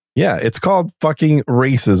Yeah, it's called fucking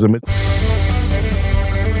racism.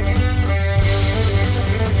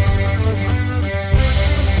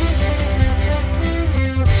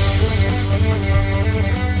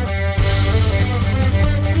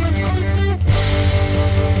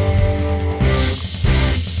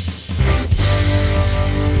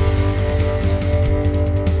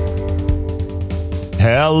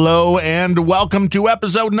 Hello and welcome to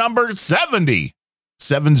episode number 70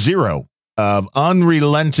 of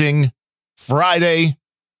Unrelenting Friday,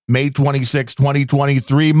 May 26,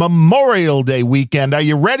 2023, Memorial Day weekend. Are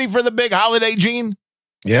you ready for the big holiday, Gene?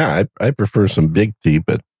 Yeah, I prefer some big tea,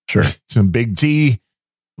 but sure. Some big tea.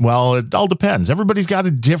 Well, it all depends. Everybody's got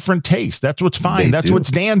a different taste. That's what's fine. That's what's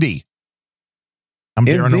dandy. I'm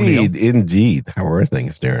Darren O'Neill. Indeed. How are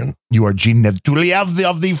things, Darren? You are Gene Nevtuliev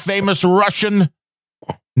of the famous Russian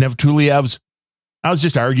Nevtulievs. I was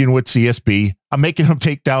just arguing with CSB. I'm making him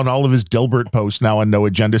take down all of his Dilbert posts now on No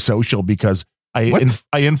Agenda Social because I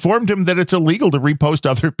informed him that it's illegal to repost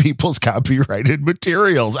other people's copyrighted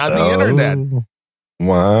materials on the internet.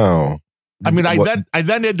 Wow. I mean, I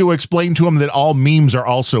then had to explain to him that all memes are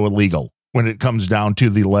also illegal when it comes down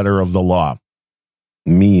to the letter of the law.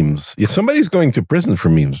 Memes. Yeah, somebody's going to prison for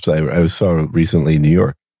memes. I saw recently in New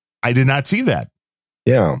York. I did not see that.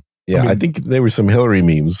 Yeah. Yeah, I think there were some Hillary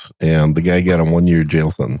memes, and the guy got a 1-year jail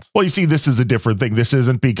sentence. Well, you see, this is a different thing. This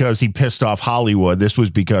isn't because he pissed off Hollywood. This was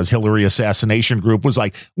because Hillary Assassination Group was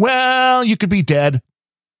like, well, you could be dead,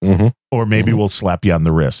 or maybe we'll slap you on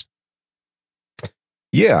the wrist.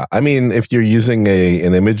 Yeah, I mean, if you're using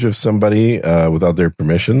an image of somebody without their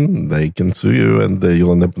permission, they can sue you, and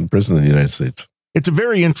you'll end up in prison in the United States. It's a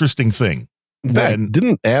very interesting thing. In fact,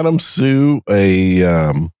 didn't Adam sue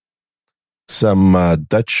some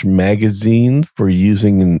Dutch magazine for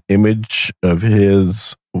using an image of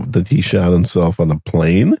his that he shot himself on a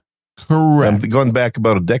plane? Correct. Going back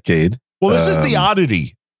about a decade. Well, this is the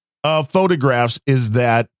oddity of photographs is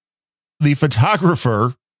that the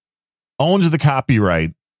photographer owns the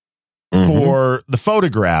copyright for the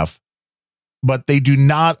photograph, but they do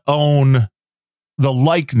not own the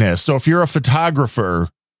likeness. So if you're a photographer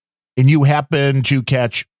and you happen to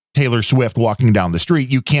catch Taylor Swift walking down the street,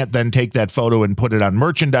 you can't then take that photo and put it on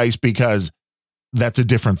merchandise because that's a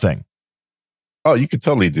different thing. Oh, you could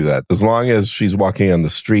totally do that as long as she's walking on the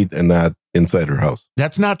street and not inside her house.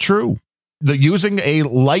 That's not true. Using a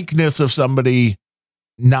likeness of somebody,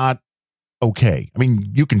 not okay. I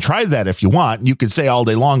mean, you can try that if you want. You can say all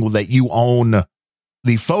day long that you own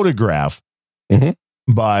the photograph,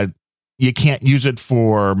 but you can't use it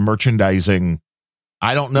for merchandising.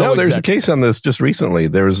 I don't know. No, there's a case on this just recently.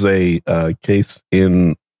 There's a case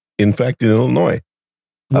in fact, in Illinois,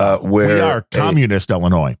 where we are communist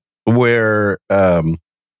Illinois, where a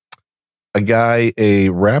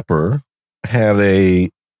rapper, had an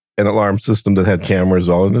alarm system that had cameras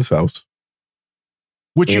all in his house,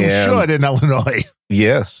 which you should in Illinois.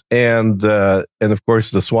 Yes, and of course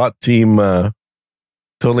the SWAT team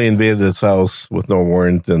totally invaded his house with no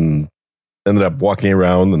warrant and ended up walking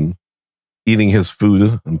around and eating his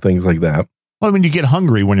food and things like that. Well, I mean, you get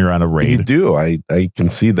hungry when you're on a raid. You do. I can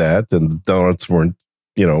see that. And the donuts weren't,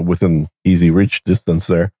 within easy reach distance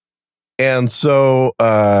there. And so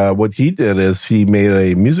what he did is he made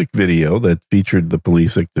a music video that featured the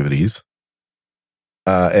police activities.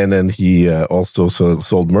 And then he also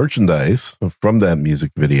sold merchandise from that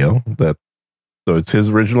music video. So it's his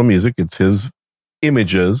original music. It's his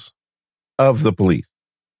images of the police.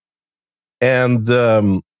 And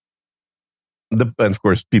and of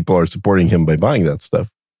course, people are supporting him by buying that stuff.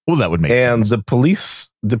 Well, that would make sense. And the police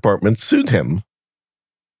department sued him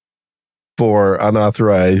for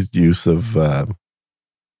unauthorized use of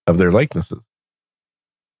their likenesses.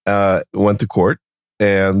 Went to court,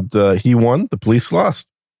 and he won. The police lost.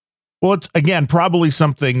 Well, it's, again, probably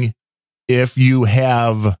something if you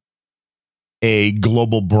have a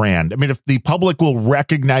global brand. I mean, if the public will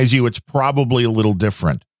recognize you, it's probably a little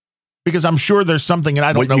different. Because I'm sure there's something, and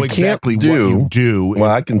I don't know exactly what you do. Well,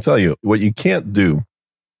 I can tell you, what you can't do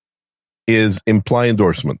is imply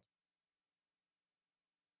endorsement.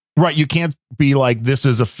 Right, you can't be like, this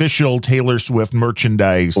is official Taylor Swift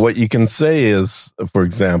merchandise. What you can say is, for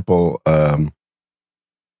example,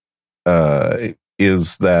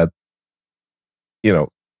 is that,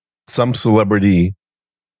 some celebrity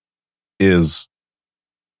is...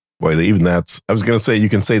 Boy, even that's, I was going to say, you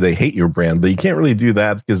can say they hate your brand, but you can't really do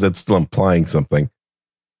that because that's still implying something.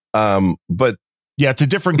 But yeah, it's a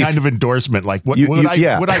different kind of endorsement. Like, would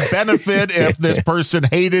I benefit if this person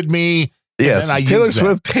hated me? Yes, Taylor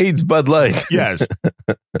Swift hates Bud Light. Yes,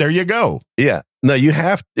 there you go. Yeah, no, you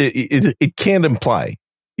have it can't imply.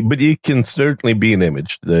 but it can certainly be an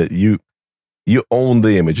image that you own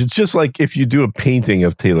the image. It's just like if you do a painting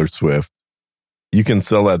of Taylor Swift, you can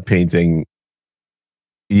sell that painting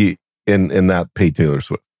and not pay Taylor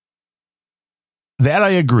Swift. That I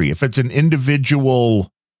agree. If it's an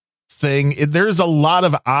individual thing, there's a lot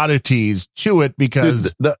of oddities to it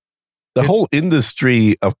because the whole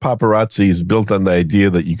industry of paparazzi is built on the idea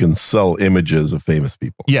that you can sell images of famous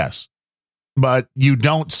people. Yes, but you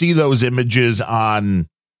don't see those images on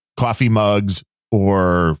coffee mugs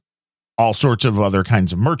or all sorts of other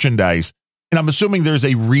kinds of merchandise. And I'm assuming there's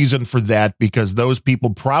a reason for that because those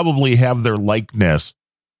people probably have their likeness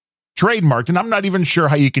trademarked. And I'm not even sure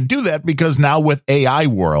how you can do that because now with AI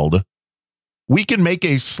world, we can make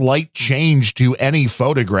a slight change to any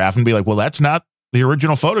photograph and be like, well, that's not the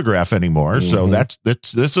original photograph anymore. So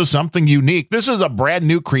this is something unique. This is a brand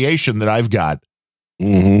new creation that I've got,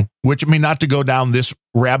 which I mean, not to go down this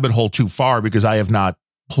rabbit hole too far because I have not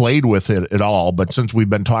played with it at all. But since we've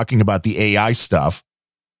been talking about the AI stuff,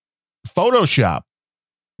 Photoshop,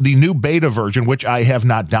 the new beta version, which I have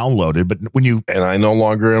not downloaded, but and I no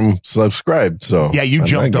longer am subscribed, so yeah, you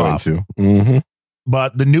jumped off.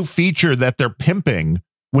 But the new feature that they're pimping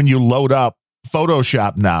when you load up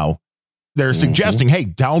Photoshop now, they're suggesting, hey,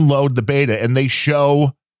 download the beta, and they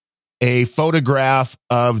show a photograph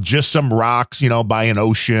of just some rocks, by an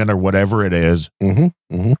ocean or whatever it is,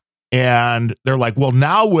 and they're like, well,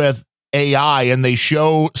 now with AI, and they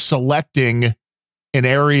show selecting an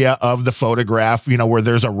area of the photograph, where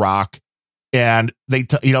there's a rock, and they,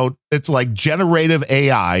 it's like generative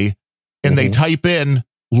AI, and they type in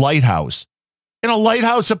lighthouse, and a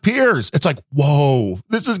lighthouse appears. It's like, whoa,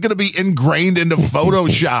 this is going to be ingrained into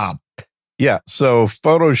Photoshop. Yeah, so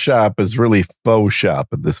Photoshop is really faux shop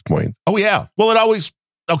at this point. Oh, yeah. Well,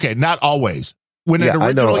 not always. When it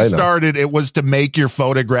originally started, it was to make your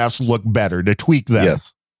photographs look better, to tweak them.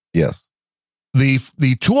 Yes.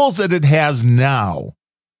 The tools that it has now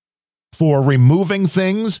for removing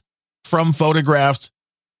things from photographs,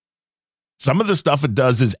 some of the stuff it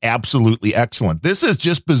does is absolutely excellent. This is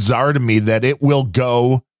just bizarre to me that it will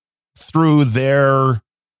go through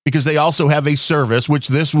because they also have a service, which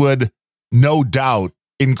this would no doubt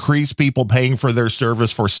increase people paying for their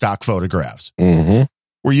service for stock photographs.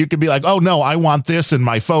 Where you could be like, oh no, I want this in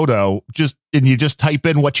my photo, and you just type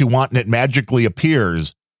in what you want and it magically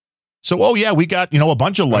appears. So, oh yeah, we got, a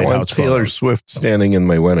bunch of lighthouse Taylor photos. Swift standing in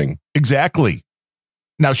my wedding. Exactly.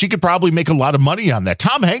 Now, she could probably make a lot of money on that.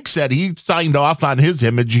 Tom Hanks said he signed off on his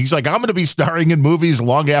image. He's like, I'm going to be starring in movies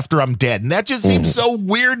long after I'm dead. And that just seems so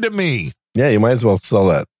weird to me. Yeah, you might as well sell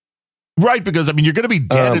that. Right, because, you're going to be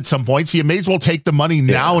dead at some point, so you may as well take the money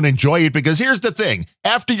now and enjoy it, because here's the thing.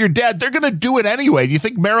 After you're dead, they're going to do it anyway. Do you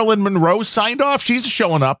think Marilyn Monroe signed off? She's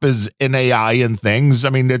showing up as an AI and things.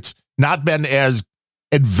 It's not been as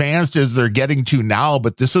advanced as they're getting to now,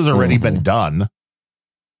 but this has already been done.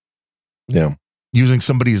 Yeah. Using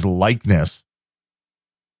somebody's likeness.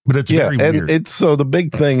 But it's very weird. So the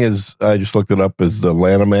big thing is, I just looked it up, is the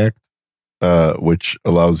Lanham Act, which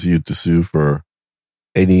allows you to sue for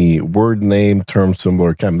any word, name, term, symbol,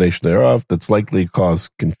 or combination thereof that's likely to cause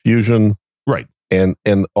confusion. Right. And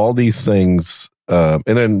all these things, and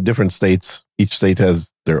in different states, each state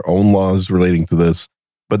has their own laws relating to this.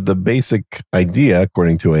 But the basic idea,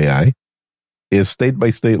 according to AI, is state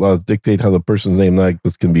by state laws dictate how the person's name and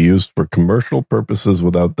likeness can be used for commercial purposes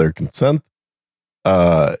without their consent.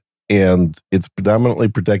 And it's predominantly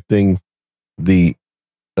protecting the,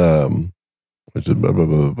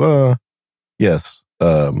 yes.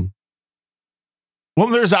 Well,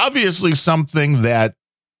 there's obviously something that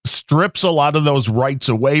strips a lot of those rights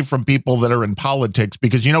away from people that are in politics,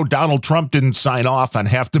 because, Donald Trump didn't sign off on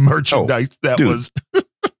half the merchandise was.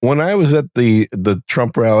 When I was at the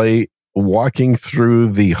Trump rally, walking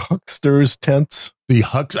through the hucksters tents.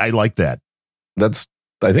 I like that.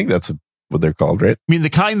 I think that's what they're called, right? The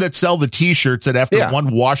kind that sell the T-shirts that after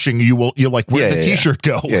one washing, you're like, where'd the T-shirt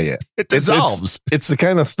go? Yeah. It dissolves. It's the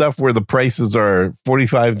kind of stuff where the prices are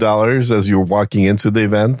 $45 as you're walking into the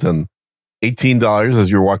event and $18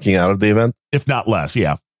 as you're walking out of the event. If not less,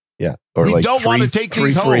 yeah. Yeah. Or we don't want to take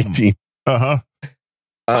these home. 18. $5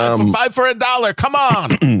 for $1. Come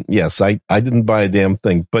on. Yes, I didn't buy a damn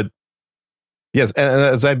thing, but yes, and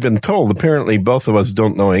as I've been told, apparently both of us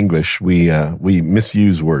don't know English. We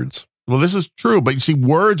misuse words. Well, this is true, but you see,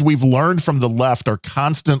 words we've learned from the left are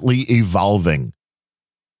constantly evolving,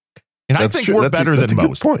 and I think we're better than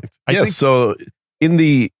most. Good point. Yes, so in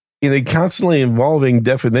a constantly evolving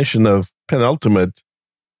definition of penultimate,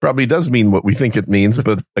 probably does mean what we think it means,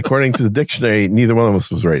 but according to the dictionary, neither one of us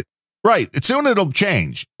was right. Right. Soon it'll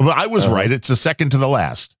change. Well, I was right. It's the second to the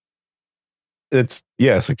last. It's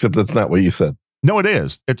yes, except that's not what you said. No, it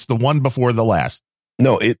is. It's the one before the last.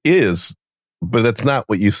 No, it is, but that's not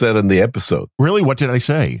what you said in the episode. Really? What did I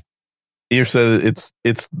say? You said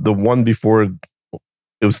it's the one before.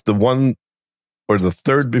 It was the one or the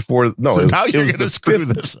third before. No, so it was, now you're going to screw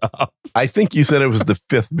this up. I think you said it was the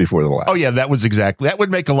fifth before the last. Oh yeah, that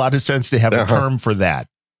would make a lot of sense to have a term for that.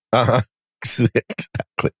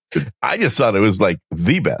 Exactly. I just thought it was like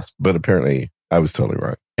the best, but apparently I was totally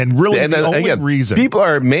wrong. And really, the only reason people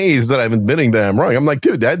are amazed that I'm admitting that I'm wrong. I'm like,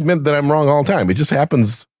 dude, I admit that I'm wrong all the time. It just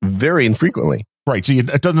happens very infrequently. Right. So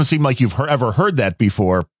it doesn't seem like you've ever heard that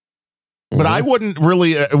before. But I wouldn't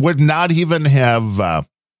really, would not even have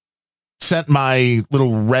sent my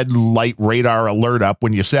little red light radar alert up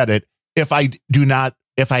when you said it if I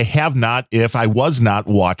was not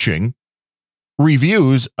watching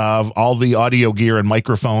reviews of all the audio gear and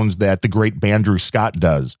microphones that the great Bandrew Scott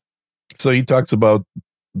does. So he talks about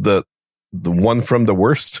the one from the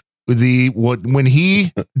worst. When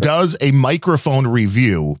he does a microphone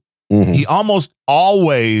review, he almost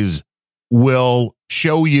always will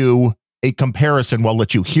show you a comparison. Well,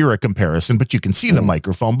 let you hear a comparison, but you can see the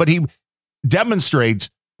microphone. But he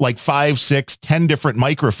demonstrates like 5, 6, 10 different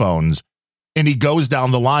microphones, and he goes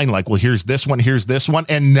down the line like, well, here's this one,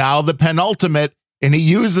 and now the penultimate, and he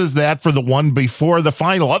uses that for the one before the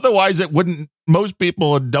final. Otherwise, it wouldn't. Most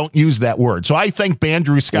people don't use that word. So I thank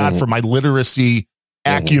Bandrew Scott for my literacy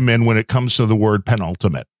acumen when it comes to the word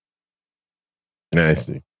penultimate. I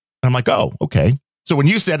see. And I'm like, oh, okay. So when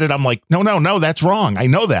you said it, I'm like, no, that's wrong. I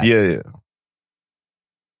know that. Yeah.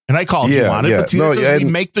 And I called you on it, but see, we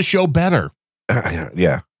make the show better.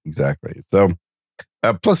 Yeah, exactly. So,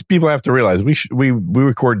 plus people have to realize we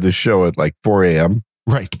record this show at like 4 a.m.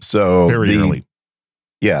 Right. So very early.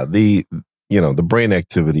 Yeah. The brain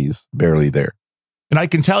activity is barely there. And I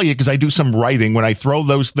can tell you, because I do some writing, when I throw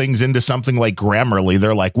those things into something like Grammarly,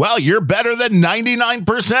 they're like, well, you're better than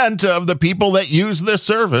 99% of the people that use this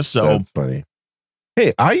service. So that's funny.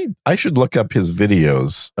 Hey, I should look up his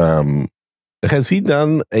videos. Has he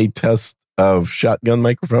done a test of shotgun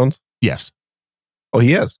microphones? Yes. Oh,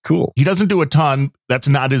 he has. Cool. He doesn't do a ton. That's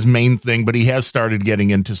not his main thing, but he has started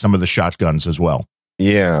getting into some of the shotguns as well.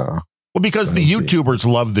 Yeah. Well, because the YouTubers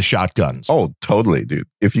love the shotguns. Oh, totally, dude.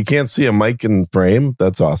 If you can't see a mic in frame,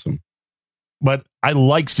 that's awesome. But I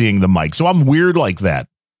like seeing the mic, so I'm weird like that.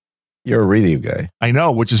 You're a radio guy. I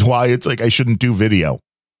know, which is why it's like I shouldn't do video.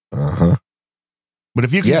 Uh-huh. But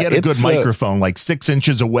if you can get a good microphone, like 6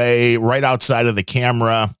 inches away, right outside of the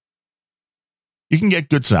camera, you can get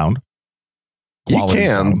good sound. Quality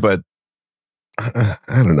sound. But I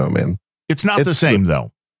don't know, man. It's not the same,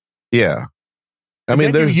 though. Yeah. I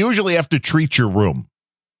mean, you usually have to treat your room.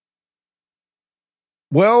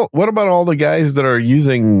 Well, what about all the guys that are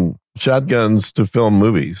using shotguns to film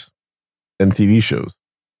movies and TV shows?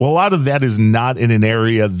 Well, a lot of that is not in an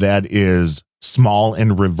area that is small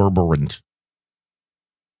and reverberant.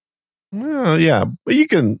 Well, yeah, but you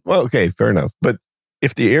can. Well, okay, fair enough. But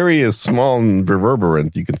if the area is small and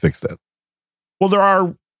reverberant, you can fix that. Well, there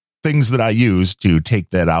are things that I use to take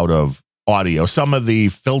that out of audio. Some of the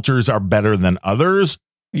filters are better than others.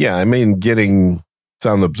 Yeah, I mean, getting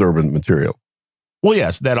sound absorbent material. Well,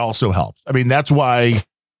 yes, that also helps. I mean, that's why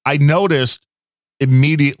I noticed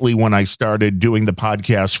immediately when I started doing the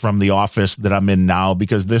podcast from the office that I'm in now,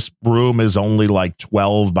 because this room is only like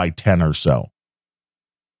 12 by 10 or so.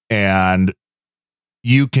 And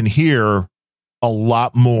you can hear a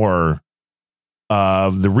lot more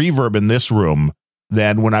of the reverb in this room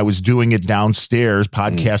than when I was doing it downstairs,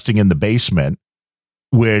 podcasting in the basement,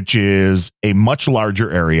 which is a much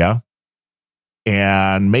larger area.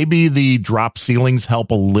 And maybe the drop ceilings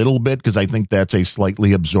help a little bit because I think that's a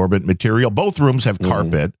slightly absorbent material. Both rooms have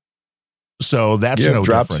carpet. So that's no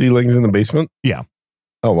drop different. Ceilings in the basement? Yeah.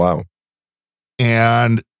 Oh, wow.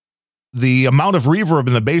 And the amount of reverb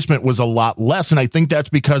in the basement was a lot less. And I think that's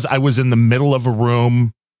because I was in the middle of a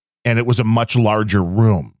room and it was a much larger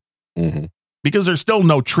room. Because there's still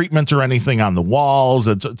no treatments or anything on the walls.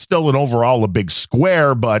 It's still a big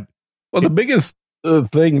square, but... Well, the biggest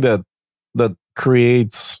thing that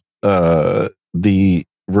creates the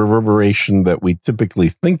reverberation that we typically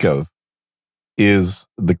think of is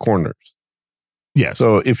the corners. Yes.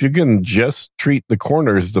 So if you can just treat the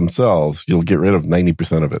corners themselves, you'll get rid of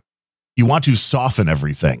 90% of it. You want to soften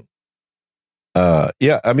everything.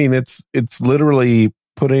 Yeah, I mean, it's literally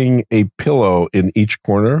putting a pillow in each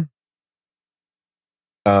corner.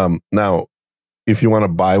 Now, if you want to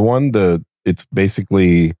buy one, it's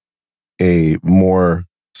basically a more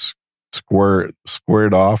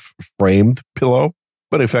squared off framed pillow,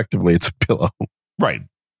 but effectively it's a pillow. Right.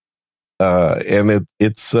 And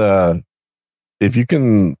it's if you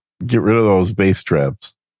can get rid of those bass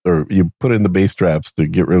traps, or you put in the bass traps to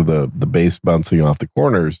get rid of the bass bouncing off the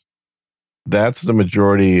corners, that's the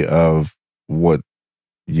majority of what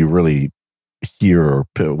you really hear, or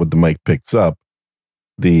what the mic picks up.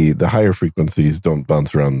 The higher frequencies don't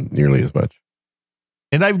bounce around nearly as much.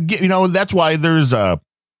 And that's why there's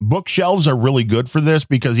bookshelves are really good for this,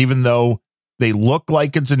 because even though they look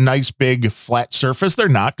like it's a nice big flat surface, they're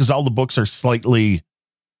not, because all the books are slightly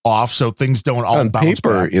off, so things don't all bounce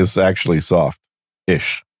paper back. Is actually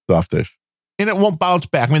softish, and it won't bounce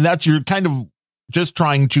back. I mean, you're kind of just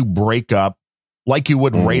trying to break up, like you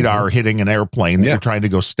would radar hitting an airplane that you're trying to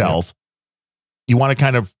go stealth. You want to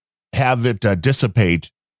kind of have it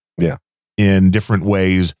dissipate in different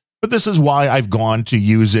ways. But this is why I've gone to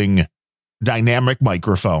using dynamic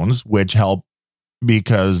microphones, which help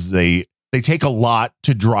because they take a lot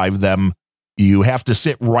to drive them. You have to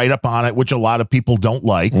sit right up on it, which a lot of people don't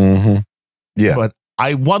like. Mm-hmm. Yeah. But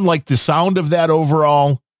one, like the sound of that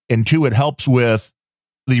overall, and two, it helps with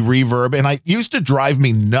the reverb. And it used to drive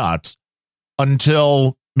me nuts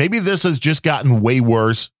until maybe this has just gotten way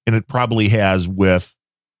worse, and it probably has with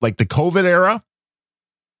like the COVID era.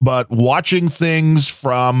 But watching things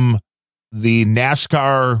from the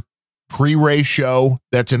NASCAR pre-race show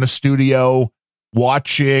that's in a studio,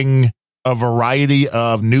 watching a variety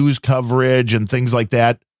of news coverage and things like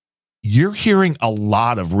that, you're hearing a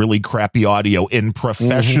lot of really crappy audio in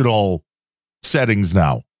professional settings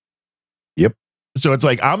now. Yep. So it's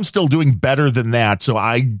like, I'm still doing better than that. So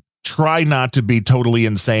I try not to be totally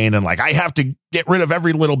insane and like, I have to get rid of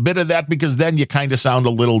every little bit of that, because then you kind of sound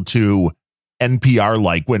a little too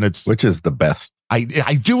NPR-like which is the best. I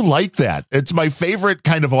do like that. It's my favorite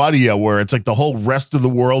kind of audio, where it's like the whole rest of the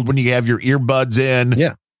world when you have your earbuds in.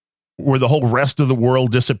 Yeah. Where the whole rest of the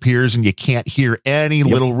world disappears and you can't hear any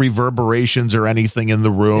little reverberations or anything in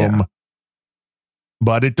the room. Yeah.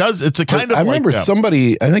 But it does. It's a kind of. I remember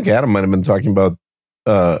somebody. I think Adam might have been talking about,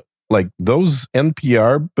 like those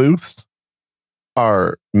NPR booths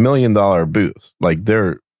are $1 million booths. Like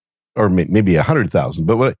they're, or maybe 100,000,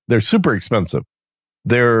 but they're super expensive.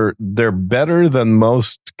 They're better than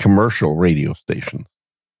most commercial radio stations.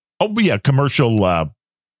 Oh, but yeah, commercial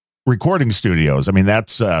recording studios. I mean,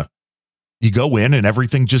 that's you go in and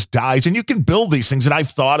everything just dies, and you can build these things. And I've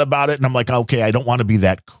thought about it, and I'm like, okay, I don't want to be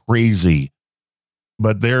that crazy.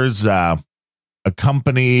 But there's a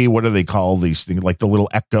company. What do they call these things? Like the little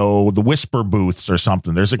Echo, the Whisper booths or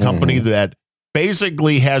something. There's a company that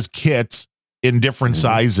basically has kits in different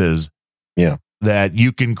sizes. Yeah. That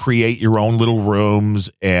you can create your own little rooms,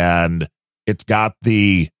 and it's got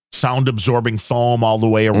the sound absorbing foam all the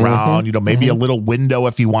way around, maybe a little window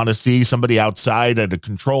if you want to see somebody outside at a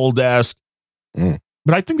control desk. But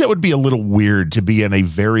I think that would be a little weird to be in a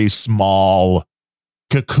very small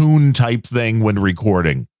cocoon type thing when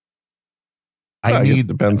recording. I guess it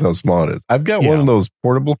depends how small it is. I've got one of those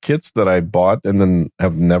portable kits that I bought and then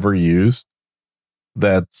have never used.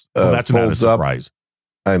 That's not a surprise.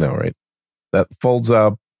 I know, right? That folds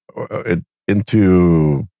up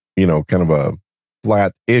into, kind of a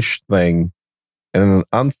flat-ish thing, and then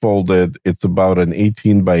unfolded, it's about an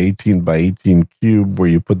 18 by 18 by 18 cube where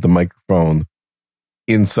you put the microphone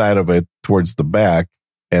inside of it towards the back,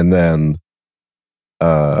 and then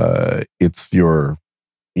it's your,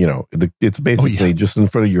 it's basically just in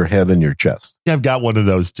front of your head and your chest. Yeah, I've got one of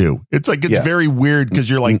those too. It's like, it's very weird because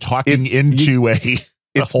you're like talking into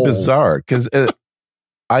it's bizarre because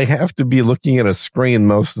I have to be looking at a screen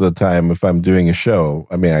most of the time if I'm doing a show.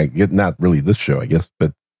 I mean, I get not really this show, I guess,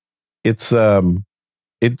 but it's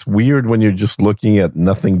weird when you're just looking at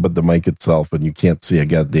nothing but the mic itself and you can't see a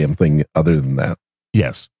goddamn thing other than that.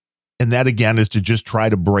 Yes. And that again is to just try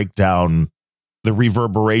to break down the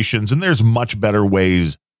reverberations. And there's much better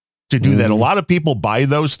ways to do that. A lot of people buy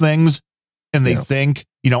those things and they think,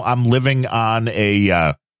 I'm living on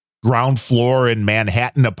a ground floor in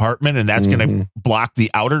Manhattan apartment, and that's going to block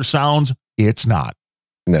the outer sounds. It's not.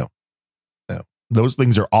 No. Those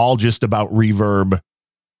things are all just about reverb.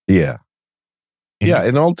 Yeah.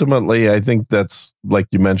 And ultimately, I think that's, like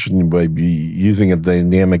you mentioned, by using a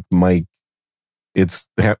dynamic mic, it's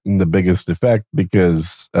having the biggest effect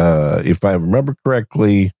because if I remember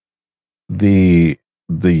correctly, the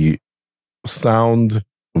sound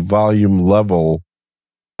volume level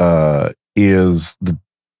is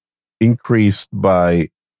increased by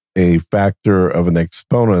a factor of an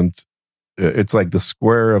exponent. It's like the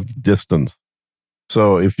square of the distance.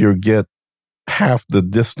 So if you get half the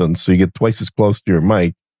distance, so you get twice as close to your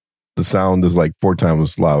mic, the sound is like 4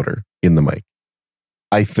 times louder in the mic.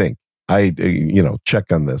 I think.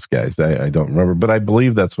 Check on this, guys. I don't remember, but I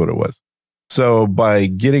believe that's what it was. So by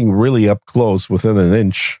getting really up close within an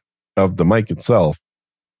inch of the mic itself,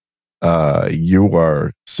 you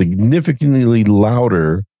are significantly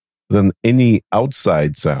louder than any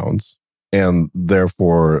outside sounds. And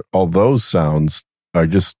therefore, all those sounds are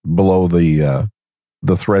just below the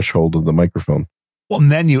threshold of the microphone. Well,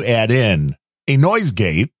 and then you add in a noise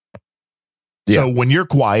gate. Yeah. So when you're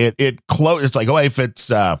quiet, it's like, oh, if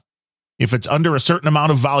it's under a certain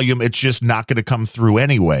amount of volume, it's just not going to come through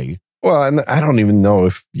anyway. Well, and I don't even know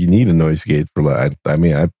if you need a noise gate for that. I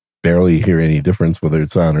mean, I barely hear any difference whether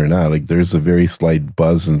it's on or not. Like, there's a very slight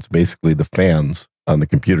buzz, and it's basically the fans on the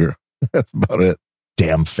computer. That's about it.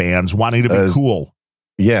 Damn fans wanting to be cool.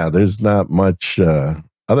 Yeah, there's not much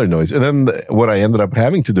other noise. And then what I ended up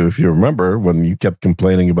having to do, if you remember, when you kept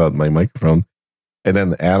complaining about my microphone, and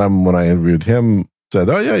then Adam, when I interviewed him, said,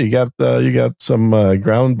 "Oh yeah, you got some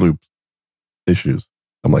ground loop issues."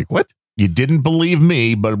 I'm like, "What?" You didn't believe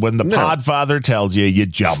me, but when the Podfather tells you, you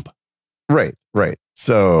jump. Right.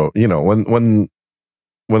 So, when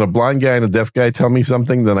a blind guy and a deaf guy tell me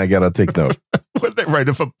something, then I got to take note. Right.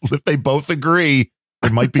 If they both agree,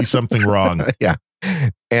 there might be something wrong. Yeah.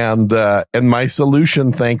 And my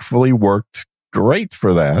solution thankfully worked great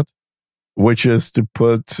for that, which is to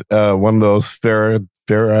put one of those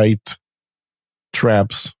ferrite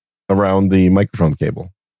traps around the microphone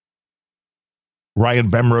cable.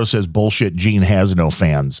 Ryan Bemrose says, bullshit, Gene has no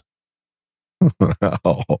fans.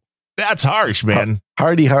 Oh. That's harsh, man.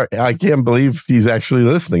 Hardy. I can't believe he's actually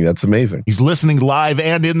listening. That's amazing. He's listening live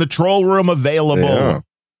and in the troll room available. Yeah.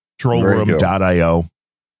 Trollroom.io.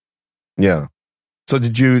 Yeah. So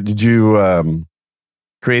did you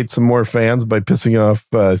create some more fans by pissing off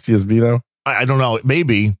CSB now? I don't know.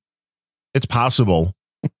 Maybe. It's possible.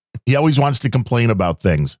 He always wants to complain about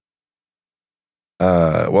things.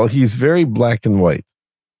 Well, he's very black and white.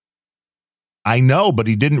 I know, but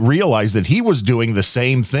he didn't realize that he was doing the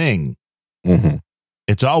same thing. Mm-hmm.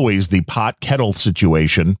 It's always the pot kettle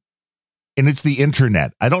situation, and it's the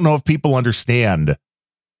internet. I don't know if people understand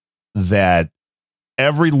that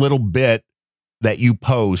every little bit that you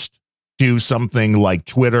post to something like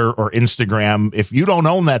Twitter or Instagram, if you don't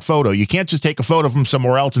own that photo, you can't just take a photo from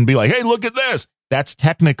somewhere else and be like, hey, look at this. That's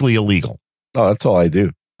technically illegal. Oh, that's all I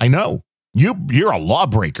do. I know. You're a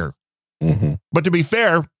lawbreaker. Mm-hmm. But to be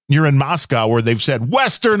fair, you're in Moscow where they've said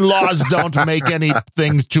Western laws don't make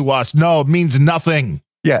anything to us. No, it means nothing.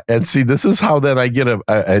 Yeah. And see, this is how then I get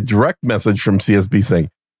a direct message from CSB saying,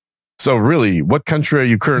 so really, what country are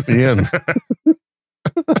you currently in?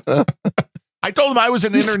 I told him I was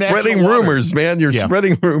in international spreading waters. Rumors, man. You're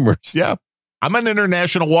spreading rumors. Yeah. I'm in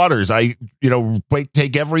international waters. I,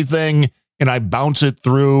 take everything and I bounce it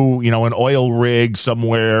through, an oil rig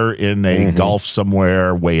somewhere in a Gulf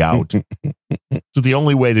somewhere way out. So the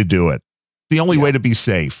only way to do it, the only way to be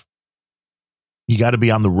safe, you got to be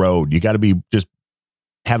on the road. You got to be just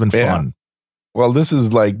having fun. Well, this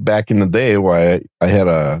is like back in the day where I had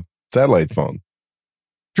a satellite phone.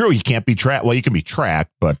 True. You can't be tracked. Well, you can be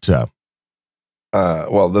tracked, but,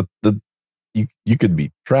 well, you could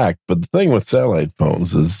be tracked, but the thing with satellite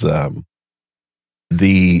phones is,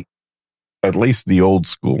 at least the old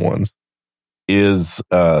school ones, is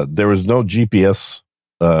there was no GPS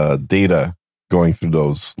data going through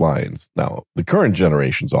those lines. Now, the current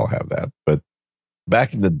generations all have that, but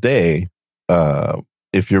back in the day,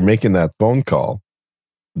 if you're making that phone call,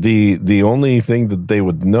 the only thing that they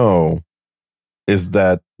would know is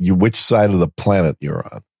that which side of the planet you're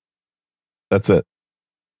on. That's it.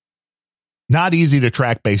 Not easy to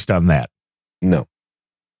track based on that. No.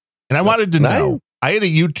 And I wanted to know. I had a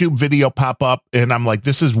YouTube video pop up and I'm like,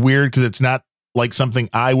 this is weird because it's not like something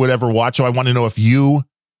I would ever watch. So I want to know if you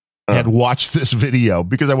had watched this video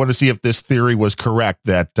because I want to see if this theory was correct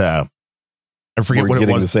that I forget what it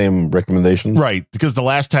was. The same recommendations. Right. Because the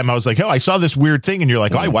last time I was like, oh, I saw this weird thing. And you're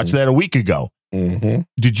like, oh, I watched that a week ago. Mm-hmm.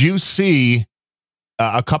 Did you see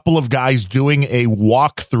a couple of guys doing a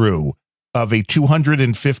walkthrough of a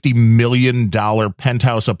 $250 million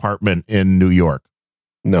penthouse apartment in New York?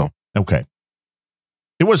 No. Okay.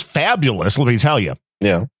 It was fabulous, let me tell you.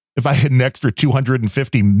 Yeah. If I had an extra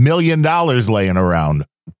 $250 million laying around.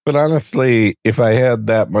 But honestly, if I had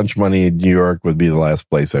that much money, New York would be the last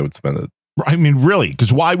place I would spend it. I mean, really?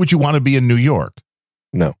 Because why would you want to be in New York?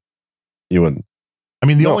 No, you wouldn't. I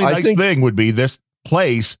mean, the only nice thing would be this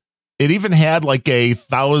place. It even had like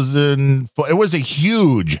 1,000 foot. It was a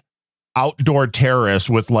huge outdoor terrace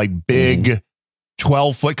with like big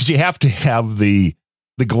 12 foot. Because you have to have the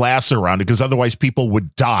glass around it because otherwise people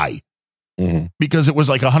would die because it was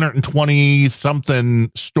like 120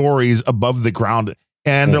 something stories above the ground.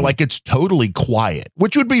 And they're like, it's totally quiet,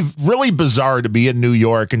 which would be really bizarre to be in New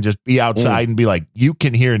York and just be outside and be like, you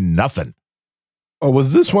can hear nothing. Oh,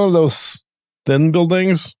 was this one of those thin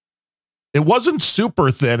buildings? It wasn't super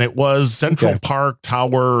thin. It was Central Park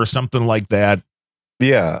Tower or something like that.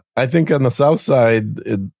 Yeah, I think on the south side,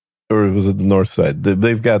 or was it the north side?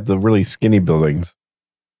 They've got the really skinny buildings.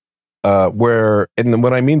 And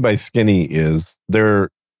what I mean by skinny is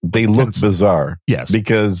they look bizarre. Yes,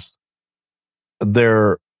 because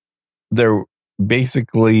they're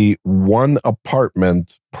basically one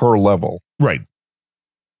apartment per level, right?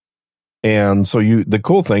 And so the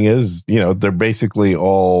cool thing is, they're basically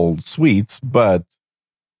all suites, but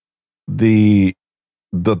the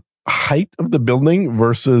height of the building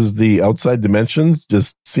versus the outside dimensions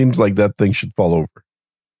just seems like that thing should fall over.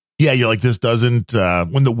 Yeah, you're like, this doesn't,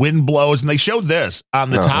 when the wind blows, and they showed this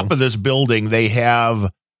on the top of this building, they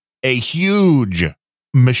have a huge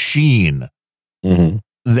machine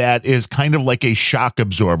that is kind of like a shock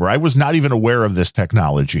absorber. I was not even aware of this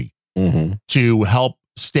technology to help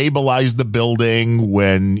stabilize the building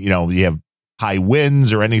when, you have high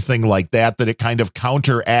winds or anything like that, that it kind of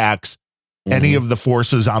counteracts any of the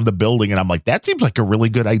forces on the building. And I'm like, that seems like a really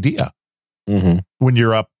good idea when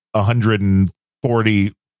you're up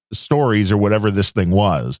 140 stories or whatever this thing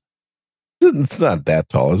was. It's not that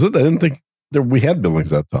tall, is it? I didn't think we had buildings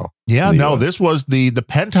that tall. Yeah, no, this was the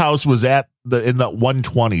penthouse was in the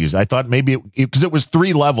 120s. I thought maybe because it was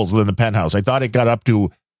 3 levels in the penthouse. I thought it got up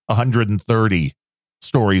to 130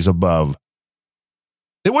 stories above.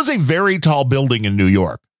 It was a very tall building in New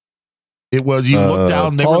York. It was, you look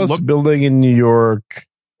down, the tallest building in New York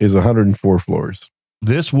is 104 floors.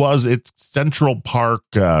 It's Central Park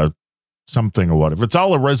something or whatever. It's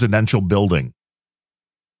all a residential building.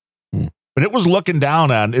 But it was looking down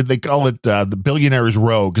on, they call it the Billionaire's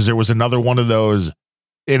Row, because there was another one of those,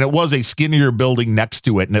 and it was a skinnier building next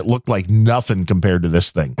to it, and it looked like nothing compared to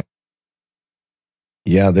this thing.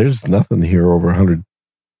 Yeah, there's nothing here over 100.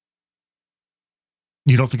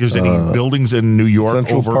 You don't think there's any buildings in New York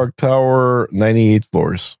Central Park Tower, 98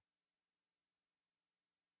 floors.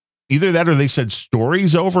 Either that or they said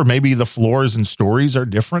stories over. Maybe the floors and stories are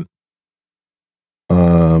different.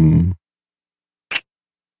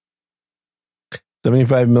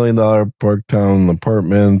 $75 million Parktown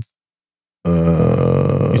apartment.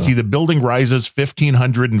 You see, the building rises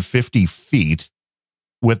 1,550 feet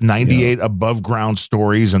with 98 above ground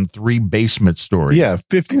stories and 3 basement stories. Yeah,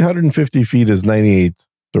 1,550 feet is 98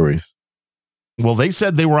 stories. Well, they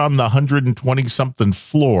said they were on the 120 something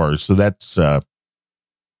floor, so that's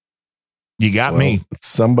you got me.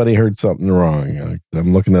 Somebody heard something wrong.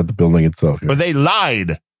 I'm looking at the building itself here. But they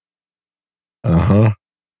lied.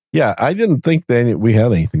 Yeah, I didn't think we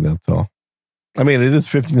had anything that tall. I mean, it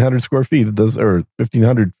is 1,500 square feet. It does, or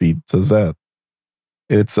 1,500 feet says that.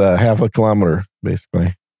 It's half a kilometer,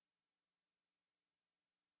 basically.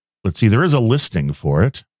 Let's see. There is a listing for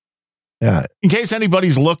it. Yeah. In case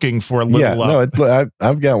anybody's looking for a little. Yeah, no,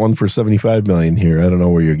 I've got one for $75 million here. I don't know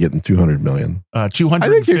where you're getting $200 million. 250. I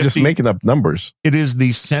think you're just making up numbers. It is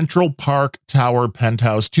the Central Park Tower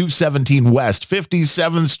Penthouse, 217 West,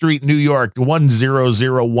 57th Street, New York,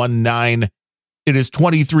 10019. It is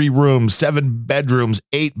 23 rooms, 7 bedrooms,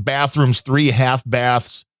 8 bathrooms, 3 half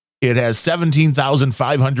baths. It has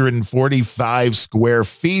 17,545 square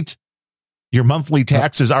feet. Your monthly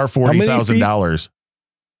taxes are $40,000.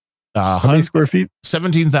 How many square feet?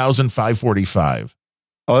 17,545.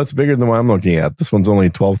 Oh, that's bigger than what I'm looking at. This one's only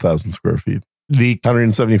 12,000 square feet. The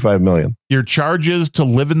 175 million. Your charges to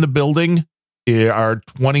live in the building are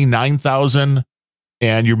 29,000,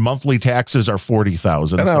 and your monthly taxes are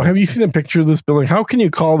 40,000. Now, have you seen a picture of this building? How can you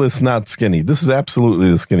call this not skinny? This is absolutely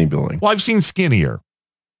the skinny building. Well, I've seen skinnier.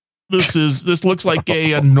 This looks like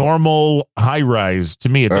a normal high rise to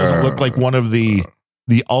me. It doesn't look like one of the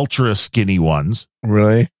ultra skinny ones.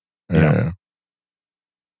 Really? Yeah.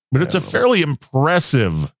 But it's a fairly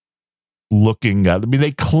impressive looking. I mean,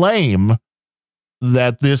 they claim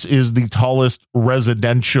that this is the tallest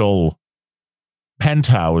residential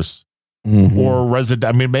penthouse or resident.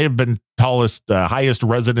 I mean, it may have been highest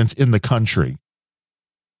residence in the country,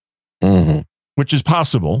 which is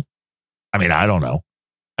possible. I mean, I don't know.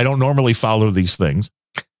 I don't normally follow these things.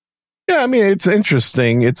 Yeah, I mean, it's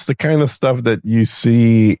interesting. It's the kind of stuff that you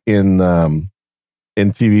see in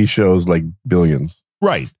TV shows like Billions.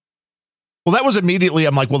 Right. Well, that was immediately,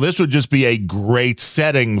 I'm like, well, this would just be a great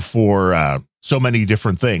setting for so many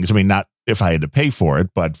different things. I mean, not if I had to pay for it,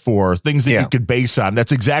 but for things that you could base on.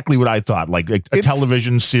 That's exactly what I thought, like a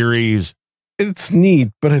television series. It's neat,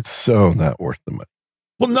 but it's so not worth the money.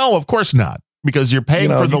 Well, no, of course not, because you're paying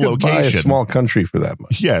for the location. Buy a small country for that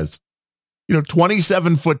much. Yes.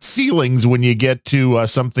 27-foot ceilings when you get to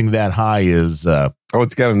something that high is.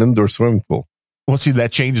 It's got an indoor swimming pool. Well, see,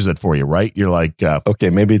 that changes it for you, right? You're like, okay,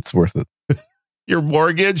 maybe it's worth it. Your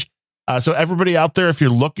mortgage. So everybody out there, if you're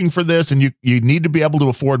looking for this and you need to be able to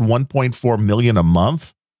afford $1.4 million a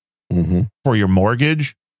month for your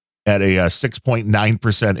mortgage at a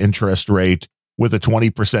 6.9% interest rate with a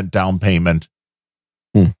 20% down payment.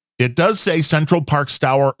 It does say Central Park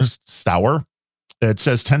Tower. It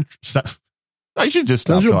says I should just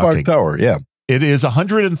stop Central talking. Park Tower, yeah. It is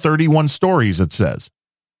 131 stories, it says.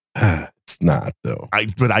 It's not, though.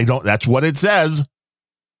 But I don't, that's what it says.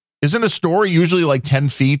 Isn't a story usually like 10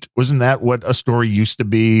 feet? Wasn't that what a story used to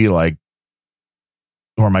be like?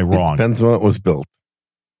 Or am I wrong? It depends when it was built.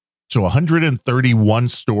 So 131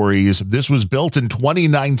 stories. This was built in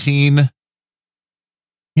 2019.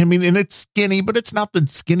 I mean, and it's skinny, but it's not the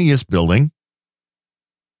skinniest building.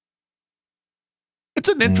 It's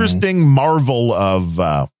an interesting marvel of...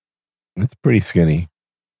 it's pretty skinny.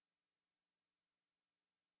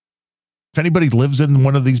 If anybody lives in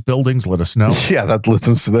one of these buildings, let us know. Yeah, that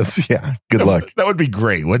listens to this. Yeah, good luck. That would be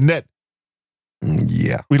great, wouldn't it?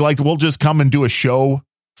 Yeah. We'll just come and do a show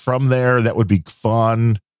from there. That would be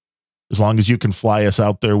fun. As long as you can fly us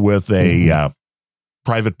out there with a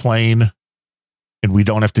private plane and we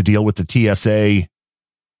don't have to deal with the TSA.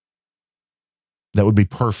 That would be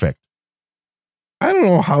perfect. I don't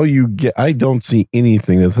know how I don't see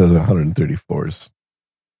anything that says 130 floors.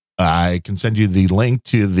 I can send you the link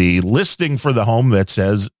to the listing for the home that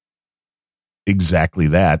says exactly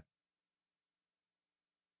that.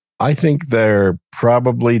 I think they're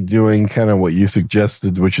probably doing kind of what you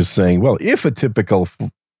suggested, which is saying, well, if a typical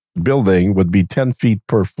building would be 10 feet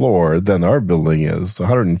per floor, then our building is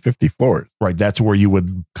 150 floors. Right. That's where you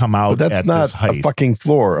would come out. But that's not this height. a fucking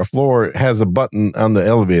floor. A floor has a button on the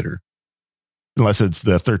elevator. Unless it's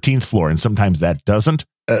the 13th floor, and sometimes that doesn't.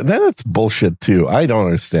 Then it's bullshit too. I don't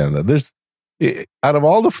understand that. Out of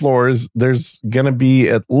all the floors, there's going to be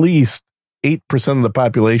at least 8% of the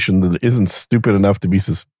population that isn't stupid enough to be,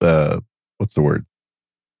 what's the word?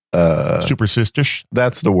 Superstitious.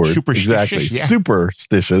 That's the word. Exactly. Yeah.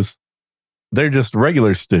 Superstitious. They're just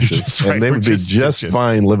regular stitious, and they would be just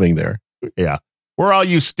fine living there. Yeah. We're all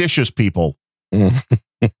you stitious people. And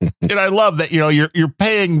I love that, you're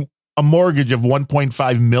paying a mortgage of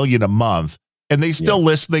 $1.5 million a month, and they still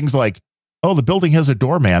list things like, oh, the building has a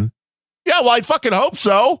doorman. Yeah, well, I fucking hope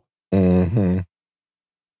so. I'd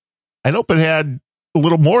hope it had a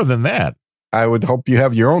little more than that. I would hope you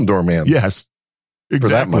have your own doorman. Yes,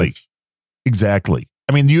 exactly. Exactly.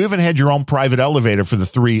 I mean, you even had your own private elevator for the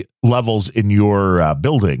 3 levels in your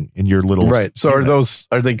building, in your little... Right. So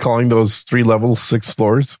are they calling those 3 levels 6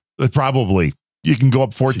 floors? Probably. You can go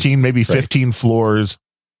up 14, maybe 15 floors.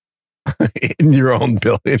 In your own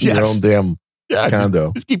building, your own damn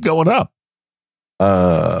condo. Just keep going up.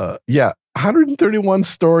 131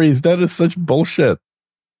 stories. That is such bullshit.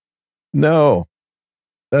 No,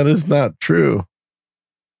 that is not true.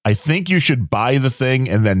 I think you should buy the thing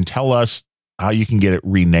and then tell us how you can get it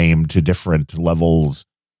renamed to different levels.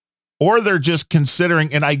 Or they're just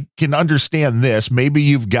considering, and I can understand this, maybe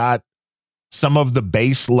you've got some of the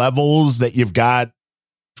base levels that you've got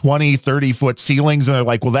 20, 30-foot ceilings, and they're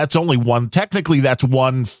like, well, that's only one. Technically, that's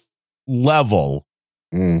one level.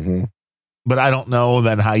 But I don't know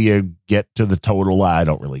then how you get to the total. I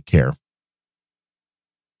don't really care.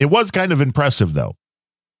 It was kind of impressive, though.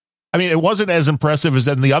 I mean, it wasn't as impressive as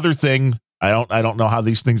in the other thing. I don't know how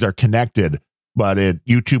these things are connected, but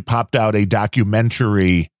YouTube popped out a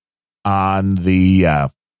documentary on the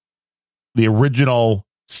original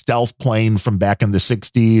stealth plane from back in the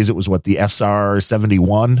 60s. It was the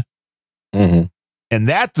SR-71. And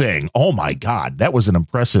that thing, oh my God, that was an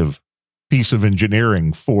impressive piece of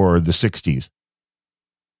engineering for the 60s.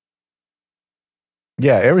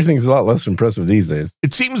 Yeah, everything's a lot less impressive these days.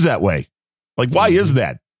 It seems that way. Like, why is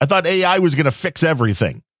that? I thought AI was going to fix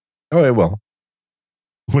everything. Oh, it will.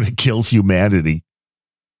 When it kills humanity.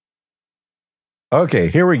 Okay,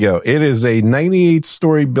 here we go. It is a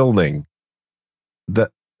 98-story building,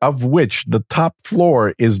 of which the top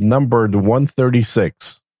floor is numbered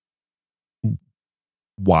 136.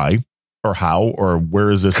 Why? Or how? Or where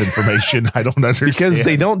is this information? I don't understand. Because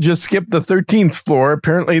they don't just skip the 13th floor.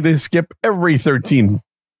 Apparently, they skip every 13.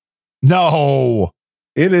 No.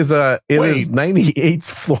 It is 98th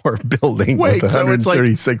floor building with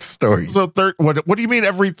 136 stories. So what do you mean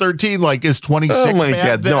every 13? Like, is 26? Oh my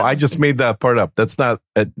God! No, I just made that part up. That's not.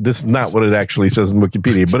 This is not what it actually says in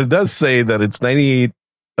Wikipedia. But it does say that it's 98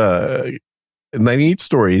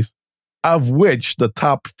 stories, of which the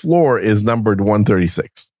top floor is numbered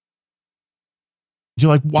 136.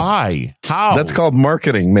 You're like, why? How? That's called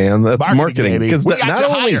marketing, man. That's marketing. Because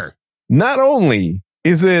not only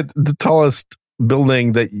is it the tallest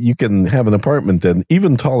building that you can have an apartment in,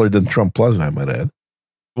 even taller than Trump Plaza, I might add.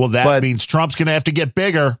 Well, that means Trump's going to have to get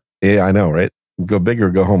bigger. Yeah, I know, right? Go big or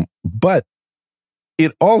go home. But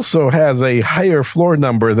it also has a higher floor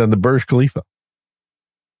number than the Burj Khalifa.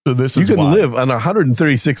 So you can live on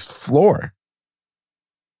 136th floor.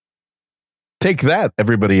 Take that,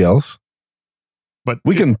 everybody else. But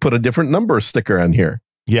we can put a different number sticker on here.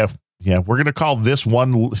 Yeah. We're going to call this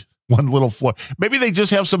one little floor. Maybe they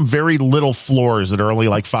just have some very little floors that are only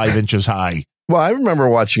like 5 inches high. Well, I remember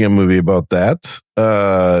watching a movie about that.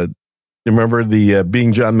 You remember the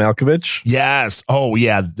Being John Malkovich? Yes. Oh,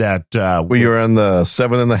 yeah. That where you were on the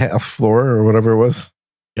 7.5 floor or whatever it was.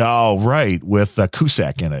 Oh, right. With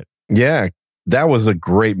Cusack in it. Yeah. That was a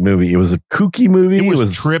great movie. It was a kooky movie. It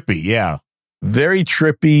was trippy. Yeah. Very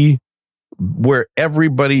trippy, where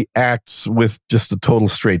everybody acts with just a total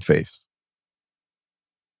straight face.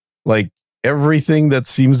 Like everything that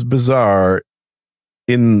seems bizarre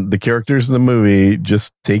in the characters in the movie,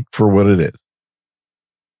 just take for what it is.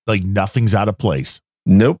 Like nothing's out of place.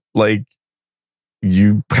 Nope. Like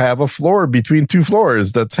you have a floor between two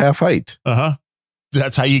floors that's half height. Uh-huh.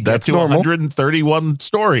 That's how you get to normal. 131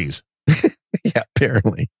 stories. Yeah,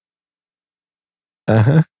 apparently.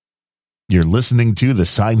 Uh-huh. You're listening to the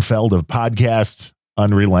Seinfeld of podcasts,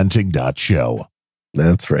 unrelenting.show.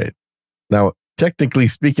 That's right. Now, technically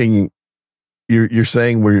speaking, you're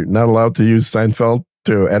saying we're not allowed to use Seinfeld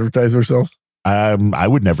to advertise ourselves? I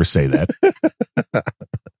would never say that.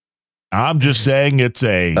 I'm just saying it's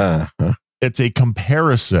a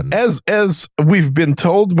comparison. As we've been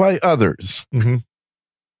told by others who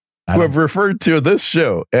have referred to this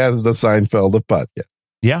show as the Seinfeld of podcast.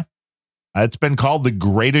 Yeah. It's been called the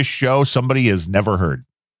greatest show somebody has never heard.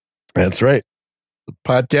 That's right. A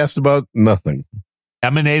podcast about nothing.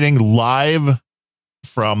 Emanating live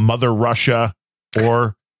from Mother Russia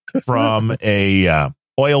or from a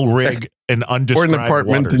oil rig in undescribed or an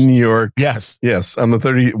apartment waters. in New York. Yes. Yes, on the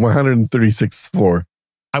 136th floor.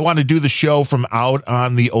 I want to do the show from out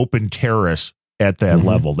on the open terrace at that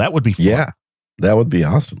level. That would be fun. Yeah, that would be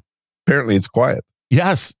awesome. Apparently it's quiet.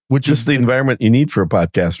 Yes. Which just is the environment you need for a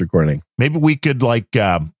podcast recording. Maybe we could what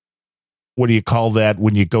do you call that?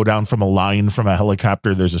 When you go down from a line from a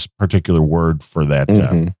helicopter, there's a particular word for that.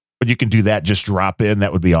 But you can do that. Just drop in.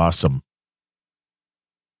 That would be awesome.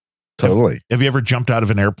 Totally. Have you ever jumped out of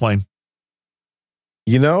an airplane?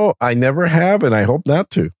 You know, I never have, and I hope not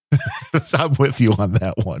to. I'm with you on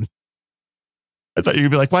that one. I thought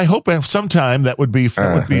you'd be like, well, I hope sometime that would be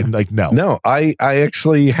like, no. No, I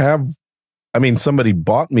actually have. I mean, somebody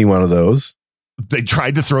bought me one of those. They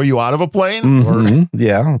tried to throw you out of a plane?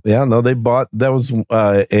 Yeah. No, they bought, that was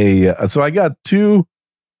so I got 2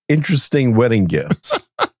 interesting wedding gifts.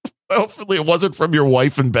 Hopefully it wasn't from your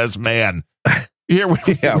wife and best man.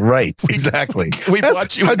 Right. Exactly. We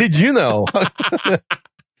bought you. How did you know?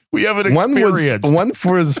 We have an experience. One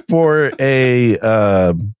was for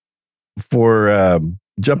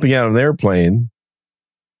jumping out of an airplane.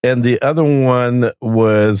 And the other one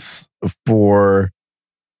was for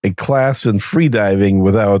a class in freediving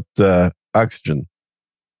without oxygen.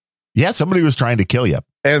 Yeah, somebody was trying to kill you.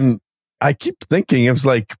 And I keep thinking, it was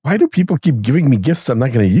like, why do people keep giving me gifts I'm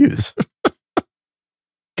not going to use?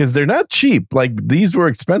 Because they're not cheap. Like, these were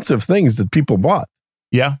expensive things that people bought.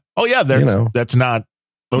 Yeah. Oh, yeah. That's not,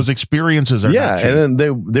 those experiences are not cheap. And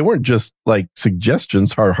then they weren't just like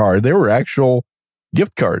suggestions hard. They were actual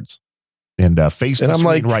gift cards. And face and the screen,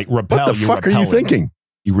 like, right? Repel. What the fuck are you thinking?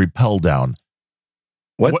 You repel down.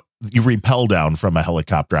 What? You repel down from a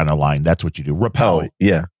helicopter on a line. That's what you do. Repel. Oh,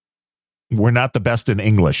 yeah. We're not the best in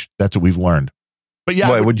English. That's what we've learned. But yeah.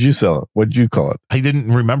 Why would you sell it? What'd you call it? I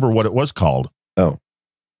didn't remember what it was called. Oh.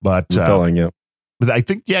 But repelling, yeah. But I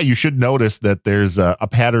think, you should notice that there's a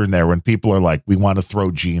pattern there when people are like, we want to throw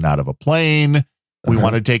Gene out of a plane. We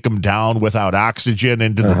want to take him down without oxygen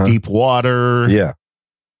into the deep water. Yeah.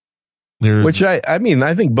 Which I mean,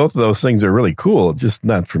 I think both of those things are really cool, just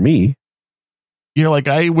not for me. You're like,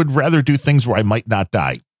 I would rather do things where I might not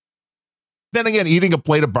die. Then again, eating a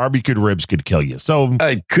plate of barbecued ribs could kill you. So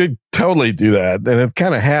I could totally do that. And it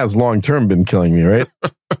kind of has long term been killing me, right?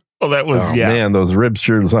 Well, that was, man, those ribs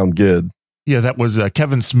sure sound good. Yeah, that was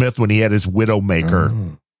Kevin Smith when he had his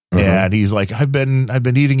Widowmaker. And he's like, I've been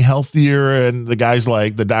eating healthier. And the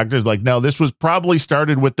doctor's like, no, this was probably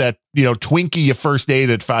started with that, Twinkie you first ate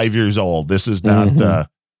at 5 years old. This is not,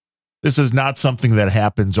 something that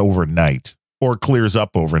happens overnight or clears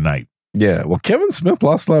up overnight. Yeah. Well, Kevin Smith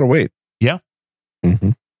lost a lot of weight. Yeah.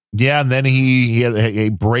 Yeah, and then he had a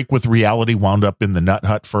break with reality, wound up in the Nut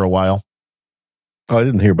Hut for a while. Oh, I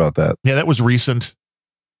didn't hear about that. Yeah, that was recent.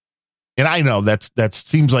 And I know that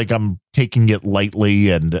seems like I'm taking it lightly,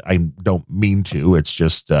 and I don't mean to. It's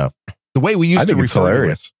just the way we used to refer to it.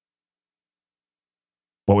 Hilarious.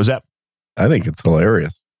 What was that? I think it's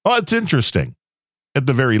hilarious. Oh, it's interesting, at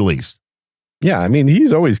the very least. Yeah, I mean,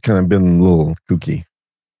 he's always kind of been a little kooky.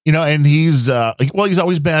 You know, and he's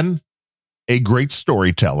always been a great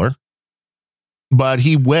storyteller. But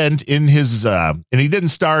he went in his, and he didn't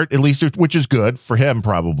start, at least, which is good for him,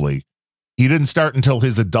 probably. He didn't start until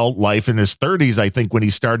his adult life in his 30s, I think, when he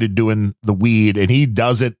started doing the weed, and he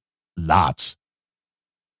does it lots.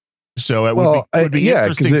 So it would be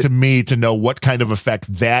interesting to me to know what kind of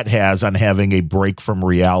effect that has on having a break from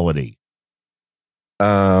reality.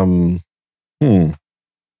 Because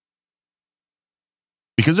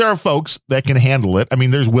there are folks that can handle it. I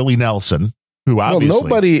mean, there's Willie Nelson, who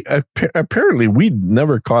obviously apparently weed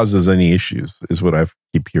never causes any issues, is what I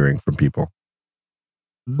keep hearing from people.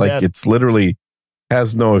 Like it's literally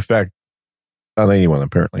has no effect on anyone,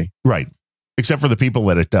 apparently. Right. Except for the people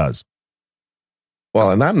that it does.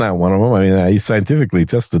 Well, and I'm not one of them. I mean, I scientifically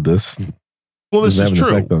tested this. Well, this is true.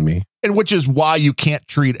 Effect on me. And which is why you can't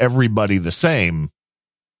treat everybody the same.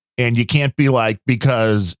 And you can't be like,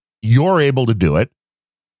 because you're able to do it,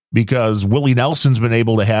 because Willie Nelson's been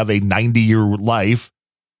able to have a 90-year life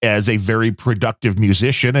as a very productive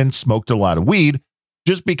musician and smoked a lot of weed,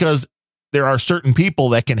 just because there are certain people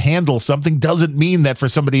that can handle something doesn't mean that for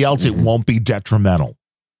somebody else it won't be detrimental.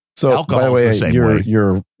 So, alcohol, by the way, the same way.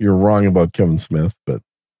 You're wrong about Kevin Smith, but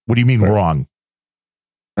what do you mean wrong?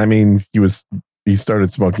 I mean, he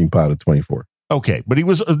started smoking pot at 24. Okay, but he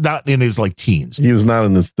was not in his teens. He was not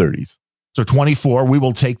in his 30s. So 24, we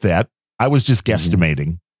will take that. I was just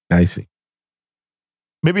guesstimating. I see.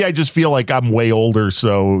 Maybe I just feel like I'm way older,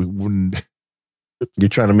 so you're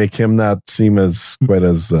trying to make him not seem as quite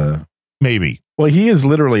as maybe. Well, he is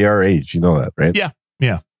literally our age. You know that, right? Yeah,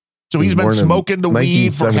 yeah. So he's been smoking the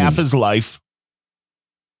weed for half his life.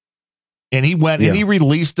 And he went and he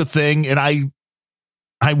released a thing, and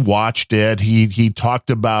I watched it. He talked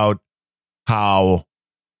about how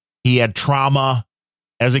he had trauma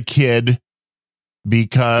as a kid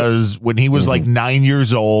because when he was 9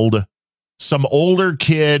 years old, some older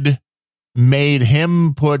kid made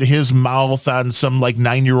him put his mouth on some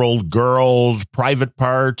 9-year-old girl's private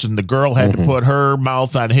parts, and the girl had to put her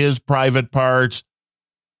mouth on his private parts.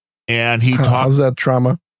 And he talked. How's that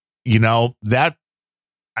trauma? You know, that's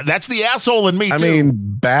the asshole in me, too. I mean,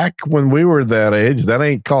 back when we were that age, that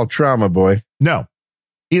ain't called trauma, boy. No.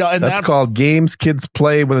 You know, and that's called games kids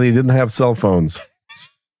play when they didn't have cell phones.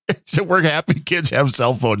 So we're happy kids have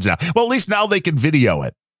cell phones now. Well, at least now they can video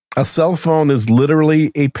it. A cell phone is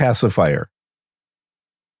literally a pacifier.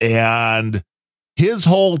 And his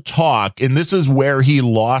whole talk, and this is where he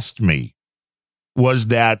lost me, was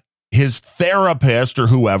that his therapist or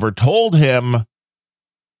whoever told him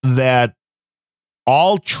that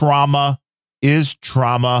all trauma is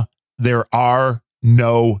trauma. There are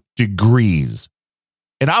no degrees.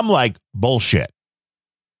 And I'm like, bullshit.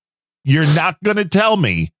 You're not going to tell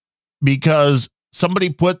me because somebody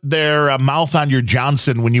put their mouth on your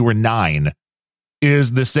Johnson when you were 9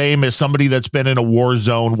 is the same as somebody that's been in a war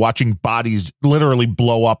zone watching bodies literally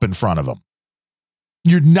blow up in front of them.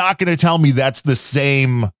 You're not going to tell me that's the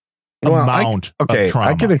same amount of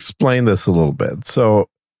trauma. I can explain this a little bit. So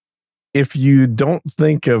if you don't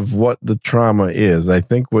think of what the trauma is, I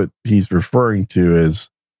think what he's referring to is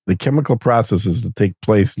the chemical processes that take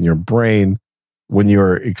place in your brain when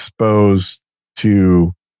you're exposed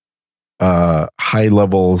to high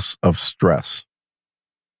levels of stress.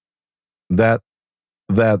 That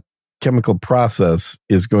chemical process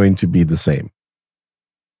is going to be the same.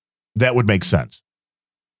 That would make sense.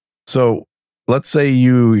 So let's say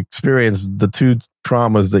you experience the two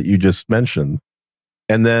traumas that you just mentioned,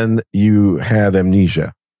 and then you had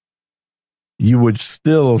amnesia. You would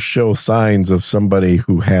still show signs of somebody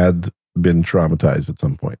who had been traumatized at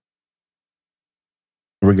some point,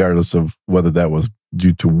 regardless of whether that was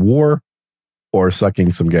due to war or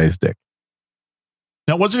sucking some guy's dick.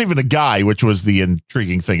 Now, it wasn't even a guy, which was the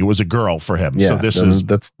intriguing thing. It was a girl for him. Yeah, so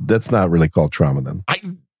that's not really called trauma then.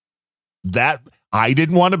 I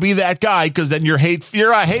didn't want to be that guy because then you're a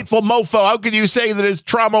hateful mofo. How can you say that his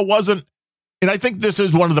trauma wasn't? And I think this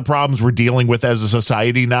is one of the problems we're dealing with as a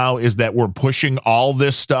society now is that we're pushing all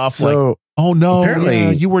this stuff oh no,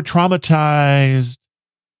 you were traumatized.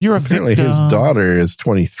 You're a victim. Apparently his daughter is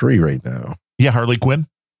 23 right now. Yeah, Harley Quinn.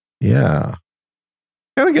 Yeah.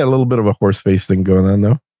 Kind of got a little bit of a horse face thing going on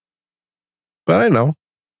though. But I know.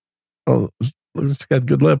 Well, It's got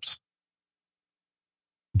good lips.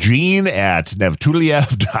 Gene at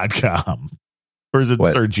Nevtuliev.com. Or is it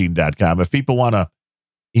SirGene.com? If people want to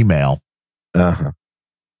email. Uh-huh.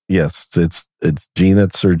 Yes, it's Gene at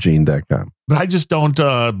SirGene.com. But I just don't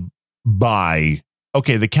buy.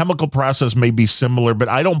 Okay, the chemical process may be similar, but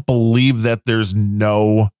I don't believe that there's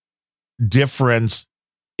no difference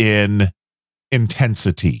in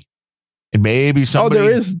intensity. And maybe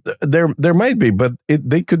somebody. There might be, but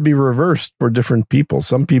they could be reversed for different people.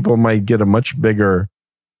 Some people might get a much bigger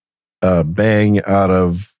bang out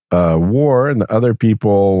of war, and the other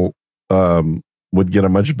people would get a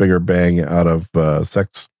much bigger bang out of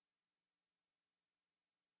sex.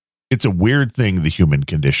 It's a weird thing, the human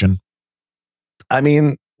condition. I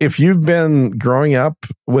mean, if you've been growing up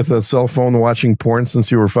with a cell phone watching porn since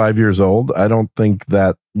you were 5 years old, I don't think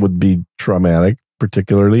that would be traumatic,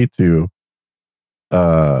 particularly to,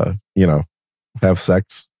 have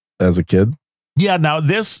sex as a kid. Yeah. Now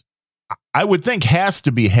this, I would think, has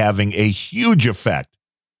to be having a huge effect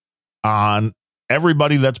on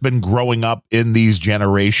everybody that's been growing up in these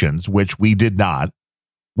generations, which we did not.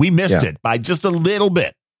 We missed it by just a little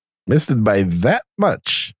bit. Missed it by that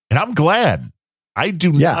much. And I'm glad. I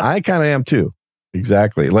do Yeah, not. I kind of am too.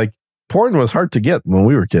 Exactly. Like, porn was hard to get when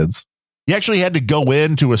we were kids. You actually had to go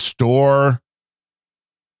into a store.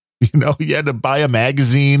 You had to buy a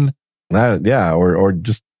magazine. Or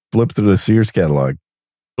just flip through the Sears catalog.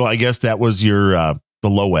 Well, I guess that was your the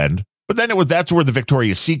low end. But then that's where the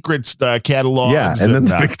Victoria's Secret catalog. Yeah, and then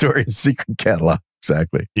the Victoria's Secret catalog.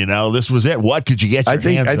 Exactly. This was it. What could you get your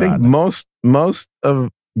hands on? I think most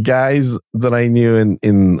of guys that I knew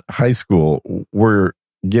in high school were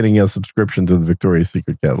getting a subscription to the Victoria's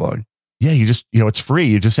Secret catalog. Yeah, you just, it's free.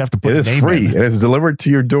 You just have to put it. It is free. And it's delivered to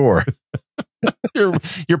your door.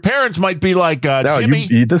 Your parents might be like, no,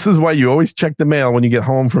 Jimmy. This is why you always check the mail when you get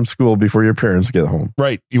home from school before your parents get home.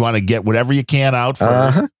 Right. You want to get whatever you can out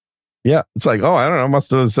first. Uh-huh. Yeah. It's like, I don't know.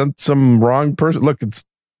 Must have sent some wrong person. Look,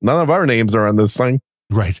 none of our names are on this thing.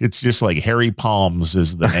 Right. It's just like Harry Palms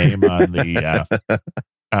is the name on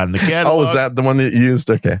the catalog. Oh, is that the one that you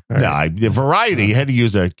used? Okay. The variety. You had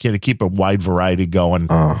to keep a wide variety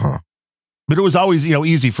going. Uh-huh. But it was always,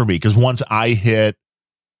 easy for me because once I hit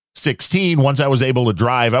 16, once I was able to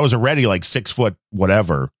drive, I was already like 6 foot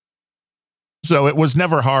whatever. So it was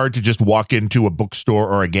never hard to just walk into a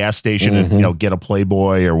bookstore or a gas station and, get a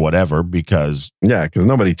Playboy or whatever because. Yeah, because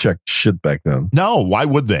nobody checked shit back then. No, why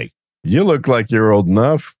would they? You look like you're old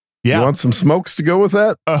enough. Yeah. You want some smokes to go with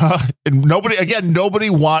that? And nobody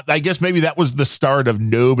I guess maybe that was the start of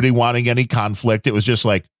nobody wanting any conflict. It was just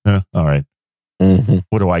like, all right. Mm-hmm.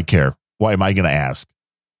 What do I care? Why am I going to ask?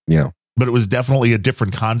 Yeah. But it was definitely a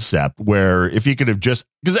different concept where if you could have just,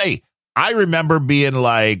 because, hey, I remember being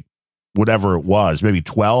like, whatever it was, maybe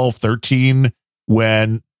 12, 13,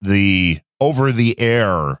 when the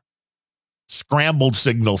over-the-air scrambled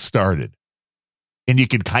signal started. And you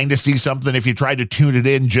could kind of see something if you tried to tune it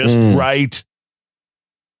in just right.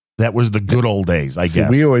 That was the good old days, I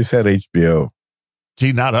guess. We always had HBO.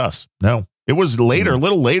 See, not us. No. It was later, a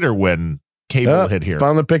little later when cable hit here.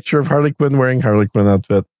 Found a picture of Harley Quinn wearing Harley Quinn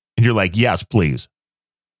outfit. And you're like, yes, please.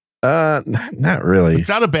 Not really. It's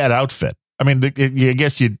not a bad outfit. I mean, I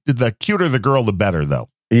guess the cuter the girl, the better, though.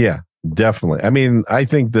 Yeah, definitely. I mean, I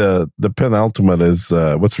think the penultimate is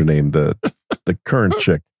what's her name? The current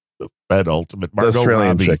chick. The penultimate, Margot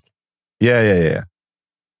Robbie. Chick. Yeah.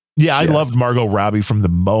 Yeah, I loved Margot Robbie from the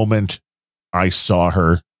moment I saw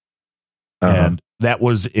her, and that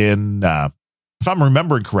was in, if I'm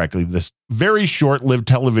remembering correctly, this very short-lived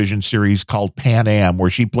television series called Pan Am, where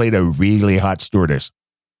she played a really hot stewardess.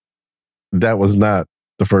 That was not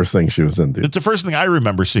the first thing she was in, dude. It's the first thing I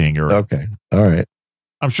remember seeing her. Okay. All right.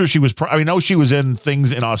 I'm sure she was, I know she was in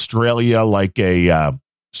things in Australia, like a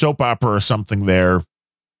soap opera or something there.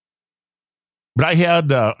 But I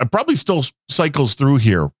had, I probably still cycles through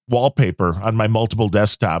here, wallpaper on my multiple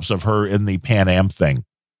desktops of her in the Pan Am thing.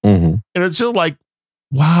 Mm-hmm. And it's just like,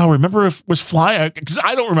 wow, remember if it was flying? Because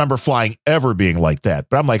I don't remember flying ever being like that.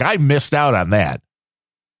 But I'm like, I missed out on that.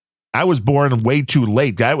 I was born way too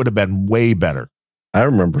late. That would have been way better. I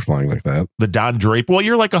remember flying like that. The Don Draper. Well,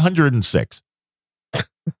 you're like 106.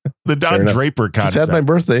 The Don Draper concept. It's had my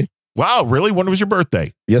birthday. Wow, really? When was your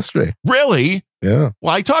birthday? Yesterday. Really? Yeah.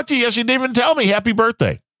 Well, I talked to you yesterday. You didn't even tell me happy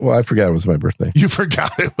birthday. Well, I forgot it was my birthday. You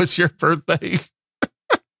forgot it was your birthday?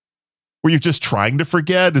 Were you just trying to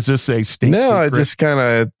forget? Is this a state secret? No, it just kind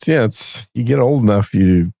of, it's, you get old enough,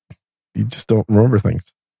 you just don't remember things.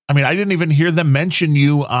 I mean, I didn't even hear them mention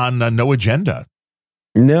you on No Agenda.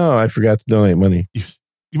 No, I forgot to donate money.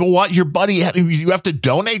 You know what? Your buddy, you have to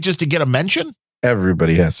donate just to get a mention?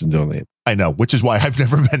 Everybody has to donate. I know, which is why I've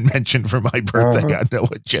never been mentioned for my birthday on No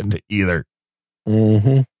Agenda either.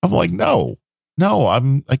 Mm-hmm. I'm like, no,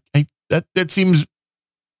 I'm like, that seems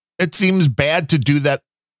bad to do that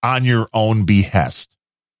on your own behest.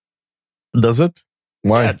 Does it?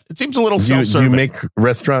 Why? Yeah, it seems a little do self-serving. you make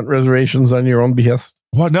restaurant reservations on your own behest?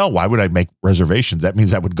 Well, no. Why would I make reservations? That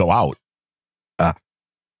means I would go out.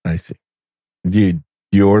 I see. Do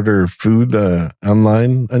you order food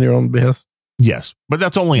online on your own behest? Yes, but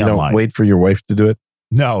that's only you online. Don't wait for your wife to do it?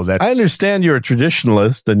 No, that's... I understand you're a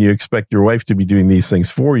traditionalist and you expect your wife to be doing these things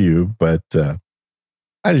for you, but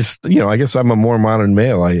I just, I guess I'm a more modern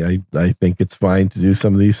male. I think it's fine to do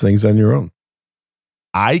some of these things on your own.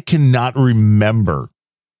 I cannot remember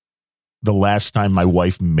the last time my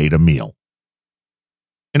wife made a meal.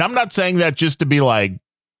 And I'm not saying that just to be like,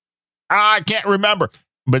 I can't remember.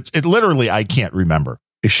 But it literally, I can't remember.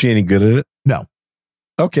 Is she any good at it? No.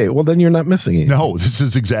 Okay, well, then you're not missing anything. No, this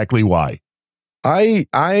is exactly why. I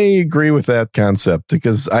agree with that concept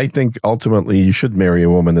because I think ultimately you should marry a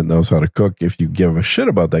woman that knows how to cook if you give a shit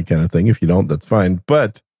about that kind of thing. If you don't, that's fine.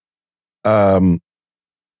 But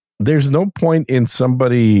there's no point in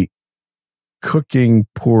somebody cooking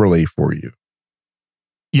poorly for you.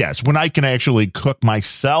 Yes, when I can actually cook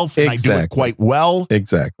myself and exactly. I do it quite well.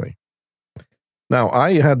 Exactly. Now,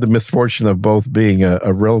 I had the misfortune of both being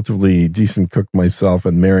a relatively decent cook myself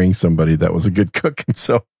and marrying somebody that was a good cook. And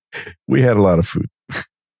so we had a lot of food.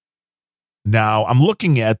 Now, I'm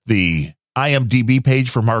looking at the IMDb page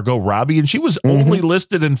for Margot Robbie, and she was only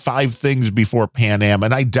listed in 5 things before Pan Am,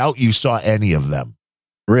 and I doubt you saw any of them.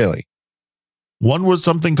 Really? One was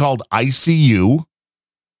something called ICU.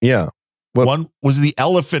 Yeah. Well, one was The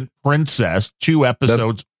Elephant Princess, 2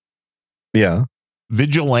 episodes. Yeah.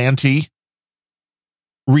 Vigilante,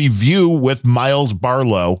 Review with Miles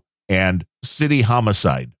Barlow, and City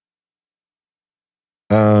Homicide.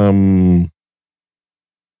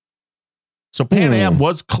 So Pan Am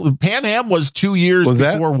was 2 years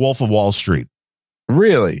before Wolf of Wall Street.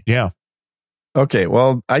 Really? Yeah. Okay.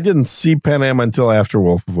 Well, I didn't see Pan Am until after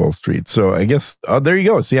Wolf of Wall Street. So I guess there you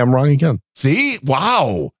go. See, I'm wrong again. See?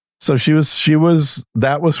 Wow. So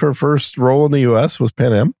that was her first role in the US was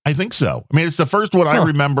Pan Am? I think so. I mean, it's the first one I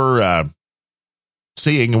remember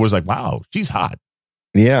seeing and was like, wow, she's hot.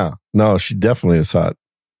 Yeah. No, she definitely is hot.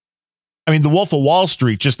 I mean, the Wolf of Wall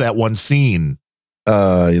Street, just that one scene.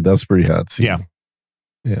 That's pretty hot scene. Yeah.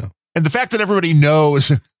 Yeah. And the fact that everybody knows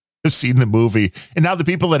has seen the movie, and now the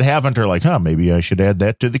people that haven't are like, maybe I should add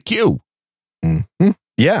that to the queue. Mm-hmm.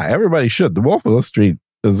 Yeah, everybody should. The Wolf of Wall Street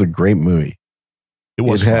is a great movie. It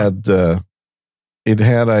was it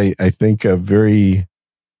had I think a very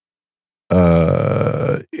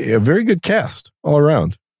good cast all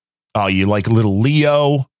around. Oh, you like little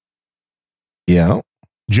Leo? Yeah.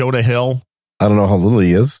 Jonah Hill. I don't know how little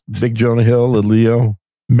he is. Big Jonah Hill, little Leo.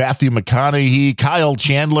 Matthew McConaughey, Kyle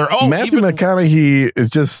Chandler. Oh, Matthew McConaughey is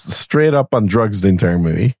just straight up on drugs the entire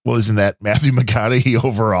movie. Well, isn't that Matthew McConaughey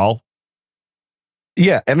overall?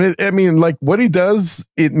 Yeah, and like what he does,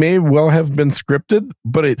 it may well have been scripted,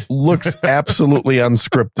 but it looks absolutely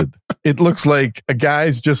unscripted. It looks like a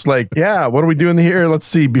guy's just like, yeah, what are we doing here? Let's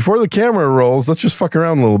see. Before the camera rolls, let's just fuck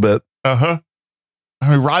around a little bit. Uh-huh.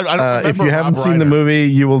 I mean, I don't remember if you haven't seen the movie,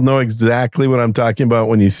 you will know exactly what I'm talking about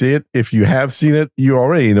when you see it. If you have seen it, you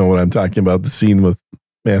already know what I'm talking about, the scene with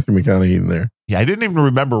Matthew McConaughey in there. Yeah, I didn't even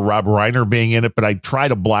remember Rob Reiner being in it, but I try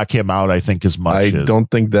to block him out, I think, as much I don't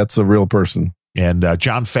think that's a real person. And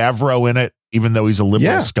Jon Favreau in it, even though he's a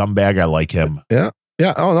liberal scumbag, I like him. Yeah.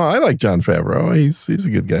 Yeah. Oh, no, I like Jon Favreau. He's a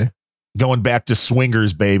good guy. Going back to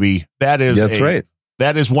Swingers, baby. That's right.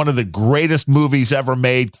 That is one of the greatest movies ever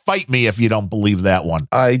made. Fight me if you don't believe that one.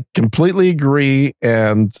 I completely agree.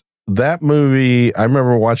 And that movie, I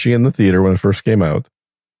remember watching it in the theater when it first came out.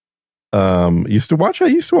 I used to watch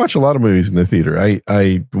a lot of movies in the theater.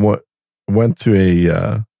 I went to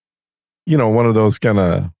a, one of those kind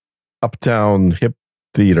of uptown hip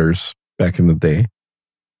theaters back in the day.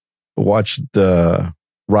 Watched the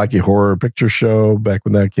Rocky Horror Picture Show back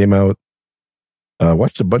when that came out.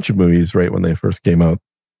 Watched a bunch of movies right when they first came out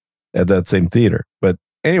at that same theater. But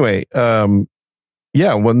anyway, when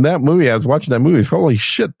that movie, I was watching that movie, holy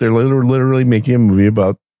shit, they're literally making a movie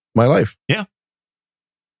about my life. Yeah.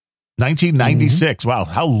 1996. Wow.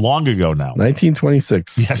 How long ago now?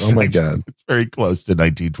 1926. Yes. Oh my God. It's very close to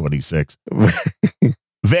 1926.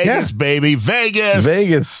 Vegas, baby.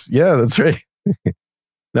 Vegas. Yeah, that's right.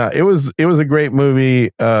 No, it was a great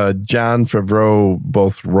movie. Jon Favreau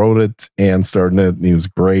both wrote it and starred in it, and he was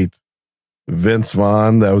great. Vince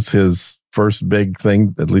Vaughn, that was his first big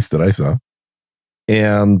thing, at least that I saw.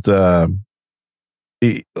 And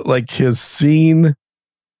like his scene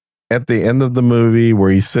at the end of the movie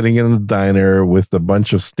where he's sitting in the diner with a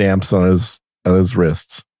bunch of stamps on his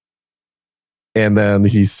wrists, and then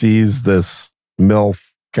he sees this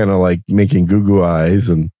MILF kind of like making goo eyes,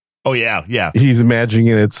 and oh yeah, he's imagining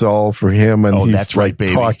it's all for him, and he's that's right,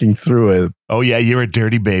 baby. Talking through it. Oh yeah, you're a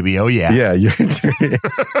dirty baby. Oh yeah, you're dirty.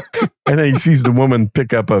 And then he sees the woman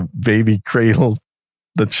pick up a baby cradle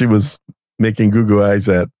that she was making goo eyes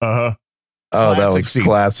at. Uh-huh. Oh, that was scene.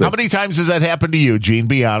 classic. How many times has that happened to you, Gene?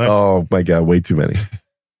 Be honest. Oh my God, way too many.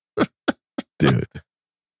 Dude.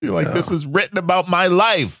 You're like, this is written about my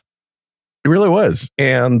life. It really was.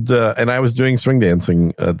 And I was doing swing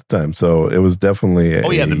dancing at the time. So it was definitely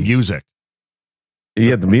the music.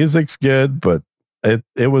 Yeah, the music's good, but it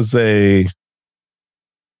was a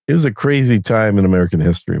crazy time in American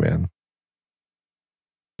history, man.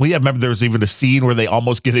 Well, yeah, remember there was even a scene where they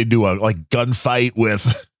almost get into a like gunfight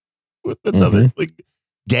with another like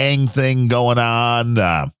gang thing going on.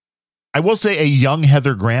 I will say a young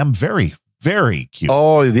Heather Graham, very, very cute.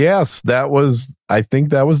 Oh, yes. I think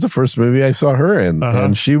that was the first movie I saw her in. Uh-huh.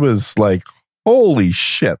 And she was like, holy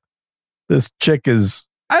shit. This chick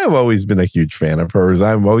I have always been a huge fan of hers.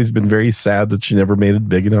 I've always been very sad that she never made it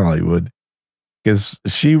big in Hollywood, because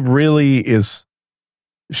she really is.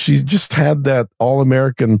 She just had that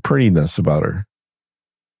all-American prettiness about her.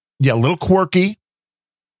 Yeah, a little quirky.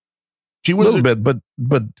 She was a little bit,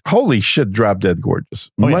 but holy shit, drop dead gorgeous.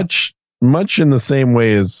 Oh, Much in the same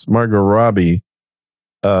way as Margot Robbie,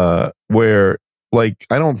 where like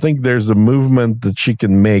I don't think there's a movement that she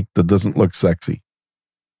can make that doesn't look sexy.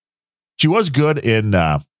 She was good in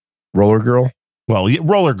Roller Girl. Well, yeah,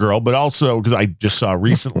 Roller Girl, but also because I just saw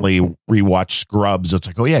recently rewatched Scrubs. It's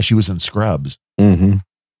like, oh yeah, she was in Scrubs. Mm-hmm.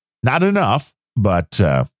 Not enough, but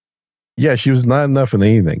yeah, she was not enough in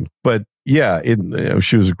anything. But yeah,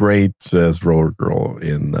 she was great as Roller Girl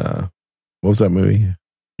in what was that movie?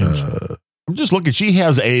 I'm just looking. She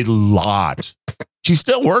has a lot. She's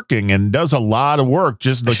still working and does a lot of work.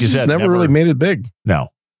 Just like you said, never really made it big. No.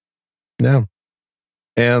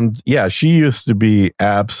 And yeah, she used to be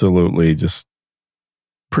absolutely just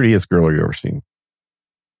prettiest girl you've ever seen.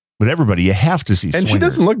 But everybody, you have to see. And Swingers. she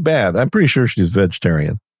doesn't look bad. I'm pretty sure she's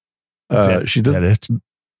vegetarian. She does. Is that it?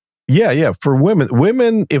 Yeah. For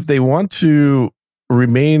women, if they want to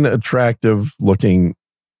remain attractive looking,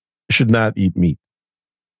 should not eat meat.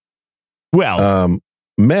 Well,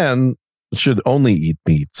 men should only eat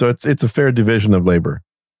meat. So it's a fair division of labor.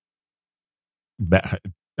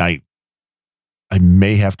 I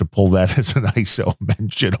may have to pull that as an ISO. Men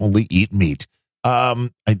should only eat meat.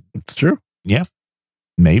 It's true. Yeah,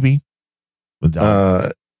 maybe.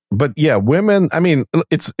 But yeah, women, I mean,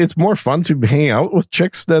 it's more fun to hang out with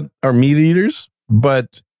chicks that are meat eaters,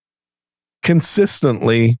 but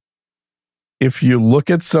consistently, if you look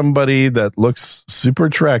at somebody that looks super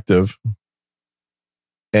attractive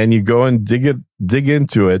and you go and dig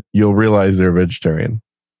into it, you'll realize they're vegetarian.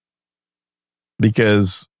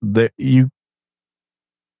 Because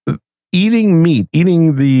eating meat,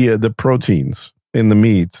 eating the proteins in the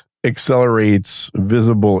meat accelerates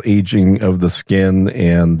visible aging of the skin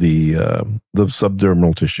and the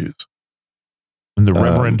subdermal tissues. And the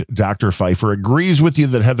Reverend Dr. Pfeiffer agrees with you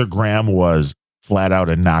that Heather Graham was flat out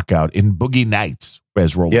a knockout in Boogie Nights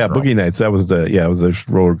as Roller Girl. Boogie Nights. It was the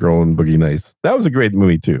Roller Girl in Boogie Nights. That was a great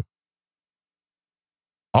movie too.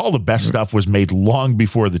 All the best stuff was made long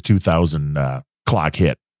before the 2000 clock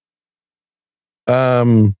hit.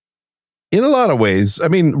 In a lot of ways. I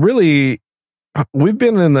mean, really, we've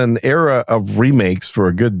been in an era of remakes for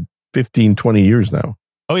a good 15, 20 years now.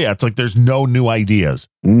 Oh, yeah. It's like there's no new ideas.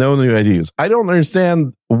 No new ideas. I don't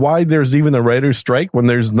understand why there's even a writer's strike when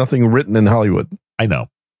there's nothing written in Hollywood. I know.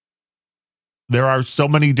 There are so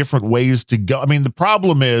many different ways to go. I mean, the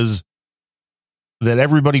problem is that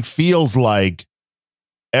everybody feels like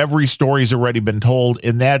every story's already been told,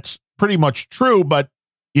 and that's pretty much true, but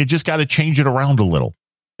you just got to change it around a little.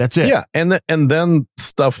 That's it. Yeah, and then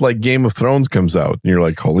stuff like Game of Thrones comes out, and you're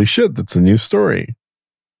like, holy shit, that's a new story.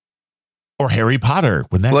 Or Harry Potter,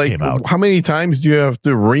 when that came out. How many times do you have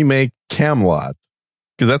to remake Camelot?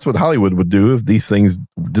 Because that's what Hollywood would do if these things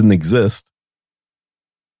didn't exist.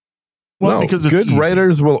 Well, because it's good easy.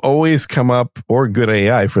 writers will always come up, or good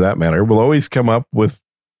AI for that matter, will always come up with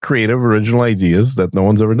creative, original ideas that no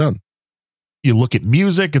one's ever done. You look at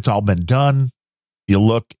music, it's all been done. You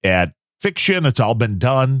look at fiction, it's all been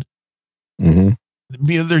done. Mm-hmm.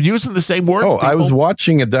 You know, they're using the same words. Oh, I was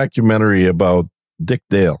watching a documentary about Dick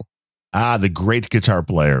Dale. The great guitar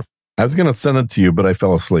player. I was going to send it to you, but I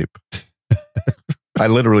fell asleep. I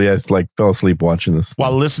fell asleep watching this.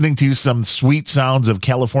 While listening to some sweet sounds of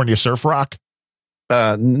California surf rock.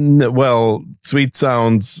 Well, Sweet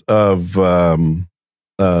Sounds of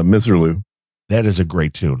Miserlou. That is a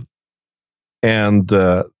great tune. And they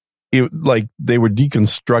were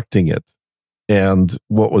deconstructing it. And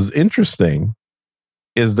what was interesting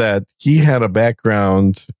is that he had a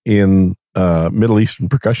background in Middle Eastern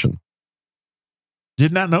percussion.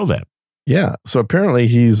 Did not know that. Yeah. So apparently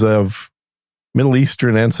he's of Middle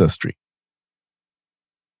Eastern ancestry.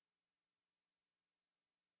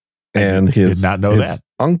 And did not know that.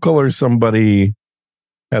 Uncle or somebody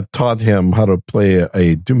had taught him how to play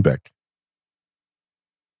a doumbek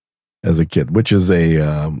as a kid, which is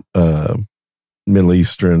a Middle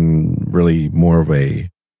Eastern, really more of a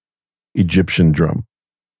Egyptian drum.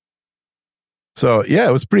 So yeah,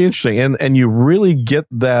 it was pretty interesting, and you really get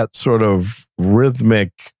that sort of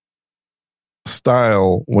rhythmic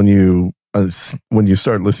style when you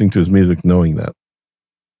start listening to his music, knowing that.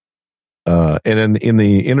 And in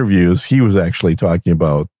the interviews, he was actually talking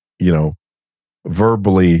about,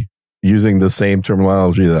 verbally using the same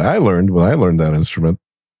terminology that I learned when I learned that instrument,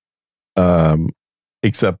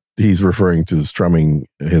 except he's referring to strumming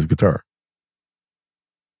his guitar.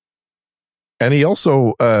 And he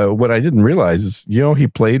also, what I didn't realize is, he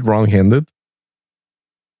played wrong-handed.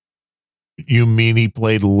 You mean he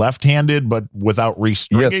played left-handed, but without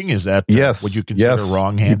restringing? Yes. Is that what you consider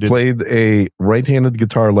wrong-handed? He played a right-handed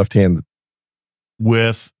guitar left-handed.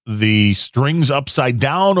 With the strings upside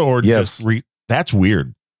down, or yes. just that's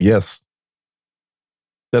weird. Yes.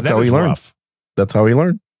 That's how he learned. Rough. That's how he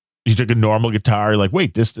learned. You took a normal guitar, like,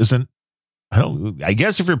 wait, this isn't, I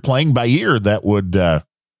guess if you're playing by ear, that would,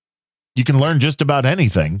 you can learn just about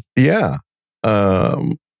anything. Yeah.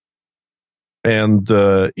 And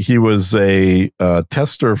he was a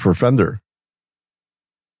tester for Fender.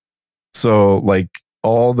 So, like,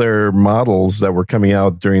 all their models that were coming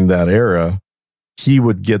out during that era, he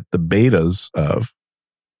would get the betas of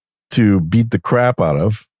to beat the crap out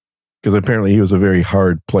of, because apparently he was a very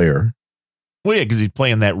hard player. Well, yeah, because he's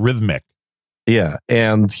playing that rhythmic. Yeah,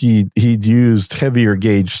 and he'd used heavier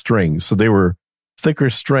gauge strings, so they were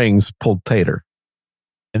thicker strings pulled tighter.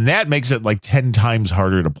 And that makes it like 10 times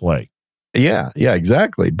harder to play. Yeah,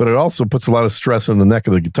 exactly. But it also puts a lot of stress on the neck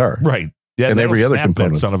of the guitar. Right. Yeah, and every other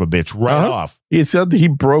component. That son of a bitch right off. He said that he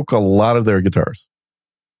broke a lot of their guitars.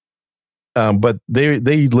 But they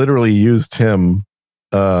literally used him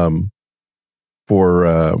for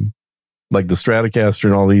like the Stratocaster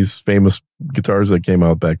and all these famous guitars that came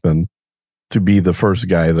out back then to be the first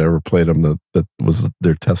guy that ever played them that was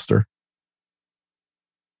their tester.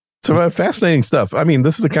 So fascinating stuff. I mean,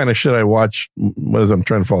 this is the kind of shit I watch as I'm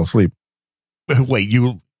trying to fall asleep. Wait,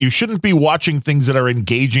 you shouldn't be watching things that are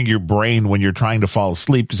engaging your brain when you're trying to fall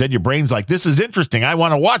asleep, because then your brain's like, this is interesting. I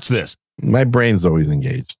want to watch this. My brain's always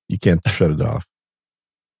engaged. You can't shut it off.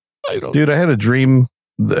 Dude, I had a dream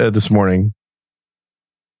this morning.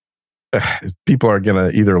 People are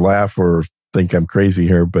going to either laugh or think I'm crazy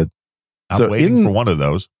here, but I'm waiting for one of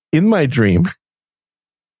those. In my dream,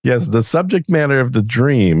 yes, the subject matter of the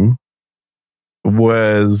dream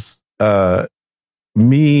was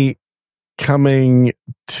me coming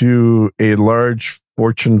to a large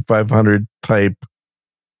Fortune 500 type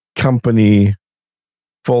company,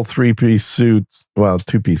 full 3-piece suit, well,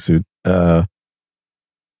 2-piece suit,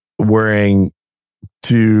 wearing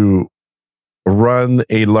to run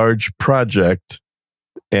a large project.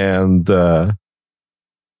 And I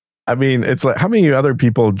mean, it's like, how many other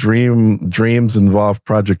people dreams involve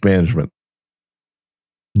project management?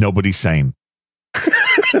 Nobody's sane.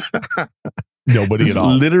 Nobody this at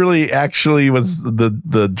all. Literally actually was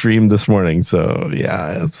the dream this morning. So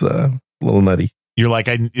yeah, it's a little nutty. You're like,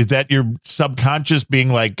 is that your subconscious being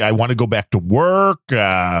like, I want to go back to work?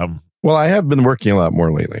 Well, I have been working a lot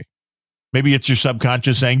more lately. Maybe it's your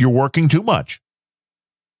subconscious saying you're working too much.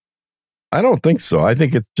 I don't think so. I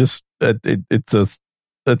think it's just it's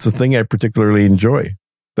a thing I particularly enjoy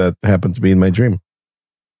that happened to be in my dream.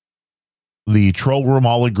 The troll room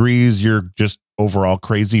all agrees you're just overall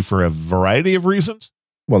crazy for a variety of reasons.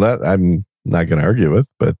 Well, that I'm not going to argue with,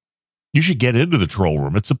 but you should get into the troll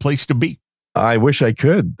room. It's the place to be. I wish I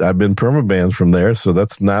could. I've been permabanned from there, so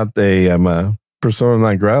that's not I'm a persona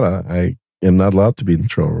non grata. I am not allowed to be in the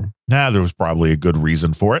troll room. There was probably a good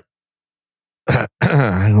reason for it.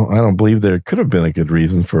 I don't believe there could have been a good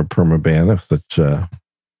reason for a permaban of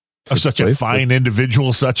such a fine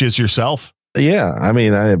individual such as yourself. Yeah, I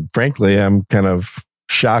mean, frankly, I'm kind of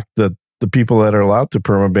shocked that the people that are allowed to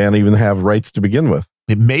permaban even have rights to begin with.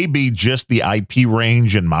 It may be just the IP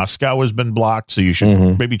range in Moscow has been blocked, so you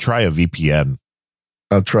should maybe try a VPN.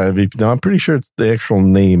 I'll try a VPN. No, I'm pretty sure it's the actual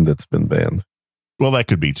name that's been banned. Well, that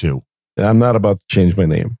could be too. I'm not about to change my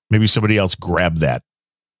name. Maybe somebody else grabbed that.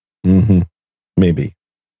 Maybe.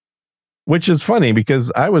 Which is funny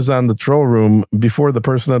because I was on the troll room before the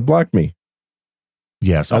person that blocked me.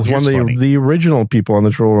 Yes. I was one of the original people on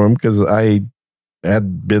the troll room because I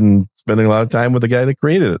had been spending a lot of time with the guy that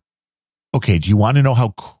created it. Okay. Do you want to know how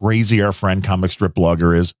crazy our friend Comic Strip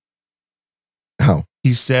Blogger is? How?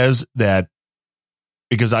 He says that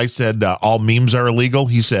because I said all memes are illegal.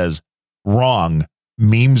 He says, wrong.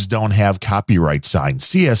 Memes don't have copyright signs.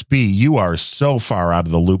 CSB, you are so far out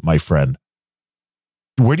of the loop, my friend.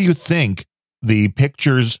 Where do you think the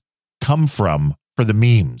pictures come from for the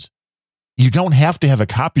memes? You don't have to have a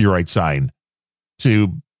copyright sign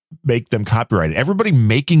to make them copyrighted. Everybody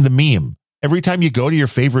making the meme, every time you go to your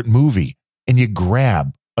favorite movie and you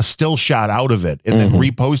grab a still shot out of it and then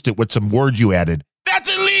repost it with some words you added,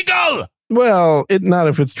 that's illegal. Well, not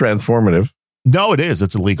if it's transformative. No, it is.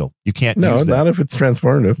 It's illegal. You can't use that. No, not if it's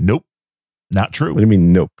transformative. Nope. Not true. What do you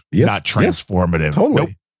mean, nope? Yes, not transformative. Yes, totally. Nope.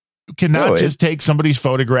 You cannot just take somebody's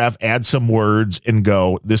photograph, add some words, and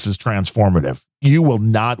go, this is transformative. You will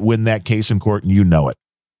not win that case in court, and you know it.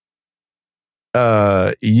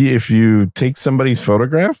 If you take somebody's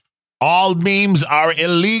photograph? All memes are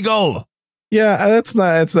illegal. Yeah, that's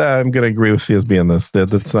not. I'm going to agree with CSB on this.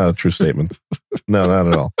 That's not a true statement. No, not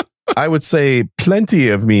at all. I would say plenty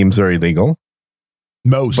of memes are illegal.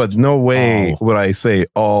 Most. But no way would I say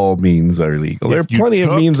all memes are illegal. There are plenty of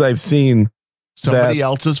memes I've seen. Somebody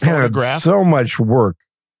else's photograph. So much work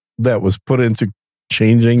that was put into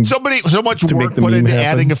changing. So much work put into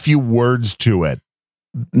adding a few words to it.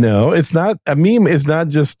 No, it's not. A meme is not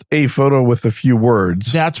just a photo with a few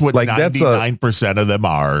words. That's what 99% of them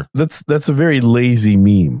are. That's a very lazy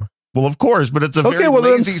meme. Well, of course, but it's a very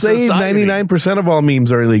lazy society. Then say 99% of all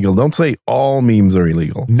memes are illegal. Don't say all memes are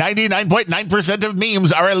illegal. 99.9% of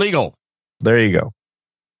memes are illegal. There you go.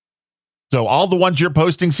 So all the ones you're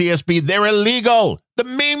posting, CSB, they're illegal. The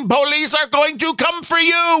meme police are going to come for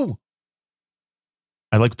you.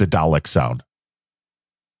 I like the Dalek sound.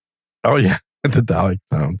 Oh, yeah. The Dalek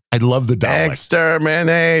sound. I love the Dalek.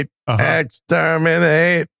 Exterminate.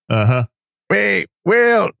 Exterminate. We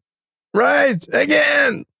will rise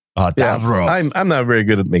again. Davros. I'm not very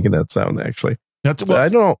good at making that sound, actually. That's what I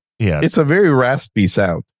don't. Yeah. It's a very raspy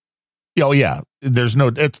sound. Oh, yeah. There's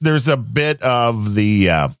a bit of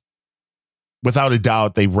the... without a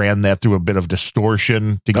doubt, they ran that through a bit of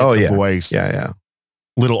distortion to get the voice. Yeah.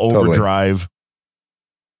 Little overdrive.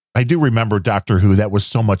 I do remember Doctor Who. That was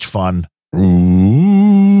so much fun.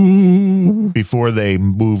 Before they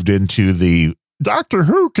moved into the Doctor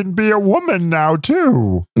Who can be a woman now,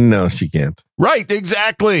 too. No, she can't. Right,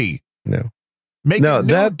 exactly. No. Make a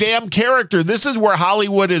new damn character. This is where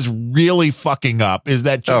Hollywood is really fucking up, is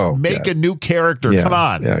that just make a new character. Yeah, come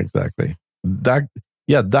on. Yeah, exactly.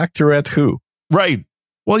 Doctorette Who. Right.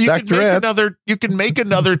 Well, you can make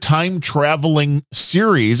another time traveling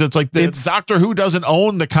series. It's like Doctor Who doesn't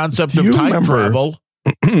own the concept of time travel.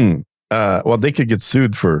 Well, they could get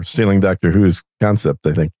sued for stealing Doctor Who's concept,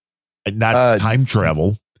 I think. Not time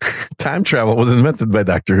travel. Time travel was invented by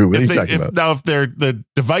Doctor Who. What are you talking about? Now, if the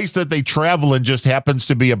device that they travel in just happens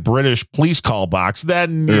to be a British police call box,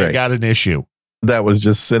 then you got an issue. That was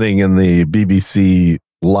just sitting in the BBC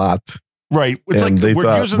lot. Right. It's like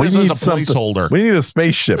we're using this as a placeholder. We need a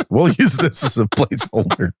spaceship. We'll use this as a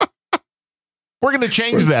placeholder. We're going to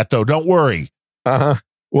change that, though. Don't worry.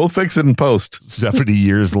 We'll fix it in post. 70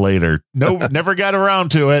 years later. Nope, never got around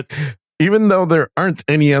to it. Even though there aren't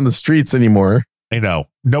any on the streets anymore. I know.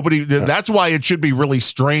 Nobody. That's why it should be really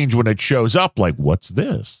strange when it shows up. Like, what's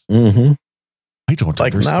this? I don't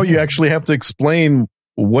understand. Now you actually have to explain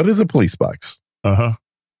what is a police box. It's what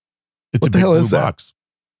a the hell big is blue that? Box.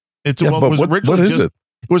 It's what is it?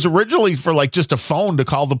 It was originally for like just a phone to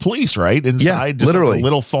call the police, right? Inside, just literally like a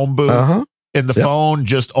little phone booth, and the phone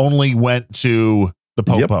just only went to the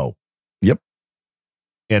popo. Yep.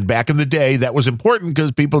 And back in the day, that was important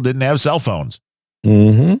because people didn't have cell phones.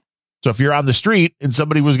 So if you're on the street and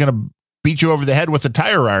somebody was going to beat you over the head with a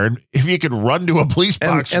tire iron, if you could run to a police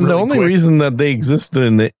box, and the only reason that they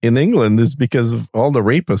existed in England is because of all the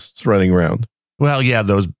rapists running around. Well, yeah,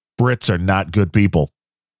 those Brits are not good people.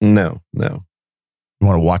 No. You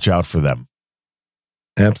want to watch out for them.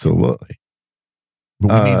 Absolutely.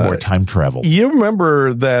 But we need more time travel. You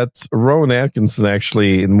remember that Rowan Atkinson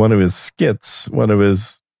actually, in one of his skits, one of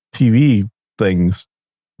his TV things,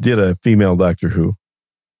 did a female Doctor Who.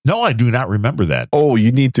 No, I do not remember that. Oh,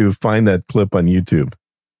 you need to find that clip on YouTube.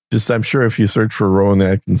 I'm sure if you search for Rowan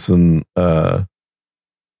Atkinson,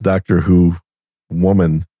 Doctor Who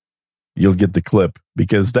woman, you'll get the clip,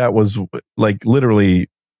 because that was like literally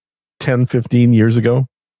 10, 15 years ago.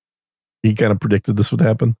 he kind of predicted this would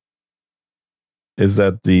happen? Is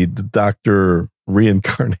that the doctor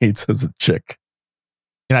reincarnates as a chick.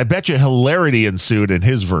 And I bet you hilarity ensued in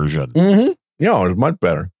his version. Mm-hmm. Yeah, it was much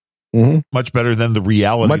better. Mm-hmm. Much better than the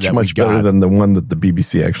reality. Much better than the one that the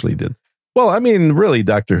BBC actually did. Well, I mean, really,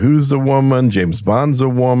 Doctor Who's a woman, James Bond's a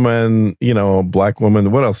woman, black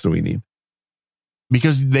woman. What else do we need?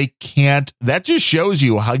 Because they can't. That just shows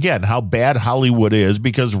you, how bad Hollywood is.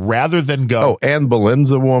 Because rather than go... Oh, Anne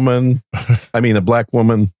Boleyn's a woman. I mean, a black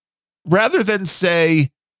woman. Rather than say,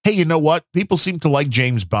 hey, you know what? People seem to like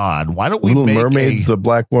James Bond. Why don't we Little Mermaid's a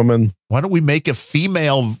black woman. Why don't we make a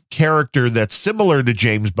female character that's similar to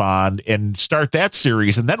James Bond and start that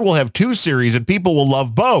series? And then we'll have 2 series and people will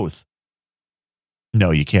love both.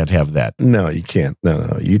 No, you can't have that. No, you can't.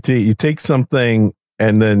 No. You take something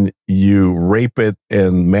and then you rape it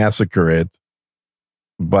and massacre it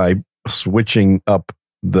by switching up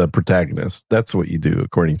the protagonist. That's what you do,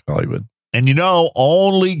 according to Hollywood. And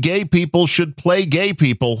only gay people should play gay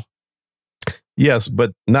people. Yes,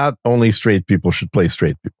 but not only straight people should play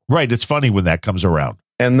straight people. Right. It's funny when that comes around.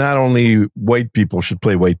 And not only white people should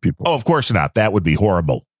play white people. Oh, of course not. That would be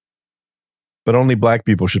horrible. But only black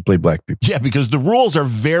people should play black people. Yeah, because the rules are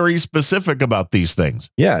very specific about these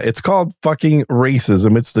things. Yeah, it's called fucking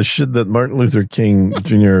racism. It's the shit that Martin Luther King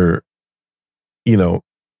Jr.,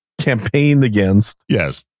 campaigned against.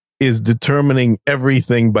 Yes. Is determining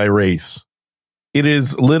everything by race. It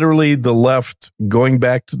is literally the left going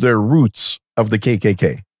back to their roots of the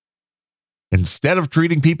KKK. Instead of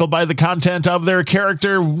treating people by the content of their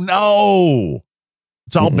character, no.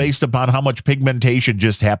 It's all based upon how much pigmentation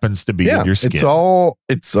just happens to be in your skin.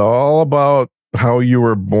 It's all about how you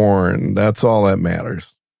were born. That's all that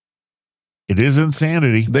matters. It is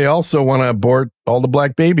insanity. They also want to abort all the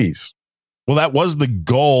black babies. Well, that was the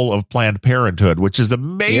goal of Planned Parenthood, which is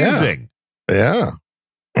amazing. Yeah.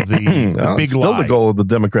 The big still lie. The goal of the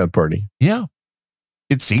Democrat Party. Yeah.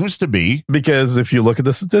 It seems to be. Because if you look at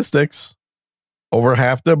the statistics, over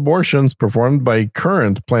half the abortions performed by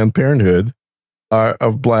current Planned Parenthood are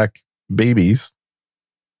of black babies,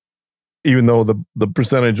 even though the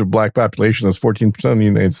percentage of black population is 14% in the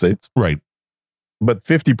United States. Right. But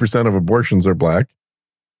 50% of abortions are black.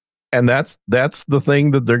 And that's the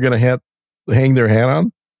thing that they're going to hang their hat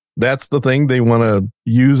on. That's the thing they want to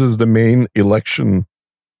use as the main election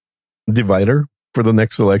divider for the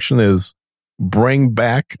next election is bring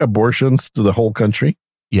back abortions to the whole country.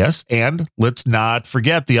 Yes, and let's not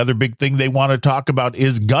forget the other big thing they want to talk about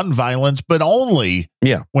is gun violence, but only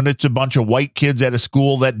when it's a bunch of white kids at a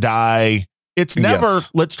school that die. It's never,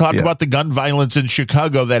 let's talk about the gun violence in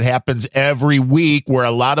Chicago that happens every week where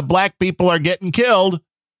a lot of black people are getting killed.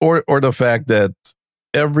 Or the fact that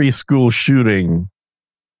every school shooting,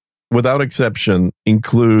 without exception,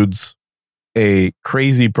 includes a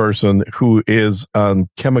crazy person who is on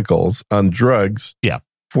chemicals, on drugs. Yeah.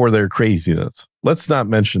 For their craziness. Let's not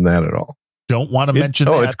mention that at all. Don't want to mention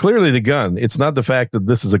that. Oh, it's clearly the gun. It's not the fact that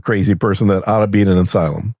this is a crazy person that ought to be in an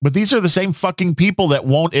asylum. But these are the same fucking people that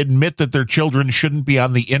won't admit that their children shouldn't be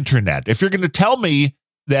on the internet. If you're going to tell me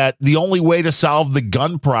that the only way to solve the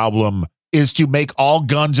gun problem is to make all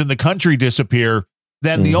guns in the country disappear,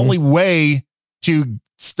 then the only way to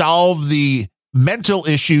solve the mental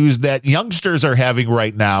issues that youngsters are having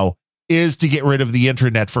right now is to get rid of the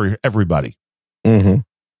internet for everybody. Mm-hmm.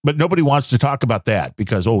 But nobody wants to talk about that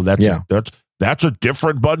because, that's a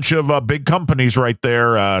different bunch of big companies right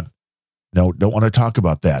there. No, don't want to talk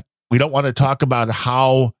about that. We don't want to talk about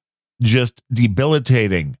how just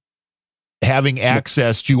debilitating having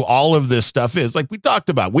access to all of this stuff is. Like we talked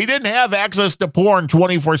about, we didn't have access to porn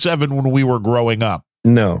 24/7 when we were growing up.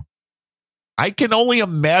 No. I can only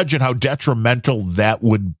imagine how detrimental that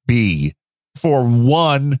would be for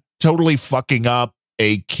one, totally fucking up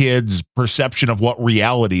a kid's perception of what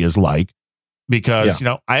reality is like, because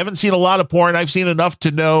I haven't seen a lot of porn. I've seen enough to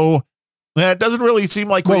know that it doesn't really seem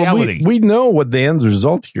like reality. We know what the end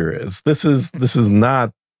result here is. This is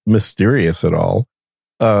not mysterious at all.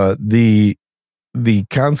 The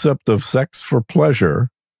concept of sex for pleasure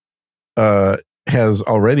has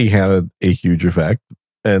already had a huge effect,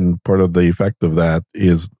 and part of the effect of that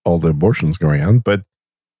is all the abortions going on. But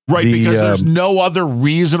because there's no other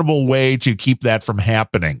reasonable way to keep that from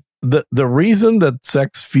happening. The reason that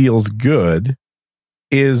sex feels good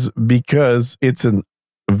is because it's a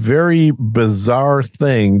very bizarre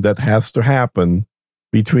thing that has to happen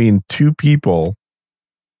between two people.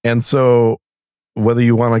 And so whether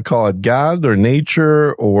you want to call it God or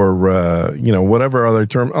nature or, whatever other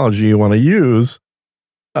terminology you want to use,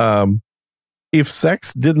 if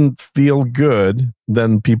sex didn't feel good,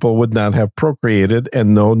 then people would not have procreated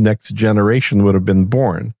and no next generation would have been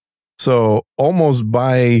born. So almost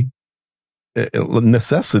by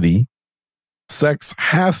necessity, sex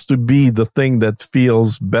has to be the thing that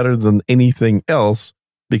feels better than anything else,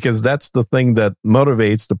 because that's the thing that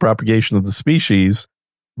motivates the propagation of the species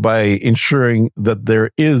by ensuring that there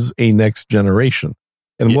is a next generation.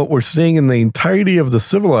 And what we're seeing in the entirety of the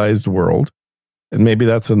civilized world, and maybe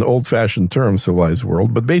that's an old-fashioned term, civilized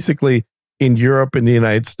world, but basically in Europe, in the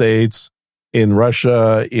United States, in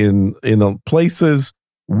Russia, in places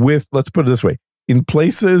with, let's put it this way, in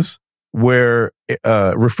places where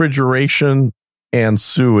refrigeration and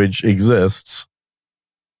sewage exists,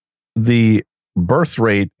 the birth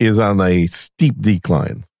rate is on a steep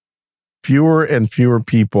decline. Fewer and fewer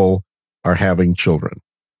people are having children.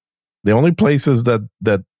 The only places that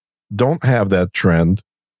don't have that trend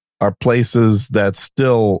are places that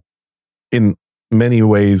still, in many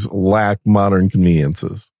ways, lack modern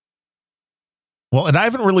conveniences. Well, and I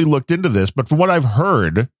haven't really looked into this, but from what I've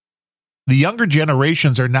heard, the younger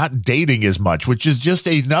generations are not dating as much, which is just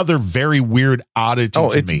another very weird oddity to me.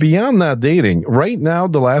 Oh, it's beyond not dating. Right now,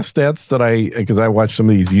 the last stats that because I watch some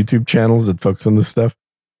of these YouTube channels that focus on this stuff,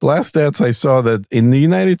 the last stats I saw that in the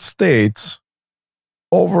United States,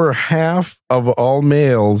 over half of all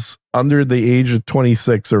males under the age of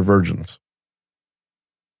 26 are virgins.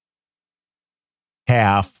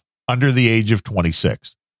 Half under the age of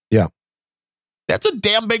 26. Yeah. That's a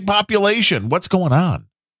damn big population. What's going on?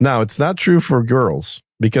 Now, it's not true for girls,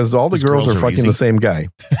 because all the girls are fucking the same guy.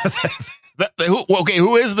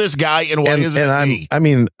 Who is this guy, and why isn't it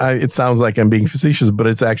me? It sounds like I'm being facetious, but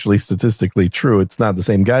it's actually statistically true. It's not the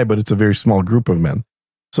same guy, but it's a very small group of men.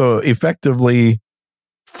 So effectively,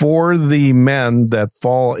 for the men that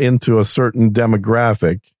fall into a certain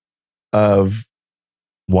demographic of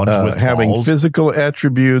having physical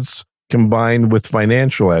attributes combined with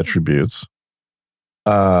financial attributes,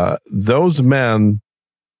 those men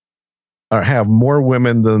have more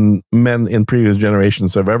women than men in previous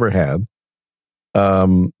generations have ever had.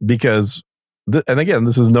 Because, and again,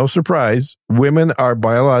 this is no surprise, women are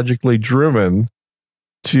biologically driven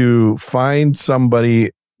to find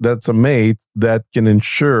somebody that's a mate that can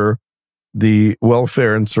ensure the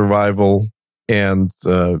welfare and survival, and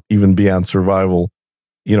even beyond survival,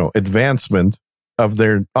 advancement of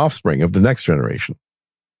their offspring, of the next generation.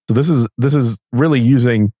 So this is really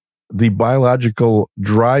using the biological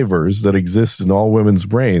drivers that exist in all women's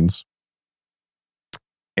brains,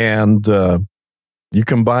 and you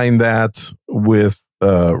combine that with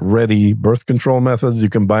ready birth control methods. You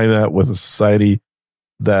combine that with a society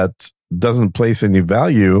that doesn't place any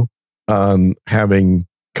value on having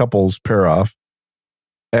couples pair off,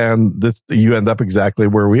 and you end up exactly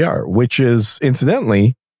where we are, which is,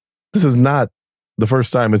 incidentally, this is not the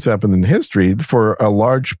first time it's happened in history. For a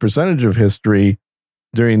large percentage of history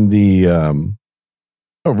during the,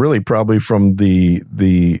 really probably from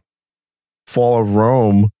the fall of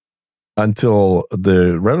Rome until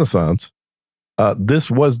the Renaissance,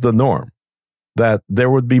 this was the norm, that there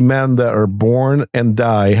would be men that are born and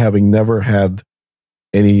die having never had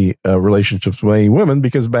any relationships with any women,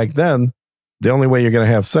 because back then, the only way you're going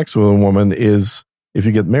to have sex with a woman is if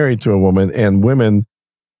you get married to a woman, and women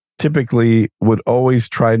typically would always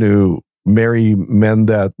try to marry men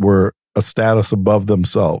that were a status above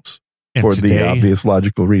themselves, and for the obvious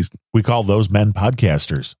logical reason. We call those men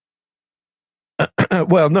podcasters.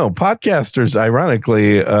 Well, no, podcasters,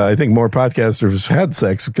 ironically, I think more podcasters had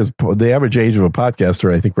sex, because the average age of a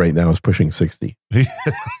podcaster, I think right now, is pushing 60.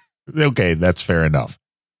 Okay, that's fair enough.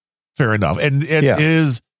 Fair enough. And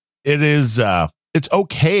it's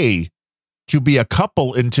okay to be a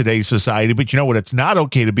couple in today's society, but you know what it's not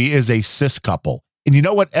okay to be is a cis couple. And you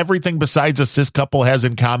know what everything besides a cis couple has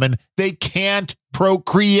in common? They can't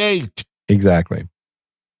procreate. Exactly.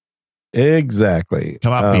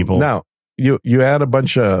 Come on, people. Now, you add a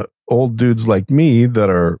bunch of old dudes like me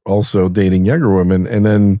that are also dating younger women, and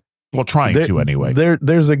then trying to anyway.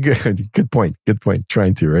 There's a good point.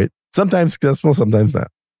 Trying to, right? Sometimes successful, sometimes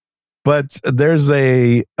not. But there's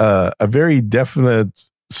a very definite,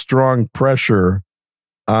 strong pressure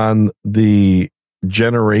on the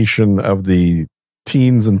generation of the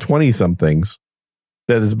teens and 20-somethings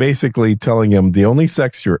that is basically telling them the only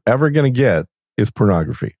sex you're ever going to get is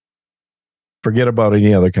pornography. Forget about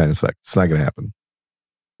any other kind of sex. It's not going to happen.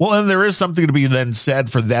 Well, and there is something to be then said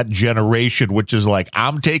for that generation, which is like,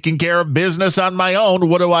 I'm taking care of business on my own.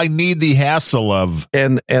 What do I need the hassle of?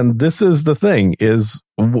 And this is the thing, is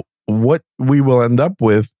what we will end up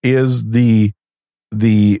with is the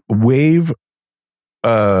wave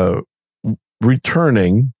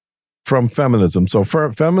returning from feminism. So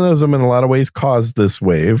feminism in a lot of ways caused this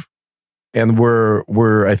wave. And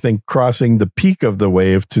we're I think crossing the peak of the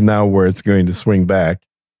wave to now where it's going to swing back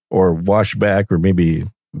or wash back, or maybe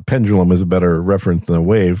pendulum is a better reference than a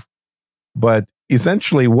wave. But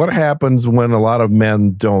essentially, what happens when a lot of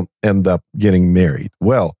men don't end up getting married?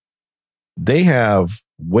 Well, they have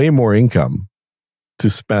way more income to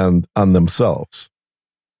spend on themselves.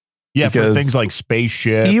 Yeah, for things like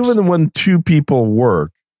spaceships. Even when two people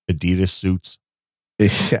work. Adidas suits.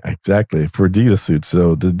 Yeah, exactly. For Adidas suits.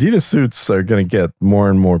 So the Adidas suits are going to get more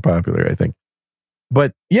and more popular, I think.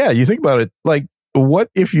 But yeah, you think about it. Like, what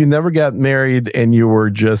if you never got married and you were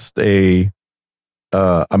just a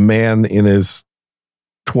man in his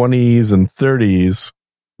 20s and 30s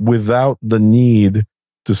without the need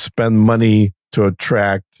to spend money to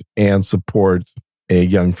attract and support a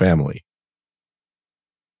young family?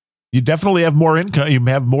 You definitely have more income. You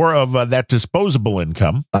have more of that disposable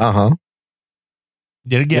income.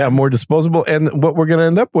 Yet again, yeah, more disposable. And what we're going to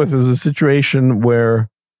end up with is a situation where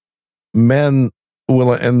men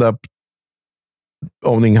will end up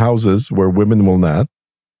owning houses where women will not.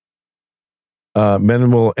 Men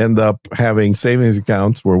will end up having savings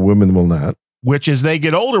accounts where women will not. Which, as they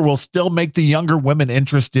get older, will still make the younger women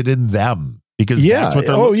interested in them, because that's what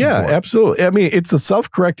they're looking for. Absolutely. I mean, it's a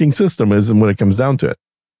self-correcting system, isn't when it comes down to it.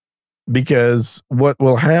 Because what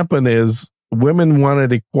will happen is women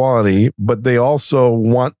wanted equality, but they also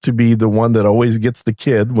want to be the one that always gets the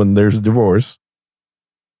kid when there's divorce.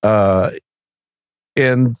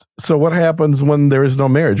 And so what happens when there is no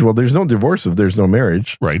marriage? Well, there's no divorce if there's no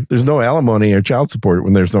marriage. Right. There's no alimony or child support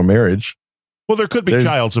when there's no marriage. Well, there could be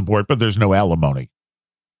child support, but there's no alimony.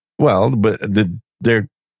 Well, but there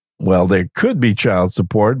could be child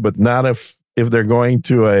support, but not if they're going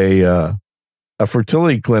to a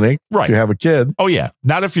fertility clinic to have a kid. Oh yeah,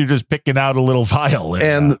 not if you're just picking out a little vial.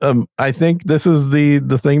 And I think this is the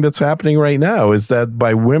thing that's happening right now, is that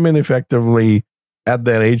by women effectively at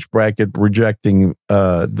that age bracket rejecting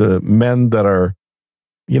the men that are,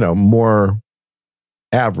 more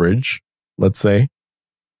average, let's say,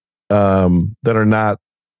 that are not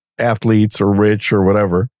athletes or rich or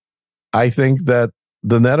whatever. I think that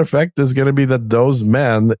the net effect is going to be that those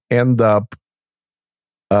men end up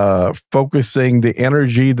focusing the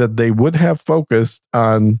energy that they would have focused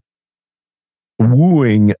on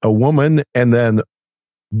wooing a woman and then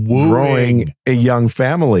growing a young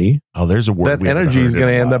family. Oh, there's a word. That energy is going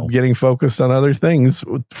to end up getting focused on other things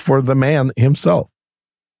for the man himself.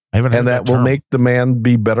 And that will make the man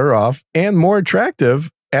be better off and more attractive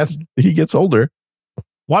as he gets older.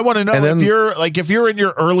 Well, I want to know if you're in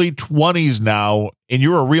your early 20s now and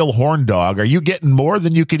you're a real horn dog, are you getting more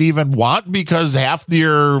than you could even want because half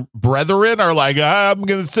your brethren are like, I'm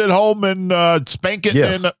going to sit home and spank it?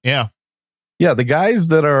 Yes. Yeah. The guys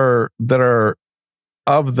that are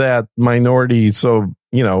of that minority. So,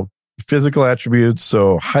 physical attributes.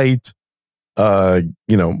 So height,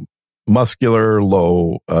 muscular,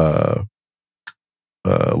 low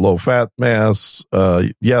fat mass,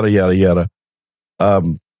 yada, yada, yada.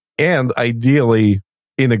 And ideally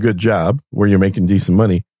in a good job where you're making decent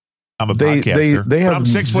money. I'm a podcaster. They have I'm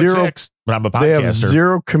 6'6", but I'm a podcaster. They have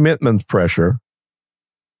zero commitment pressure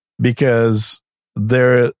because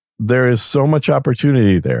there is so much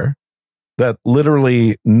opportunity there that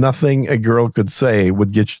literally nothing a girl could say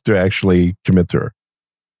would get you to actually commit to her.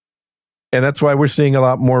 And that's why we're seeing a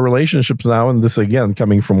lot more relationships now. And this, again,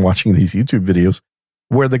 coming from watching these YouTube videos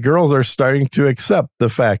where the girls are starting to accept the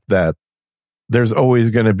fact that there's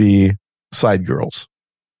always going to be side girls.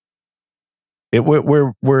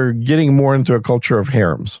 We're getting more into a culture of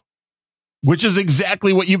harems. Which is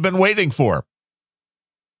exactly what you've been waiting for.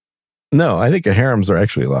 No, I think harems are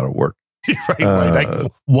actually a lot of work. right.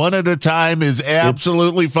 Like one at a time is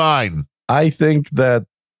absolutely fine. I think that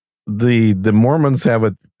the Mormons have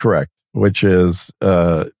it correct, which is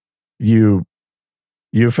you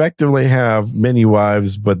effectively have many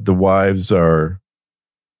wives, but the wives are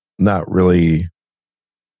not really,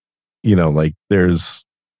 like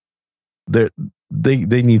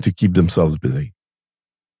they need to keep themselves busy.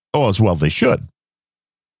 Oh, as well they should.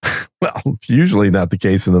 Well, usually not the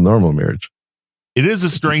case in the normal marriage. It is a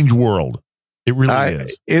strange world. It really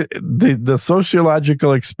is. The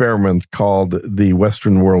sociological experiment called the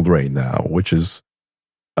Western world right now, which is,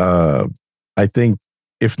 I think,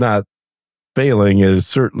 if not failing, it is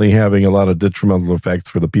certainly having a lot of detrimental effects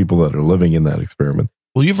for the people that are living in that experiment.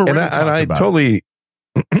 Well, you've already talked about it.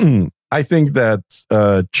 I think that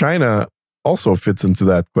China also fits into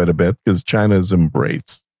that quite a bit because China has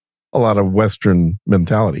embraced a lot of Western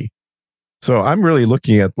mentality. So I'm really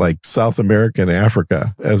looking at like South America and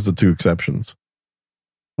Africa as the two exceptions.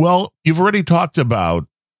 Well, you've already talked about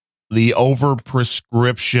the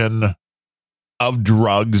overprescription of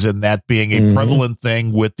drugs and that being a prevalent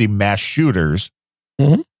thing with the mass shooters,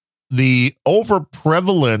 the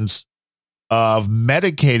overprevalence of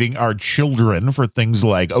medicating our children for things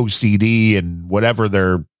like OCD and whatever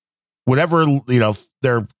they're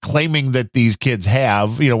claiming that these kids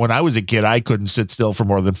have. When I was a kid, I couldn't sit still for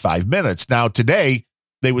more than 5 minutes. Now today,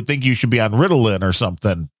 they would think you should be on Ritalin or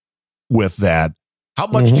something with that. How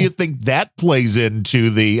much do you think that plays into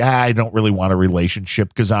the, I don't really want a relationship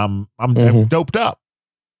because I'm doped up?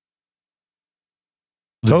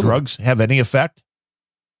 Do drugs have any effect?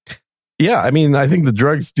 Yeah, I mean, I think the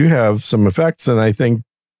drugs do have some effects, and I think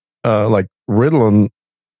like Ritalin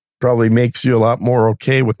probably makes you a lot more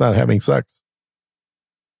okay with not having sex.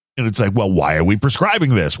 And it's like, well, why are we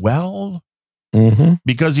prescribing this? Well,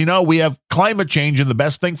 because, we have climate change, and the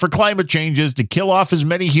best thing for climate change is to kill off as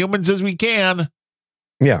many humans as we can.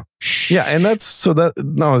 Yeah. Yeah. And is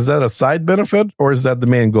that a side benefit or is that the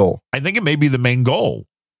main goal? I think it may be the main goal.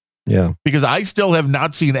 Yeah. Because I still have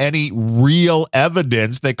not seen any real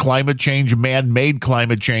evidence that climate change, man-made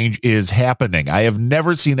climate change, is happening. I have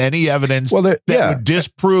never seen any evidence that would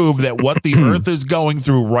disprove that what the Earth is going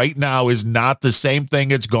through right now is not the same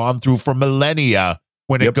thing it's gone through for millennia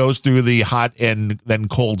when it goes through the hot and then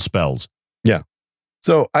cold spells. Yeah.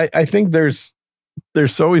 So I think there's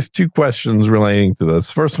always two questions relating to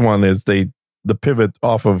this. First one is the pivot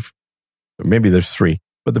off of, maybe there's three,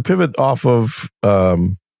 but the pivot off of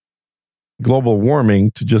global warming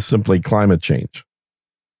to just simply climate change.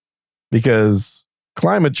 Because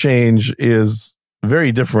climate change is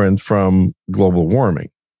very different from global warming.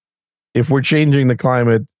 If we're changing the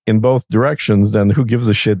climate in both directions, then who gives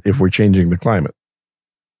a shit if we're changing the climate?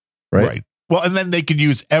 Right. Well, and then they could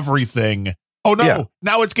use everything. Oh, no,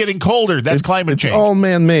 now it's getting colder. That's climate change.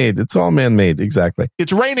 It's all man-made. Exactly.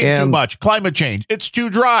 It's raining too much. Climate change. It's too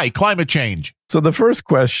dry. Climate change. So the first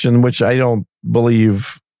question, which I don't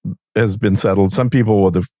believe has been settled, some people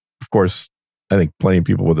would have, of course, I think plenty of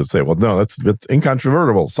people would have said, well, no, it's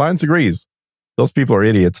incontrovertible. Science agrees. Those people are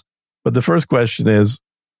idiots. But the first question is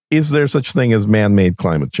there such thing as man-made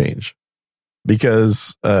climate change?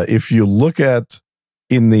 Because if you look at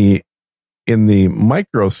in the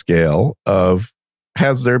micro scale of,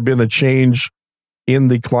 has there been a change in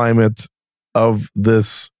the climate of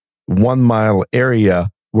this 1 mile area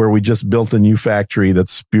where we just built a new factory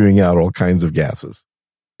that's spewing out all kinds of gases?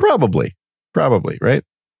 Probably, right?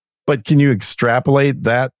 But can you extrapolate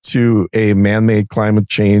that to a man-made climate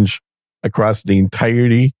change across the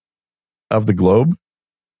entirety of the globe?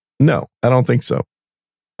 No, I don't think so.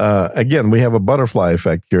 Again, we have a butterfly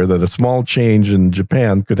effect here that a small change in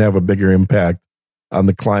Japan could have a bigger impact on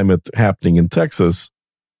the climate happening in Texas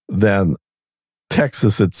than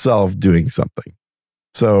Texas itself doing something.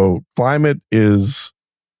 So climate is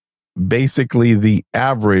basically the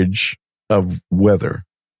average of weather.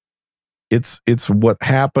 It's what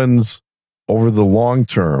happens over the long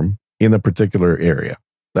term in a particular area.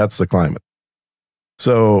 That's the climate.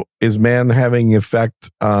 So is man having effect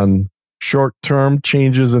on short-term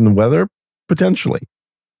changes in weather? Potentially.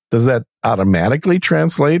 Does that automatically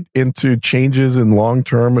translate into changes in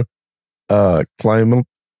long-term climate?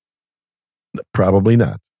 Probably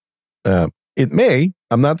not. It may.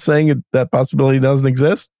 I'm not saying that possibility doesn't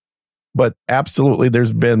exist, but absolutely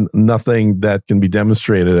there's been nothing that can be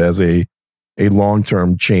demonstrated as a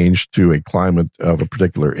long-term change to a climate of a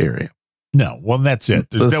particular area. No, well, that's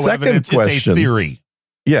it. There's no evidence. It's a theory.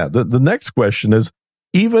 Yeah, the next question is,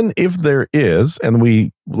 even if there is,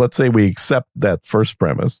 and let's say we accept that first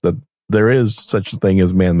premise that there is such a thing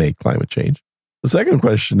as man-made climate change. The second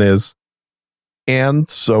question is, and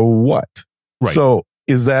so what? Right. So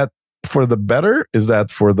is that for the better? Is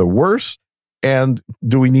that for the worse? And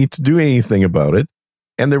do we need to do anything about it?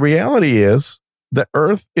 And the reality is the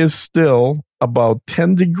Earth is still about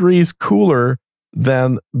 10 degrees cooler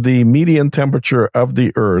than the median temperature of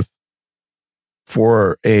the Earth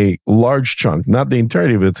for a large chunk, not the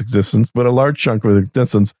entirety of its existence, but a large chunk of its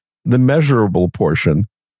existence, the measurable portion,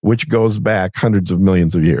 which goes back hundreds of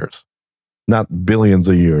millions of years. Not billions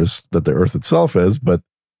of years that the Earth itself is, but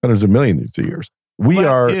hundreds of millions of years. We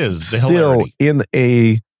are still in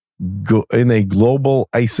a global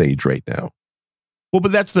ice age right now. Well,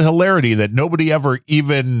 but that's the hilarity that nobody ever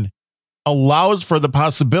even allows for the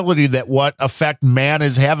possibility that what effect man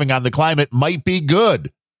is having on the climate might be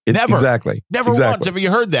good. Never. Exactly. Never once have you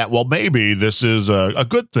heard that. Well, maybe this is a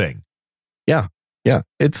good thing. Yeah. Yeah.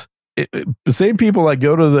 It's the same people that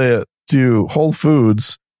go to Whole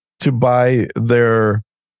Foods to buy their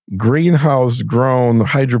greenhouse grown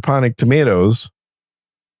hydroponic tomatoes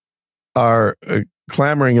are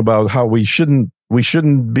clamoring about how we shouldn't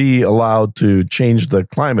be allowed to change the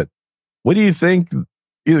climate. What do you think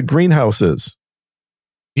the greenhouse is?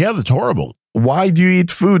 Yeah, that's horrible. Why do you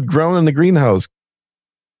eat food grown in the greenhouse?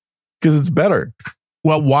 Because it's better.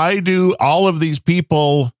 Well, why do all of these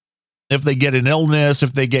people, if they get an illness,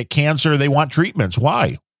 if they get cancer, they want treatments?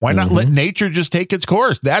 Why? Why not let nature just take its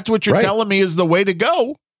course? That's what you're telling me is the way to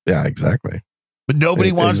go. Yeah, exactly. But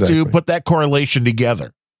nobody wants to put that correlation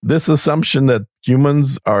together. This assumption that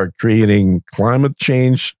humans are creating climate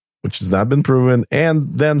change, which has not been proven,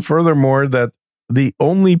 and then furthermore, that the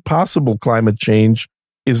only possible climate change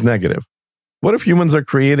is negative. What if humans are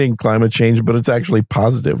creating climate change, but it's actually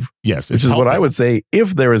positive? Yes. Which is what I would say.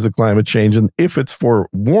 If there is a climate change and if it's for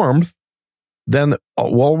warmth, then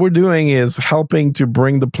all we're doing is helping to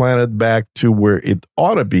bring the planet back to where it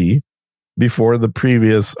ought to be before the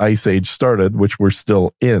previous ice age started, which we're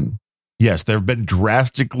still in. Yes, there have been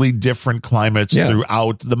drastically different climates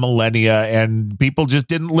throughout the millennia, and people just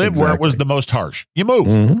didn't live where it was the most harsh. You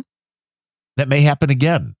move. That may happen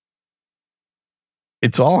again.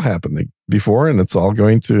 It's all happening before, and it's all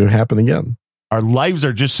going to happen again. Our lives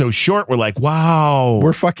are just so short. We're like, wow.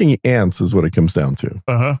 We're fucking ants is what it comes down to.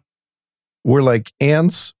 Uh-huh. We're like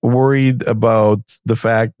ants worried about the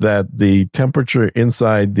fact that the temperature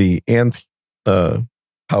inside the ant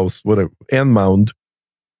house, whatever, ant mound,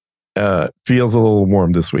 feels a little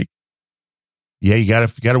warm this week. Yeah, you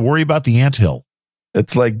gotta worry about the anthill.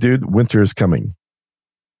 It's like, dude, winter is coming.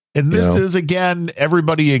 And this is, again,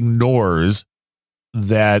 everybody ignores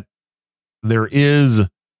that there is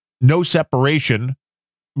no separation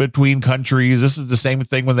between countries. This is the same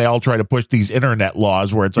thing when they all try to push these internet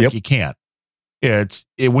laws where it's like you can't.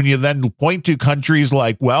 When you then point to countries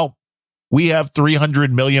like, well, we have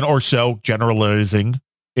 300 million or so, generalizing,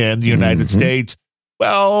 in the United States.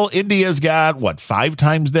 Well, India's got, 5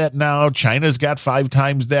 times that now? China's got 5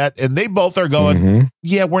 times that. And they both are going,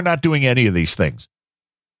 yeah, we're not doing any of these things.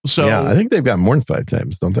 So yeah, I think they've got more than 5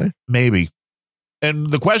 times, don't they? Maybe. And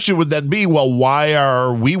the question would then be, well, why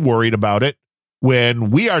are we worried about it when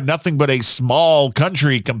we are nothing but a small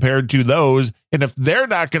country compared to those? And if they're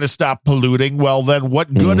not going to stop polluting, well, then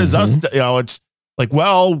what good is us? It's like,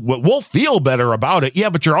 well, we'll feel better about it. Yeah,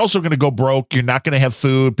 but you're also going to go broke. You're not going to have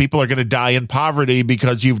food. People are going to die in poverty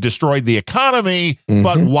because you've destroyed the economy.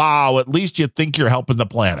 But wow, at least you think you're helping the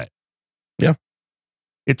planet. Yeah.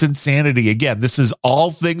 It's insanity. Again, this is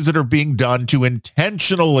all things that are being done to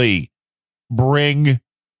intentionally bring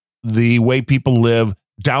the way people live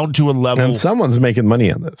down to a level. And someone's making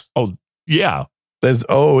money on this. Oh, yeah. There's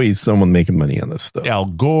always someone making money on this stuff. Al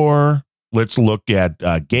Gore. Let's look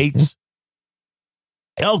at Gates.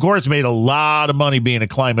 Al Gore's made a lot of money being a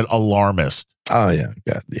climate alarmist. Oh, yeah.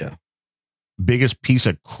 God, yeah. Biggest piece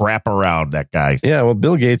of crap around, that guy. Yeah, well,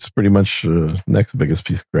 Bill Gates pretty much next biggest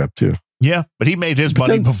piece of crap, too. Yeah, but he made his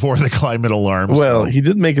money before the climate alarm. Well, he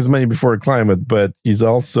did make his money before climate, but he's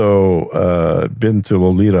also been to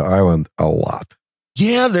Lolita Island a lot.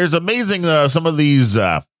 Yeah, there's amazing some of these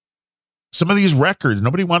records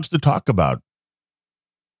nobody wants to talk about.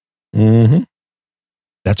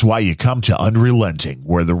 That's why you come to Unrelenting,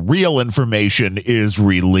 where the real information is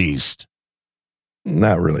released.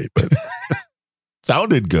 Not really, but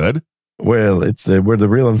sounded good. Well, it's where the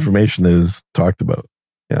real information is talked about.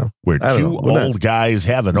 Yeah, where two old guys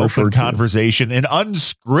have an open conversation, an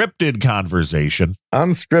unscripted conversation.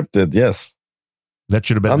 Unscripted, yes. That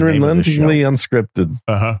should have been the name of the show. Unrelentingly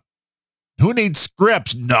unscripted. Who needs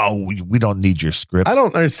scripts? No, we don't need your scripts. I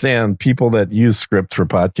don't understand people that use scripts for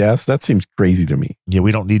podcasts. That seems crazy to me. Yeah,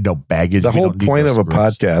 we don't need no baggage. The whole point of a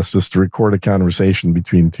podcast is to record a conversation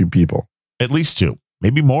between 2 people. At least 2,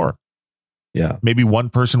 maybe more. Yeah. Maybe one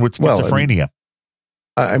person with schizophrenia.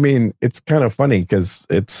 I mean, it's kind of funny because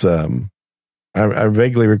it's, I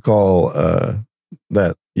vaguely recall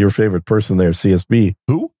that your favorite person there, CSB.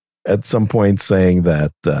 Who? At some point saying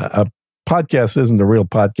that a podcast isn't a real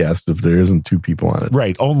podcast if there isn't 2 people on it.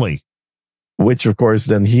 Right, only. Which, of course,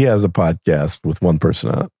 then he has a podcast with 1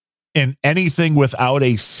 person on it. And anything without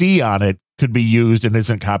a C on it could be used and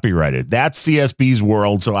isn't copyrighted. That's CSB's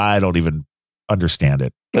world, so I don't even understand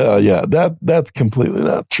it. Yeah, that's completely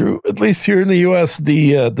not true. At least here in the U.S.,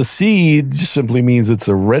 the C simply means it's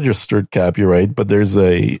a registered copyright, but there's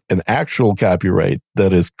an actual copyright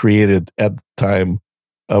that is created at the time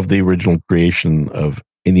of the original creation of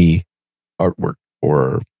any artwork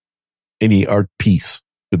or any art piece.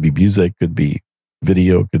 Could be music, could be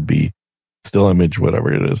video, could be still image,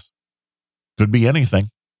 whatever it is. Could be anything.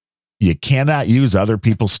 You cannot use other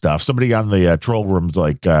people's stuff. Somebody on the troll rooms, or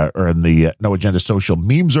in the No Agenda Social,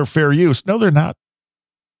 memes are fair use. No, they're not.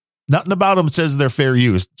 Nothing about them says they're fair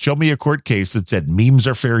use. Show me a court case that said memes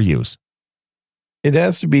are fair use. It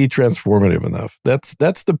has to be transformative enough. That's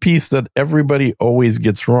the piece that everybody always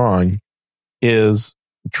gets wrong. Is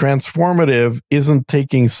transformative isn't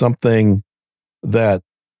taking something that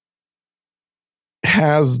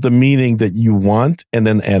has the meaning that you want and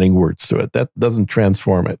then adding words to it. That doesn't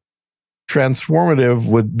transform it. Transformative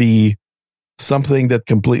would be something that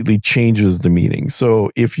completely changes the meaning.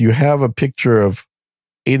 So if you have a picture of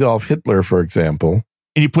Adolf Hitler, for example,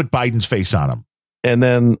 and you put Biden's face on him, and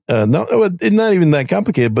then no, it's not even that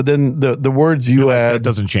complicated. But then the words you add, that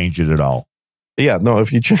doesn't change it at all. Yeah, no.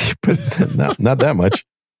 If you change, not that much,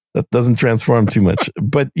 that doesn't transform too much.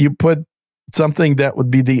 But you put something that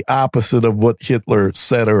would be the opposite of what Hitler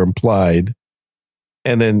said or implied,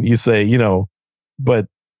 and then you say, but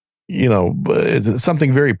it's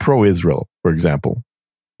something very pro-Israel, for example,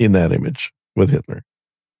 in that image with Hitler.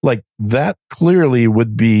 Like that clearly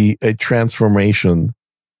would be a transformation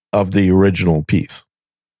of the original piece.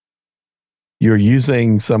 You're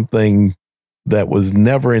using something that was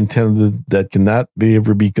never intended, that cannot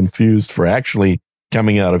ever be confused for actually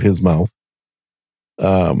coming out of his mouth,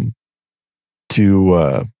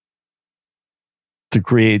 to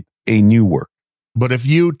create a new work. But if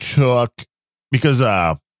you took, because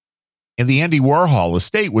in the Andy Warhol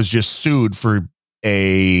estate was just sued for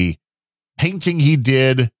a painting he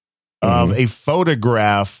did of a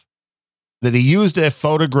photograph, that he used a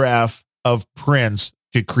photograph of Prince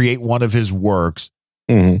to create one of his works.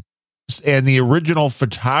 And the original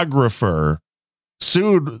photographer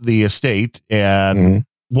sued the estate and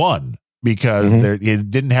won because it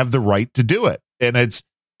didn't have the right to do it.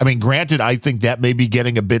 And granted, I think that may be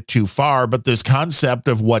getting a bit too far, but this concept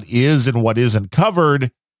of what is and what isn't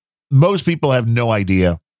covered, most people have no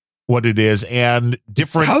idea what it is, and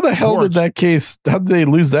different. How the hell did that case? How did they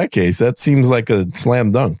lose that case? That seems like a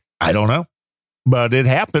slam dunk. I don't know, but it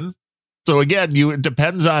happened. So again, it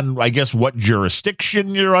depends on, I guess, what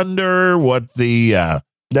jurisdiction you're under. What the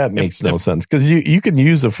that makes no sense, because you can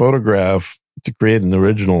use a photograph to create an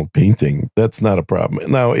original painting. That's not a problem.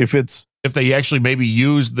 Now, if they actually maybe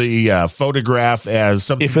use the photograph as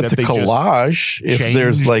something, if it's a collage, if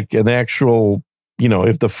there's like an actual,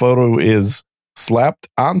 if the photo is slapped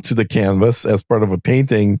onto the canvas as part of a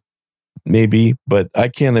painting, maybe, but I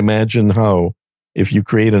can't imagine how, if you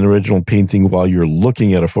create an original painting while you're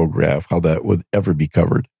looking at a photograph, how that would ever be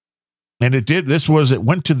covered. And it did. It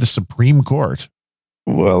went to the Supreme Court.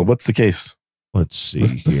 Well, what's the case? Let's see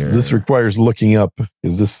here. This requires looking up.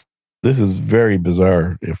 This is very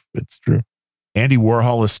bizarre if it's true. Andy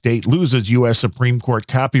Warhol estate loses U.S. Supreme Court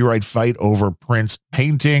copyright fight over Prince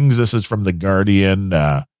paintings. This is from The Guardian.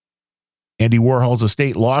 Andy Warhol's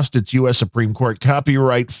estate lost its U.S. Supreme Court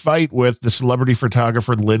copyright fight with the celebrity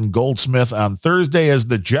photographer Lynn Goldsmith on Thursday, as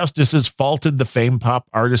the justices faulted the famed pop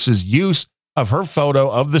artist's use of her photo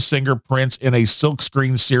of the singer Prince in a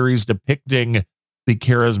silkscreen series depicting the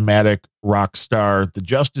charismatic rock star. The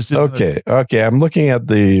justices. Okay. I'm looking at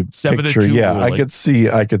the picture. Yeah, ruling.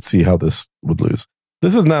 I could see how this would lose.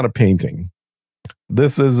 This is not a painting.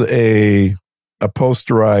 This is a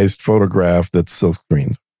posterized photograph that's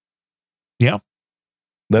silkscreened. Yeah.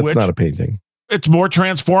 That's not a painting. It's more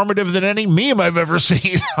transformative than any meme I've ever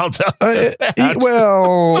seen. I'll tell you that.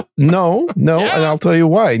 Well, no. Yeah. And I'll tell you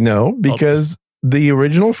why. No, because the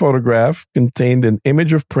original photograph contained an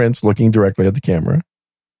image of Prince looking directly at the camera.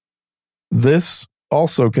 This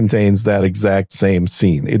also contains that exact same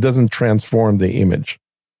scene. It doesn't transform the image.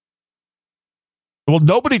 Well,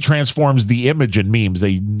 nobody transforms the image in memes.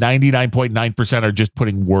 They 99.9% are just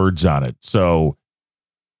putting words on it. So,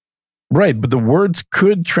 right, but the words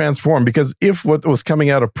could transform, because if what was coming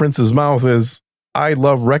out of Prince's mouth is "I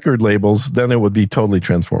love record labels," then it would be totally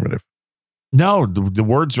transformative. No, the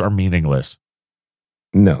words are meaningless.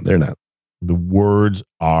 No, they're not. The words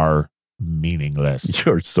are meaningless.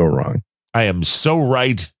 You're so wrong. I am so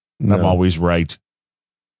right. No. I'm always right.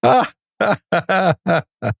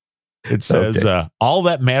 It says, all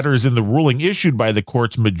that matters in the ruling issued by the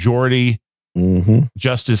court's majority,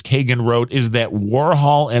 Justice Kagan wrote, is that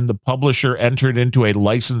Warhol and the publisher entered into a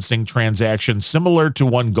licensing transaction similar to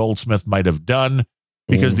one Goldsmith might have done,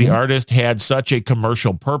 because the artist had such a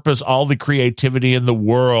commercial purpose. All the creativity in the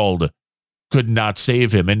world could not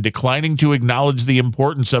save him. In declining to acknowledge the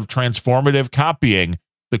importance of transformative copying,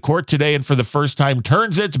 the court today, and for the first time,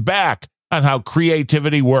 turns its back on how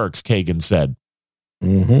creativity works, Kagan said.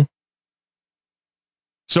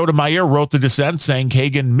 Sotomayor wrote the dissent, saying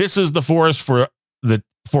Kagan misses the forest for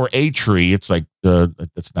a tree. It's like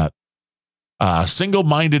that's not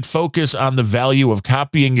single-minded focus on the value of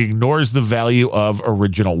copying ignores the value of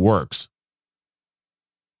original works.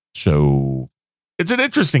 So it's an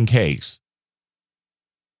interesting case.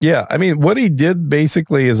 Yeah, I mean, what he did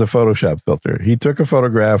basically is a Photoshop filter. He took a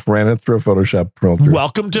photograph, ran it through a Photoshop filter.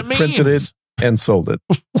 Welcome to memes. Printed it and sold it.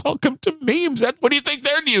 Welcome to memes. What do you think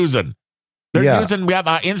they're using? They're using, we have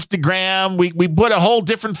Instagram. We put a whole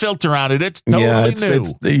different filter on it. It's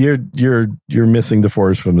totally new. You're missing the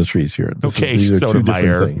forest from the trees here. These are two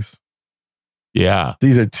different things. Yeah.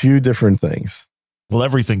 These are two different things. Well,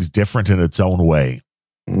 everything's different in its own way.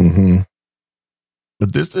 Mm-hmm.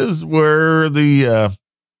 But this is where the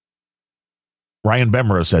Ryan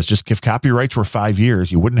Bemrose says, just if copyrights were 5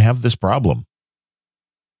 years, you wouldn't have this problem.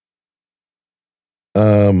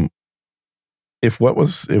 If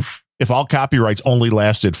all copyrights only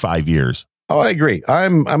lasted 5 years. Oh, I agree.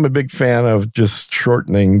 I'm a big fan of just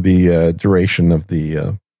shortening the duration of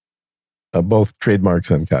the both trademarks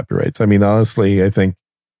and copyrights. I mean, honestly, I think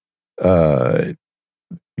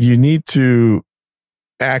you need to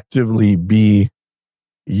actively be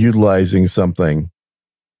utilizing something.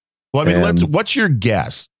 Well, I mean, what's your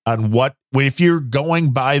guess on if you're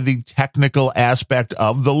going by the technical aspect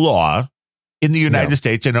of the law in the United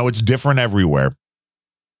States? I know it's different everywhere.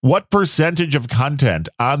 What percentage of content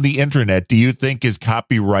on the internet do you think is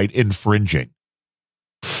copyright infringing?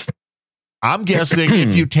 I'm guessing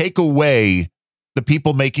if you take away the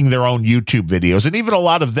people making their own YouTube videos, and even a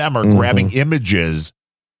lot of them are grabbing images,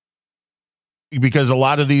 because a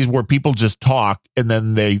lot of these where people just talk and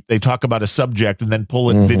then they talk about a subject and then pull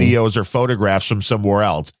in videos or photographs from somewhere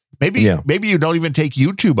else. Maybe you don't even take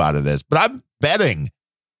YouTube out of this, but I'm betting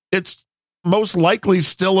it's most likely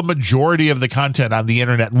still a majority of the content on the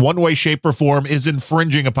internet in one way, shape, or form is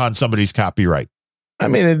infringing upon somebody's copyright. I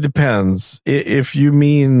mean, it depends. If you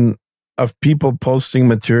mean of people posting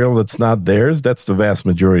material that's not theirs, that's the vast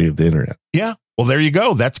majority of the internet. Yeah. Well, there you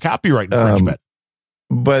go. That's copyright infringement.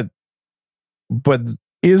 But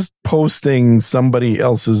is posting somebody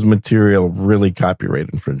else's material really copyright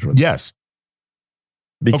infringement? Yes.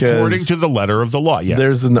 Because according to the letter of the law, yes.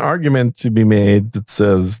 There's an argument to be made that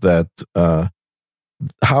says that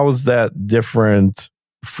how is that different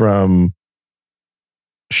from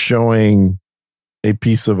showing a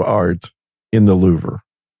piece of art in the Louvre?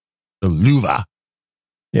 The Louvre.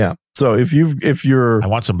 Yeah. So if you're I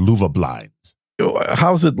want some Louvre blinds.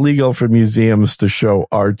 How's it legal for museums to show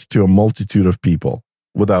art to a multitude of people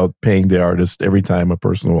without paying the artist every time a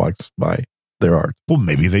person walks by their art? Well,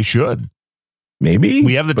 maybe they should. Maybe.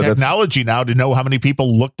 We have the technology now to know how many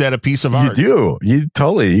people looked at a piece of art. You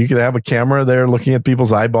totally. You can have a camera there looking at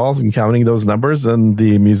people's eyeballs and counting those numbers, and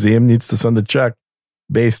the museum needs to send a check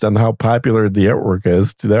based on how popular the artwork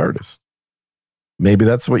is to the artist. Maybe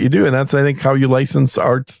that's what you do, and that's, I think, how you license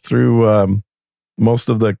art through most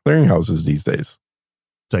of the clearinghouses these days.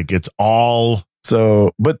 It's like it's all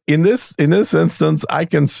so. But in this instance, I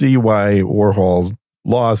can see why Warhol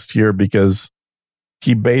lost here, because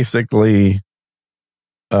he basically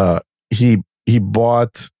he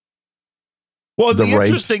bought the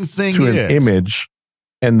interesting thing to an image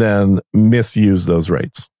and then misused those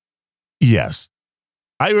rights. Yes,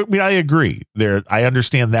 I mean, I agree there. I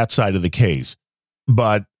understand that side of the case,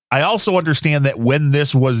 but I also understand that when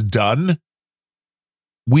this was done,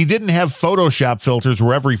 we didn't have Photoshop filters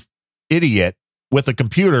where every idiot with a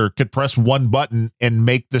computer could press one button and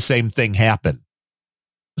make the same thing happen.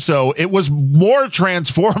 So it was more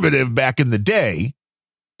transformative back in the day.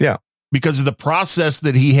 Yeah. Because of the process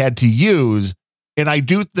that he had to use. And I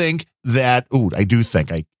do think that,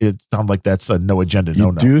 it sounds like that's a no agenda,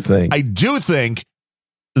 no. I do think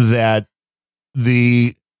that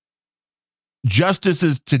the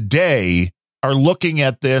justices today are looking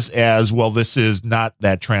at this as, well, this is not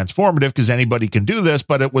that transformative because anybody can do this,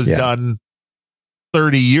 but it was done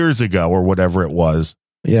 30 years ago or whatever it was.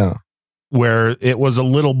 Yeah. Where it was a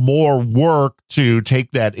little more work to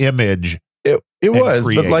take that image. It was,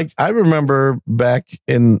 create. But like I remember back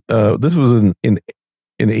in this was in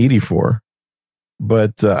 84,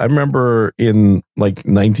 but I remember in like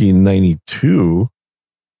 1992,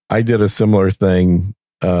 I did a similar thing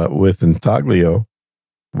with Intaglio,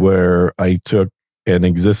 where I took an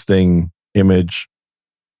existing image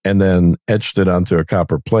and then etched it onto a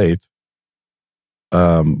copper plate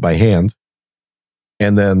by hand,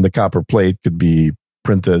 and then the copper plate could be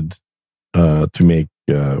printed to make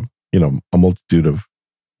a multitude of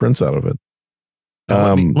prints out of it.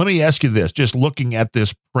 Now, let me ask you this: just looking at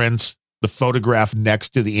this print, the photograph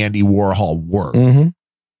next to the Andy Warhol work,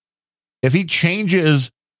 if he changes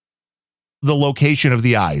the location of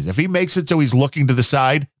the eyes, if he makes it so he's looking to the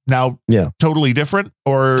side, now totally different,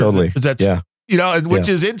 or that's which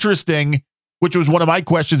is interesting, which was one of my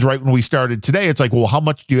questions right when we started today. It's like, well, how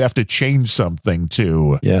much do you have to change something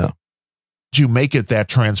to to make it that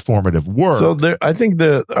transformative work. So I think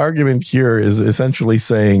the argument here is essentially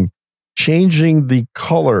saying changing the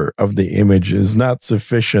color of the image is not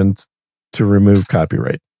sufficient to remove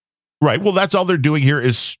copyright. Right. Well, that's all they're doing here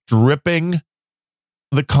is stripping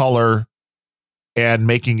the color and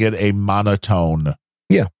making it a monotone.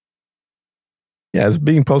 Yeah. Yeah, it's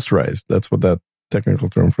being posterized. That's what that technical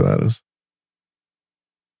term for that is.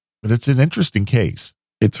 But it's an interesting case.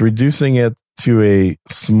 It's reducing it to a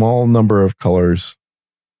small number of colors,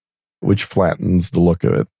 which flattens the look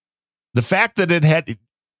of it. The fact that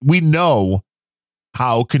we know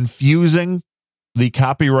how confusing the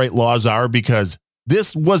copyright laws are because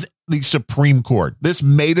this was the Supreme Court. This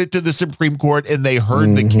made it to the Supreme Court and they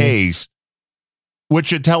heard the case, which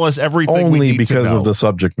should tell us everything we only need to know. because of the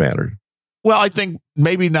subject matter. Well, I think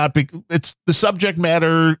maybe not. It's the subject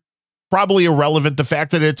matter, probably irrelevant. The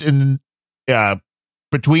fact that it's in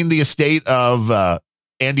between the estate of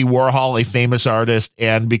Andy Warhol, a famous artist,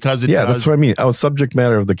 and because it that's what I mean. Oh, subject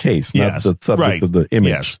matter of the case, not the subject of the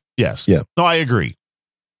image. Yes. Yeah. No, I agree.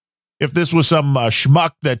 If this was some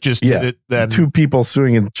schmuck that just did it, then two people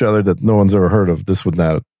suing each other that no one's ever heard of, this would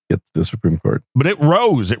not get to the Supreme Court. But it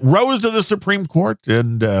rose. It rose to the Supreme Court,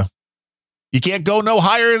 and you can't go no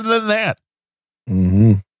higher than that.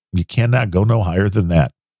 Mm-hmm. You cannot go no higher than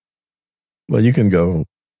that. Well, you can go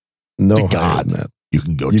no to higher God. than that. You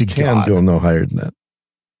can go you to can God. go no higher than that.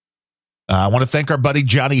 I want to thank our buddy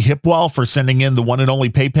Johnny Hipwell for sending in the one and only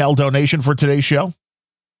PayPal donation for today's show.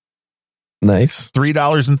 Nice.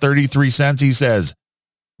 $3.33. He says,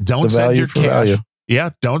 don't send your cash. Value. Yeah,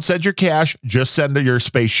 don't send your cash. Just send your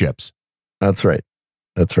spaceships. That's right.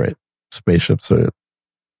 That's right. Spaceships are.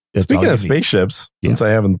 Speaking of spaceships, since I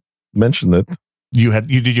haven't mentioned it,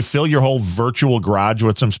 did you fill your whole virtual garage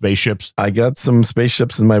with some spaceships? I got some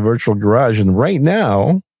spaceships in my virtual garage, and right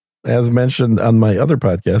now, as mentioned on my other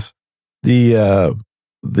podcast, the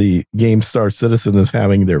GameStar Citizen is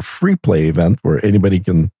having their free play event where anybody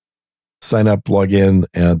can sign up, log in,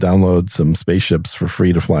 and download some spaceships for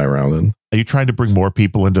free to fly around in. Are you trying to bring more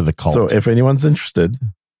people into the cult? So if anyone's interested,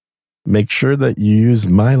 make sure that you use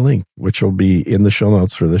my link, which will be in the show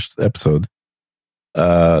notes for this episode,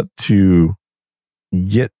 to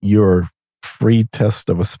get your free test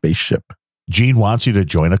of a spaceship. Gene wants you to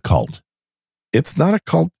join a cult. It's not a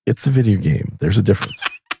cult. It's a video game. There's a difference.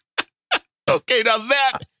 Okay, now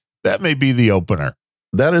that may be the opener.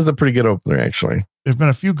 That is a pretty good opener, actually. There's been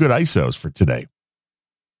a few good ISOs for today.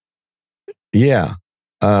 Yeah.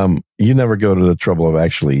 You never go to the trouble of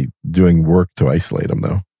actually doing work to isolate them,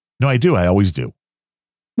 though. No, I do. I always do.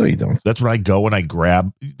 No, you don't. That's when I go and I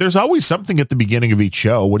grab. There's always something at the beginning of each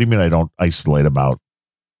show. What do you mean I don't isolate about?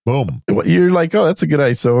 Boom. You're like, oh, that's a good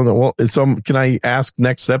ISO. Well, so can I ask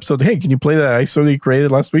next episode, hey, can you play that ISO that you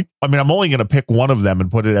created last week? I mean, I'm only going to pick one of them and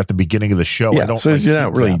put it at the beginning of the show. Yeah, I don't so you're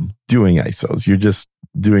not really doing ISOs. You're just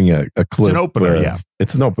doing a clip. It's an opener, yeah.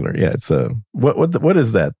 It's an opener, yeah. It's a what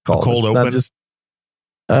is that called? A cold it's open. Not just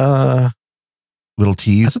little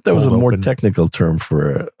tease. I thought that was a more open. technical term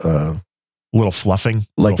for little fluffing,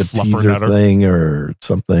 like little a teaser nutter thing or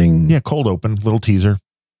something. Yeah, cold open, little teaser,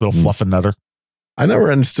 little fluff and nutter. I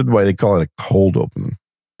never understood why they call it a cold open.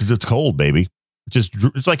 Because it's cold, baby.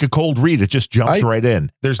 It's like a cold read. It just jumps right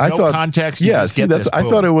in. There's no context. Yeah, see, I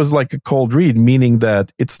thought it was like a cold read, meaning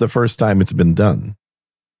that it's the first time it's been done.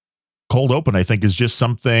 Cold open, I think, is just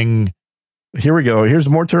something. Here we go. Here's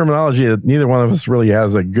more terminology that neither one of us really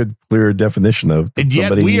has a good, clear definition of. And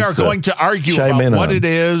yet we are going to argue about what it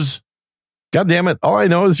is. God damn it. All I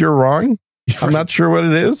know is you're wrong. Right. I'm not sure what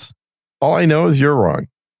it is. All I know is you're wrong.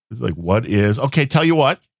 It's like, what is? Okay, tell you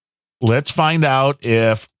what. Let's find out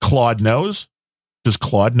if Claude knows. Does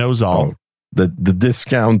Claude knows all? Oh, the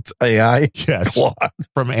discount AI? Yes. Claude.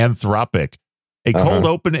 From Anthropic. A cold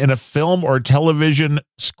open in a film or television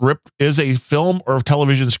script is a film or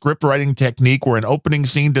television script writing technique where an opening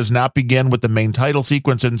scene does not begin with the main title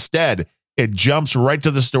sequence. Instead, it jumps right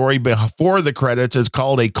to the story before the credits. Is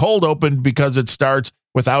called a cold open because it starts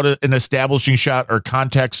without an establishing shot or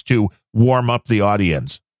context to warm up the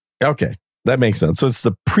audience. Okay, that makes sense. So it's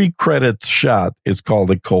the pre-credit shot is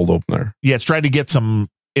called a cold opener. Yeah, it's trying to get some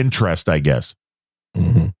interest, I guess.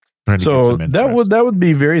 Mm-hmm. So that would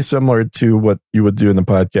be very similar to what you would do in the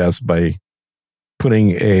podcast by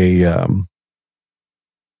putting a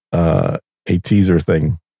teaser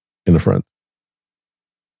thing in the front.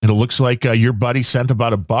 And it looks like your buddy sent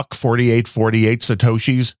about $1.48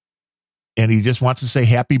 Satoshis, and he just wants to say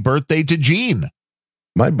happy birthday to Gene.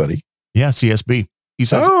 My buddy. Yeah, CSB. He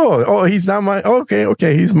says, "Oh, he's not my.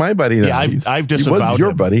 Okay, he's my buddy now. Yeah, I've disavowed he was your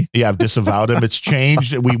him. buddy. Yeah, I've disavowed him. It's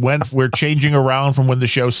changed. We're changing around from when the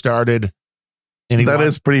show started, And that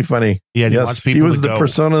is pretty funny. Yeah, and he wants people was to the go.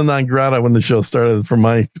 persona non grata when the show started from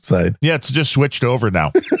my side. Yeah, it's just switched over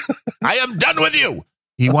now. I am done with you.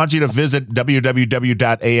 He wants you to visit www.ai.cooking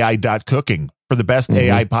for the best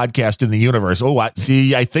AI podcast in the universe. Oh, I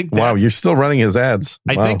think that. Wow, you're still running his ads.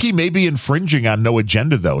 I think he may be infringing on No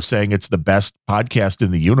Agenda, though, saying it's the best podcast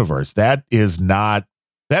in the universe. That is not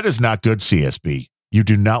good, CSB. You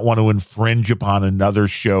do not want to infringe upon another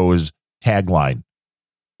show's tagline.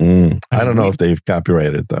 I don't know if they've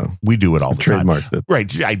copyrighted it, though. We do it all the time. Trademarked it.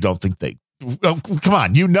 Right. I don't think they. Oh, come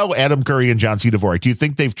on. You know Adam Curry and John C. Dvorak. Do you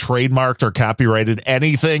think they've trademarked or copyrighted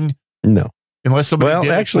anything? No. Unless somebody Well,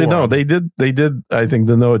 did actually, no. They did. I think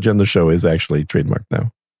the No Agenda show is actually trademarked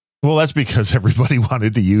now. Well, that's because everybody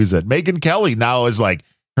wanted to use it. Megyn Kelly now is like,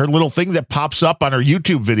 her little thing that pops up on her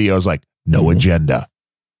YouTube videos, like, No Agenda.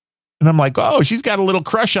 And I'm like, oh, she's got a little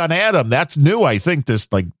crush on Adam. That's new, I think. This,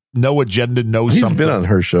 like, No Agenda knows He's something. been on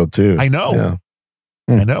her show, too. I know.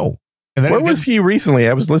 Yeah. I know. And then where was he recently?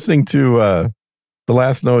 I was listening to the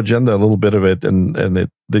last No Agenda, a little bit of it, and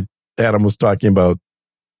Adam was talking about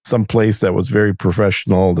some place that was very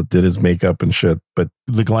professional that did his makeup and shit. But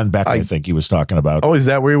the Glenn Beck, I think he was talking about. Oh, is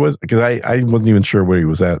that where he was? Because I wasn't even sure where he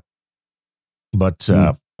was at. But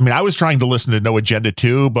I mean, I was trying to listen to No Agenda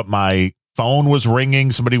too, but my phone was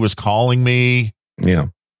ringing. Somebody was calling me. Yeah,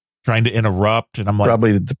 trying to interrupt, and I'm like,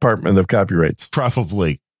 probably the Department of Copyrights.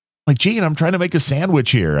 Probably. Like, Gene, I'm trying to make a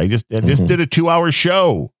sandwich here. I just did a 2-hour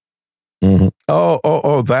show.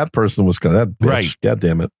 Oh, that person was going that bitch. Right. God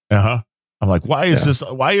damn it. I'm like, why is this?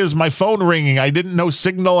 Why is my phone ringing? I didn't know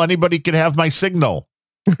Signal. Anybody could have my signal.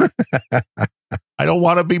 I don't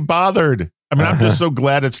want to be bothered. I mean, I'm just so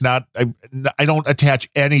glad it's not. I don't attach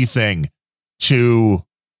anything to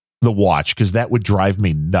the watch because that would drive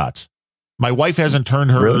me nuts. My wife hasn't turned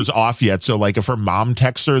hers off yet. So, like, if her mom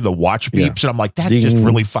texts her, the watch beeps, and I'm like, that's just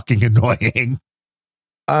really fucking annoying.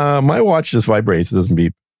 My watch just vibrates. It doesn't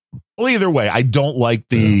beep. Well, either way, I don't like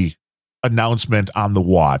the announcement on the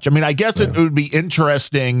watch. I mean, I guess it would be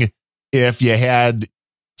interesting if you had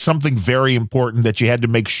something very important that you had to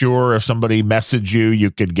make sure if somebody messaged you, you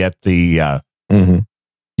could get the,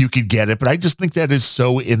 you could get it. But I just think that is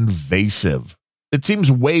so invasive. It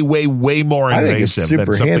seems way, way, way more invasive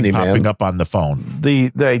than something handy, popping up on the phone.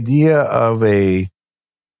 The idea of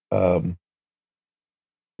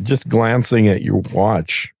just glancing at your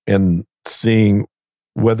watch and seeing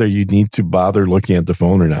whether you need to bother looking at the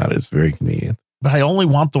phone or not is very convenient. But I only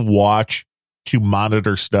want the watch to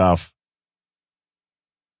monitor stuff.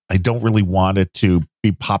 I don't really want it to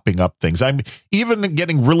be popping up things. I'm even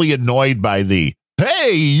getting really annoyed by the,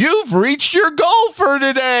 hey, you've reached your goal for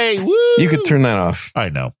today. Woo! You could turn that off. I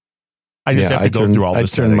know. I just have to go through all the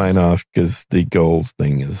settings. I turn mine off because the goals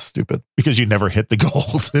thing is stupid. Because you never hit the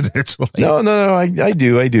goals. And it's like, no, I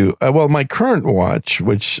do. Well, my current watch,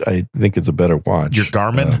 which I think is a better watch. Your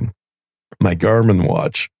Garmin? My Garmin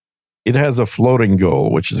watch. It has a floating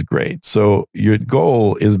goal, which is great. So your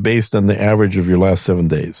goal is based on the average of your last 7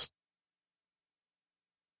 days.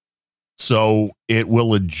 So it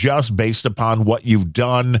will adjust based upon what you've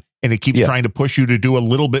done, and it keeps trying to push you to do a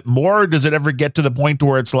little bit more. Does it ever get to the point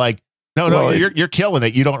where it's like, no, you're killing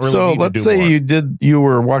it. You don't really need to do more. So let's say you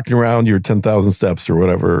were walking around your 10,000 steps or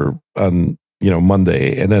whatever on,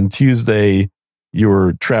 Monday, and then Tuesday you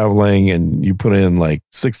were traveling and you put in like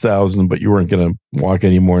 6,000, but you weren't going to walk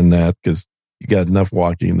any more than that because you got enough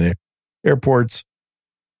walking in the airports.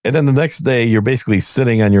 And then the next day you're basically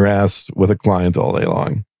sitting on your ass with a client all day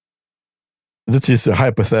long. That's just a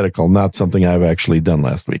hypothetical, not something I've actually done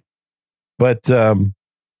last week. But then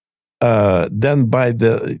by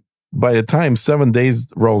the time 7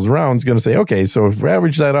 days rolls around, it's going to say, okay, so if we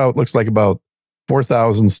average that out, it looks like about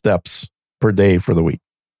 4,000 steps per day for the week.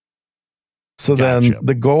 So then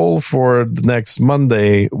the goal for the next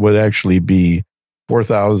Monday would actually be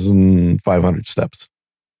 4,500 steps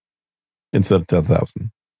instead of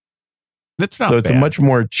 10,000. That's not so it's bad. A much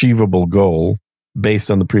more achievable goal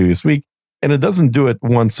based on the previous week. And it doesn't do it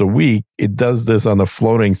once a week. It does this on a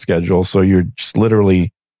floating schedule. So you're just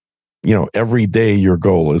literally, every day your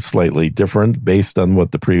goal is slightly different based on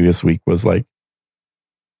what the previous week was like.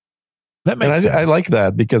 That makes sense. I like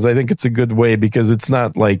that because I think it's a good way because it's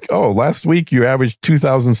not like, oh, last week you averaged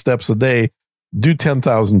 2,000 steps a day. Do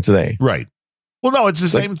 10,000 today. Right. Well, no, it's the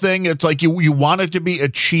same thing. It's like you want it to be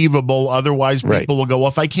achievable. Otherwise, people will go, well,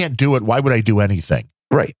 if I can't do it, why would I do anything?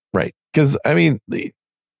 Right. Because, I mean, I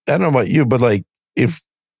don't know about you, but like if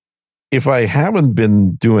I haven't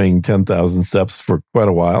been doing 10,000 steps for quite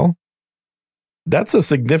a while, that's a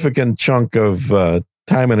significant chunk of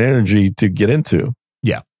time and energy to get into.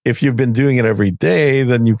 Yeah. If you've been doing it every day,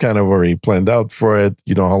 then you kind of already planned out for it.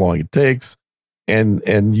 You know how long it takes.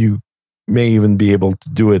 and you may even be able to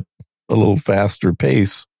do it a little faster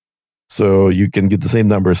pace, so you can get the same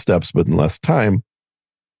number of steps but in less time.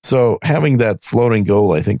 So having that floating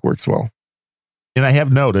goal, I think, works well. And I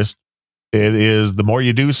have noticed it is the more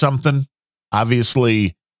you do something,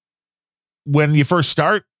 obviously, when you first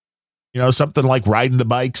start, something like riding the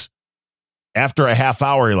bikes, after a half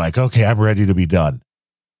hour, you're like, okay, I'm ready to be done.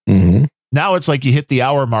 Mm-hmm. Now it's like you hit the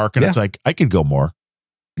hour mark and it's like, I could go more.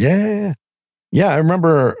 Yeah. Yeah. I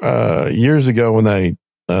remember years ago when I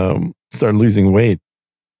started losing weight,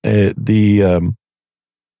 there's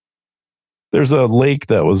a lake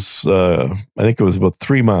that was, I think it was about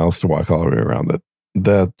 3 miles to walk all the way around it.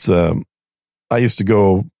 That I used to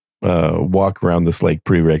go walk around this lake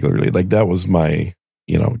pretty regularly. Like that was my,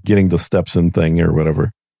 getting the steps in thing or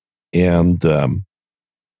whatever. And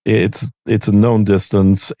it's a known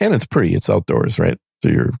distance and it's pretty. It's outdoors, right? So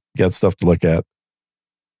you got stuff to look at.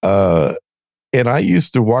 And I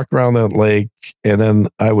used to walk around that lake, and then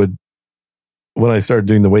when I started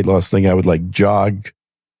doing the weight loss thing, I would like jog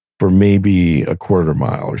for maybe a quarter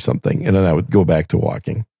mile or something, and then I would go back to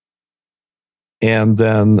walking. And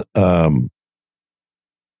then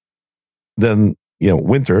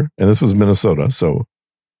winter, and this was Minnesota, so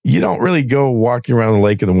you don't really go walking around the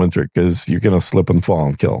lake in the winter because you're going to slip and fall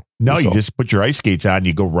and kill. No, you just put your ice skates on,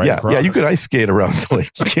 you go right across. Yeah, you could ice skate around the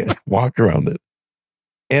lake. You can't walk around it.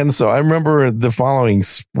 And so I remember the following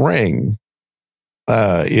spring,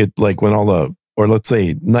 it like when let's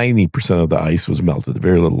say 90% of the ice was melted,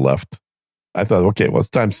 very little left. I thought, okay, well, it's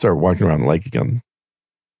time to start walking around the lake again.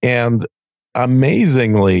 And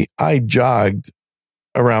amazingly, I jogged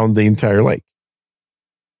around the entire lake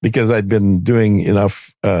because I'd been doing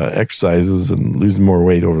enough exercises and losing more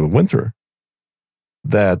weight over the winter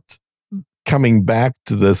that coming back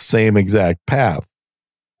to the same exact path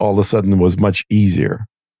all of a sudden was much easier.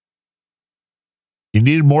 You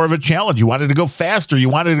needed more of a challenge. You wanted to go faster. You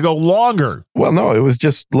wanted to go longer. Well, no, it was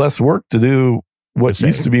just less work to do what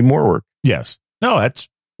used to be more work. Yes. No, that's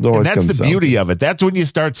the beauty of it. That's when you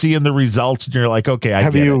start seeing the results and you're like, okay, I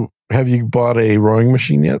get it. Have you bought a rowing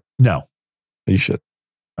machine yet? No. You should.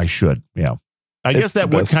 I should. Yeah. I guess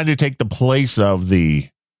that would kind of take the place of the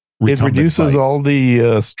It reduces all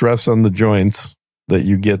the stress on the joints that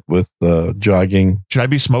you get with jogging. Should I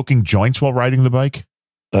be smoking joints while riding the bike?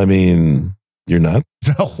 I mean, you're not?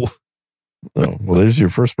 No. Oh, well, there's your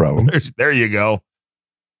first problem. There you go.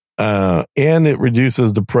 And it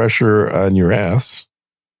reduces the pressure on your ass.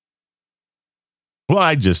 Well,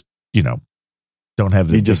 I just, don't have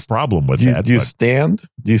the problem with that. Do you stand?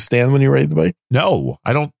 Do you stand when you ride the bike? No,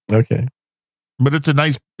 I don't. Okay. But it's a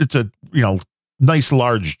nice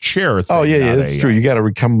large chair thing. Oh, yeah, that's true. You got a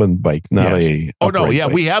recumbent bike, not a. Oh, no, yeah,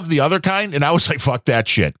 bike. we have the other kind, and I was like, fuck that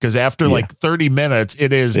shit. Because after like 30 minutes,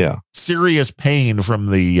 it is serious pain from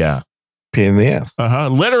the. Pain in the ass.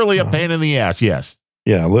 Literally a pain in the ass, yes.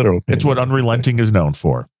 Yeah, literal. It's what Unrelenting is known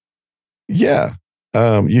for. Yeah.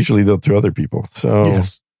 Usually they'll to other people. So.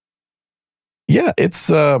 Yes. Yeah, it's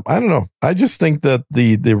I don't know. I just think that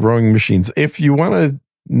the rowing machines, if you want to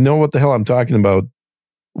know what the hell I'm talking about,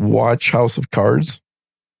 watch House of Cards.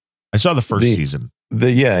 I saw the first season.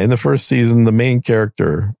 In the first season, the main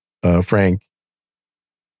character, Frank,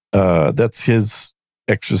 that's his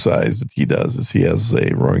exercise that he does is he has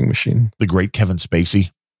a rowing machine. The great Kevin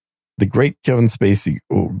Spacey.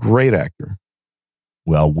 Oh, great actor.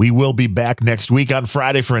 Well, we will be back next week on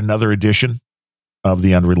Friday for another edition of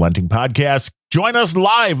the Unrelenting Podcast. Join us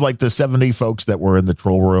live like the 70 folks that were in the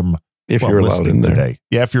troll room. If you're allowed in there. Today.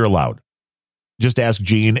 Yeah, if you're allowed. Just ask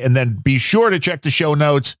Gene. And then be sure to check the show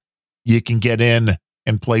notes. You can get in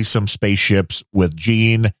and play some spaceships with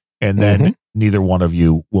Gene. And then neither one of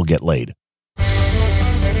you will get laid.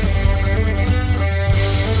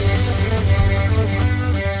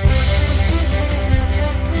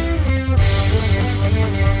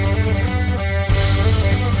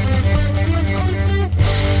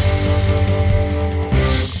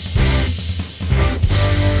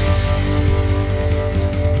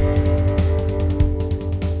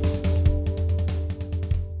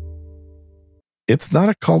 It's not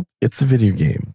a cult. It's a video game.